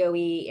our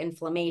EoE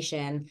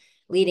inflammation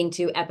leading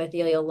to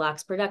epithelial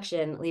LOX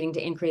production, leading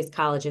to increased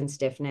collagen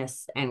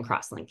stiffness and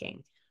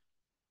cross-linking.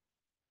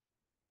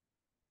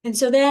 And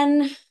so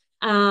then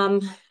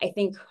I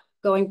think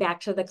going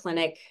back to the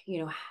clinic,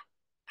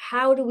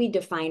 how do we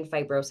define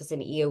fibrosis in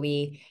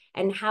EoE,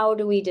 and how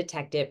do we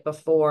detect it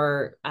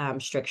before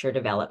stricture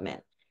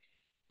development?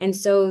 And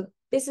so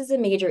this is a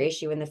major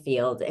issue in the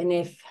field. And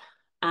if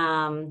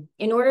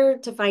in order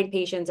to find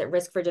patients at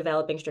risk for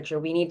developing stricture,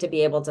 we need to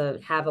be able to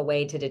have a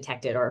way to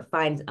detect it or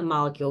find a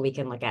molecule we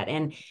can look at.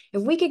 And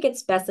if we could get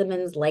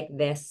specimens like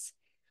this,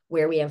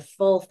 where we have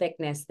full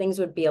thickness, things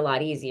would be a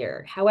lot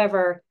easier.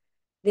 However,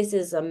 this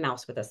is a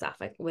mouse with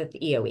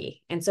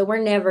EoE. And so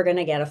we're never going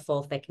to get a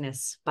full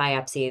thickness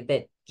biopsy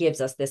that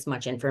gives us this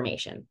much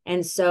information.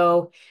 And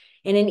so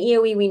And in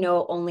EoE, we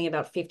know only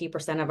about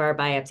 50% of our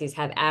biopsies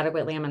have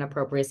adequate lamina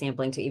propria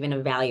sampling to even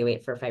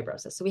evaluate for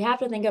fibrosis. So we have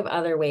to think of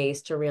other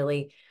ways to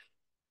really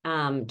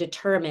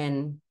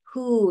determine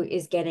who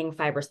is getting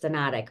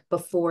fibrostenotic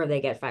before they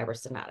get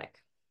fibrostenotic.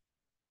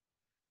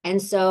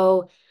 And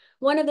so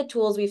one of the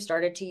tools we've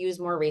started to use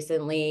more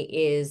recently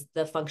is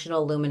the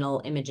functional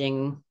luminal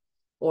imaging,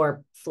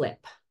 or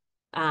FLIP.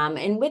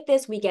 And with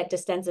this, we get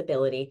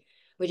distensibility,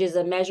 which is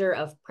a measure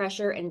of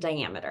pressure and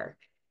diameter.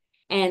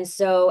 And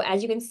so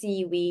as you can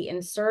see, we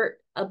insert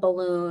a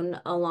balloon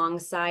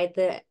alongside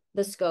the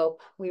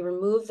scope, we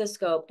remove the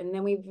scope, and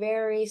then we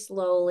very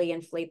slowly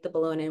inflate the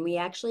balloon, and we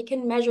actually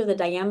can measure the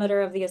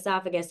diameter of the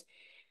esophagus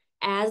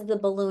as the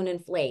balloon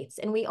inflates.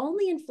 And we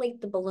only inflate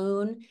the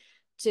balloon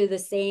to the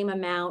same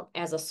amount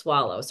as a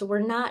swallow. So we're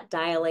not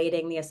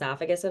dilating the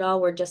esophagus at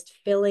all. We're just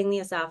filling the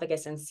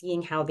esophagus and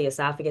seeing how the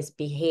esophagus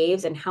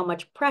behaves and how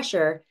much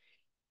pressure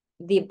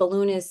the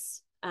balloon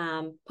is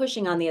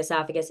pushing on the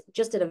esophagus,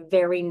 just at a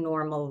very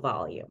normal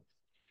volume.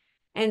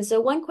 And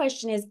so one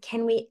question is,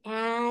 can we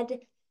add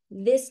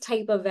this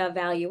type of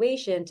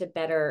evaluation to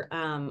better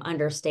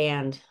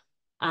understand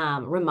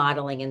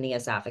remodeling in the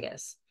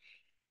esophagus?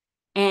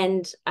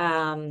 And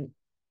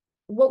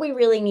what we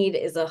really need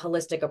is a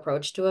holistic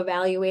approach to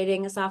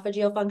evaluating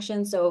esophageal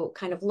function. So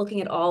kind of looking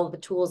at all of the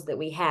tools that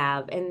we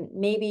have and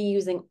maybe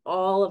using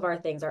all of our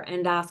things, our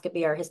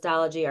endoscopy, our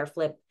histology, our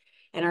FLIP,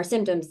 and our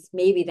symptoms.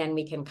 Maybe then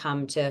we can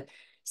come to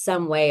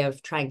some way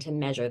of trying to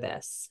measure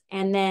this.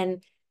 And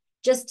then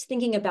just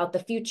thinking about the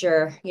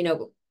future, you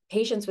know,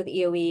 patients with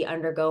EoE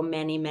undergo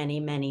many, many,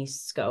 many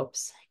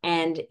scopes.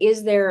 And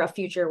is there a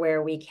future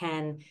where we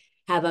can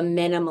have a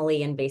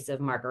minimally invasive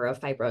marker of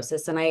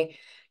fibrosis? And I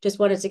just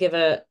wanted to give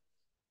a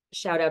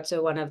shout out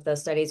to one of the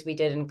studies we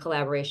did in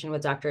collaboration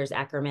with Drs.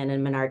 Ackerman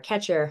and Menard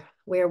Ketcher,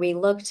 where we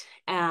looked,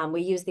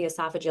 we used the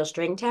esophageal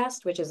string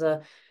test, which is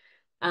a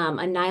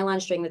nylon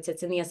string that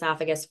sits in the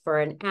esophagus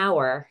for an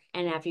hour.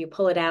 And after you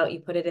pull it out,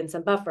 you put it in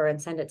some buffer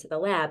and send it to the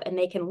lab, and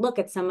they can look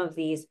at some of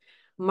these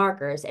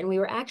markers. And we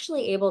were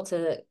actually able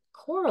to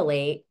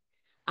correlate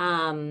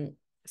some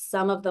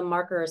of the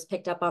markers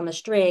picked up on the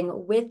string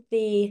with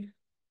the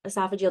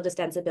esophageal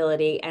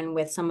distensibility and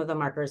with some of the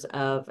markers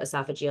of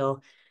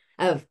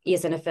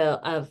eosinophil,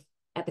 of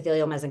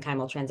epithelial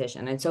mesenchymal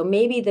transition. And so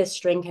maybe this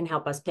string can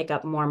help us pick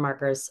up more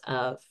markers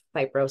of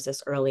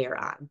fibrosis earlier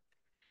on.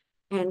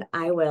 And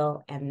I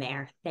will end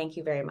there. Thank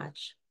you very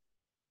much.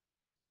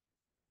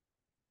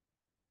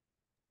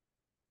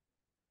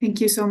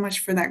 Thank you so much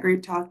for that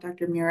great talk,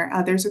 Dr. Muir.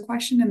 There's a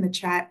question in the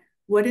chat.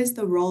 What is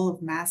the role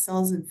of mast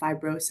cells in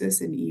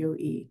fibrosis in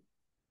EoE?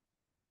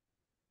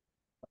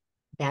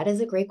 That is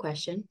a great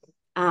question.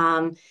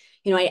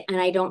 You know,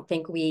 I don't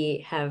think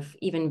we have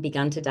even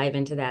begun to dive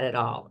into that at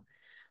all.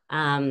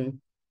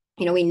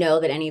 You know, we know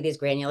that any of these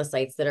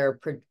granulocytes that are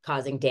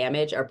causing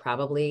damage are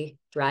probably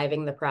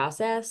driving the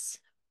process,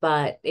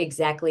 but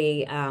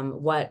exactly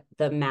what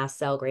the mast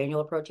cell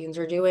granule proteins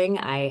are doing,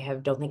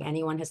 don't think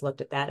anyone has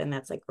looked at that, and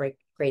that's a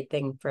great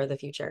thing for the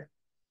future.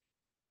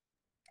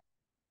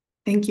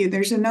 Thank you.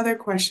 There's another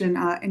question.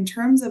 In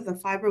terms of the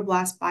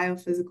fibroblast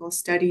biophysical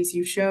studies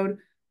you showed,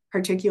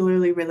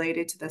 particularly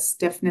related to the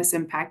stiffness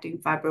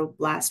impacting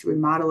fibroblast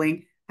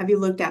remodeling, have you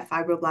looked at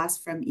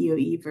fibroblasts from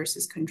EoE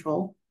versus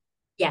control?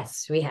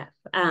 Yes, we have.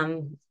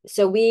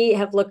 So we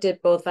have looked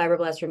at both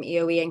fibroblasts from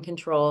EoE and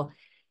control,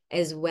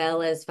 as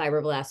well as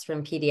fibroblasts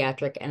from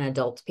pediatric and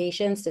adult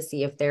patients to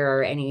see if there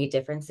are any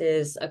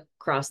differences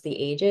across the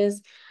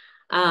ages.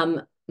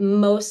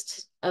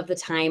 Most of the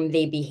time,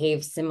 they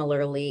behave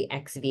similarly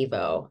ex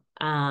vivo.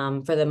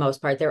 For the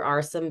most part, there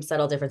are some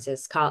subtle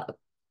differences.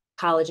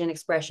 Collagen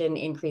expression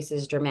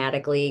increases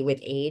dramatically with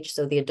age,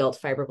 so the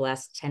adult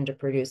fibroblasts tend to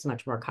produce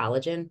much more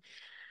collagen.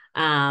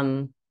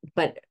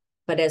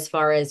 But as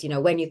far as, you know,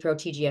 when you throw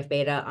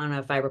TGF-beta on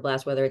a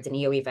fibroblast, whether it's an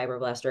EoE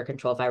fibroblast or a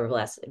control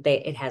fibroblast,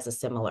 it has a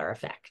similar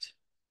effect.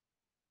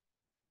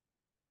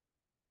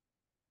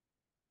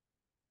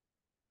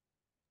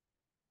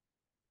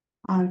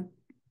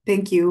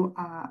 Thank you.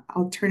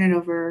 I'll turn it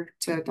over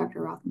to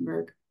Dr.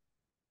 Rothenberg.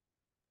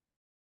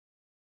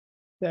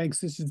 Thanks.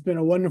 This has been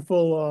a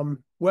wonderful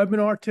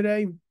webinar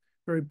today.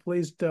 Very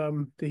pleased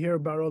to hear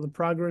about all the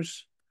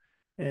progress,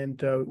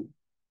 and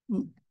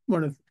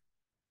want to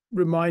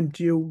remind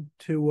you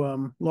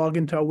to log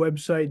into our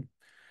website,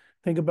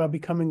 think about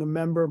becoming a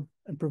member,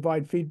 and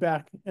provide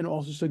feedback and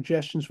also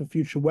suggestions for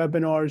future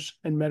webinars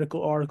and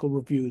medical article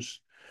reviews.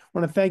 I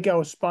want to thank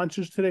our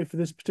sponsors today for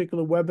this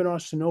particular webinar,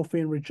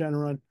 Sanofi and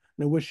Regeneron, and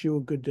I wish you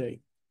a good day.